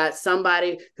 where you've got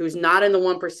somebody who's not in the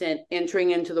 1%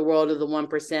 entering into the world of the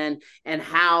 1%,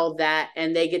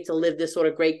 and they get to live this sort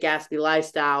of Great Gatsby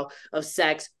lifestyle of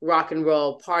sex, rock and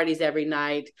roll, parties every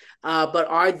night. But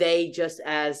are they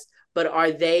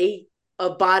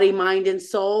of body, mind, and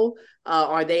soul?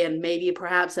 Are they maybe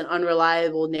perhaps an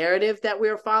unreliable narrative that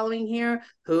we're following here?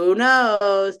 Who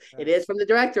knows? It is from the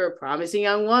director of Promising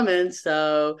Young Woman.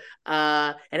 So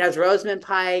it has Rosamund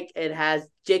Pike. It has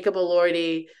Jacob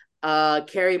Elordi,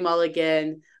 Carey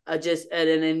Mulligan, just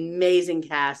an amazing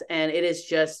cast. And it is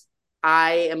just,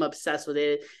 I am obsessed with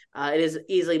it. It is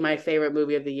easily my favorite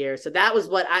movie of the year. So that was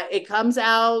it comes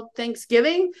out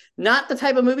Thanksgiving, not the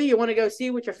type of movie you want to go see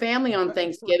with your family on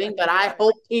Thanksgiving, but I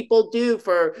hope people do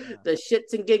for the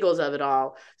shits and giggles of it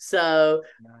all. So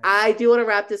I do want to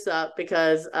wrap this up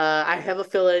because I have a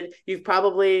feeling you've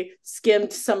probably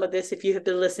skimmed some of this if you have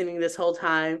been listening this whole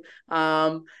time.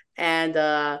 But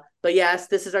yes,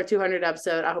 this is our 200th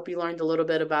episode. I hope you learned a little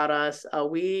bit about us.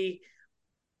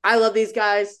 I love these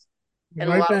guys. And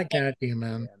right back at you,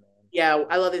 man. Yeah,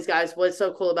 I love these guys. What's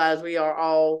so cool about it is we are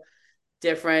all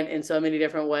different in so many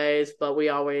different ways, but we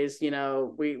always,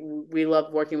 we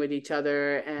love working with each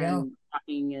other and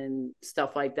talking and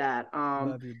stuff like that.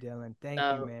 Love you, Dylan. Thank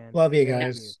you, man. Love you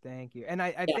guys. Thank you. And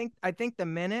I think the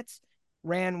minutes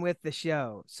ran with the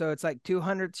show, so it's like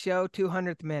 200th show,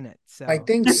 200th minute. So I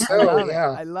think so.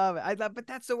 I love it. But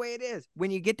that's the way it is. When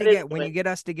you get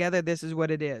us together, this is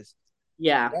what it is.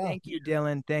 Yeah. Thank you,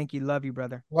 Dylan. Thank you. Love you,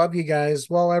 brother. Love you guys.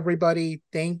 Well, everybody,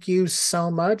 thank you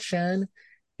so much. And,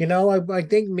 I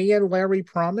think me and Larry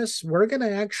promise we're going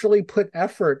to actually put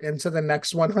effort into the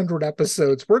next 100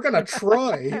 episodes. We're going to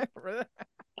try.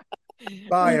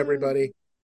 Bye, everybody.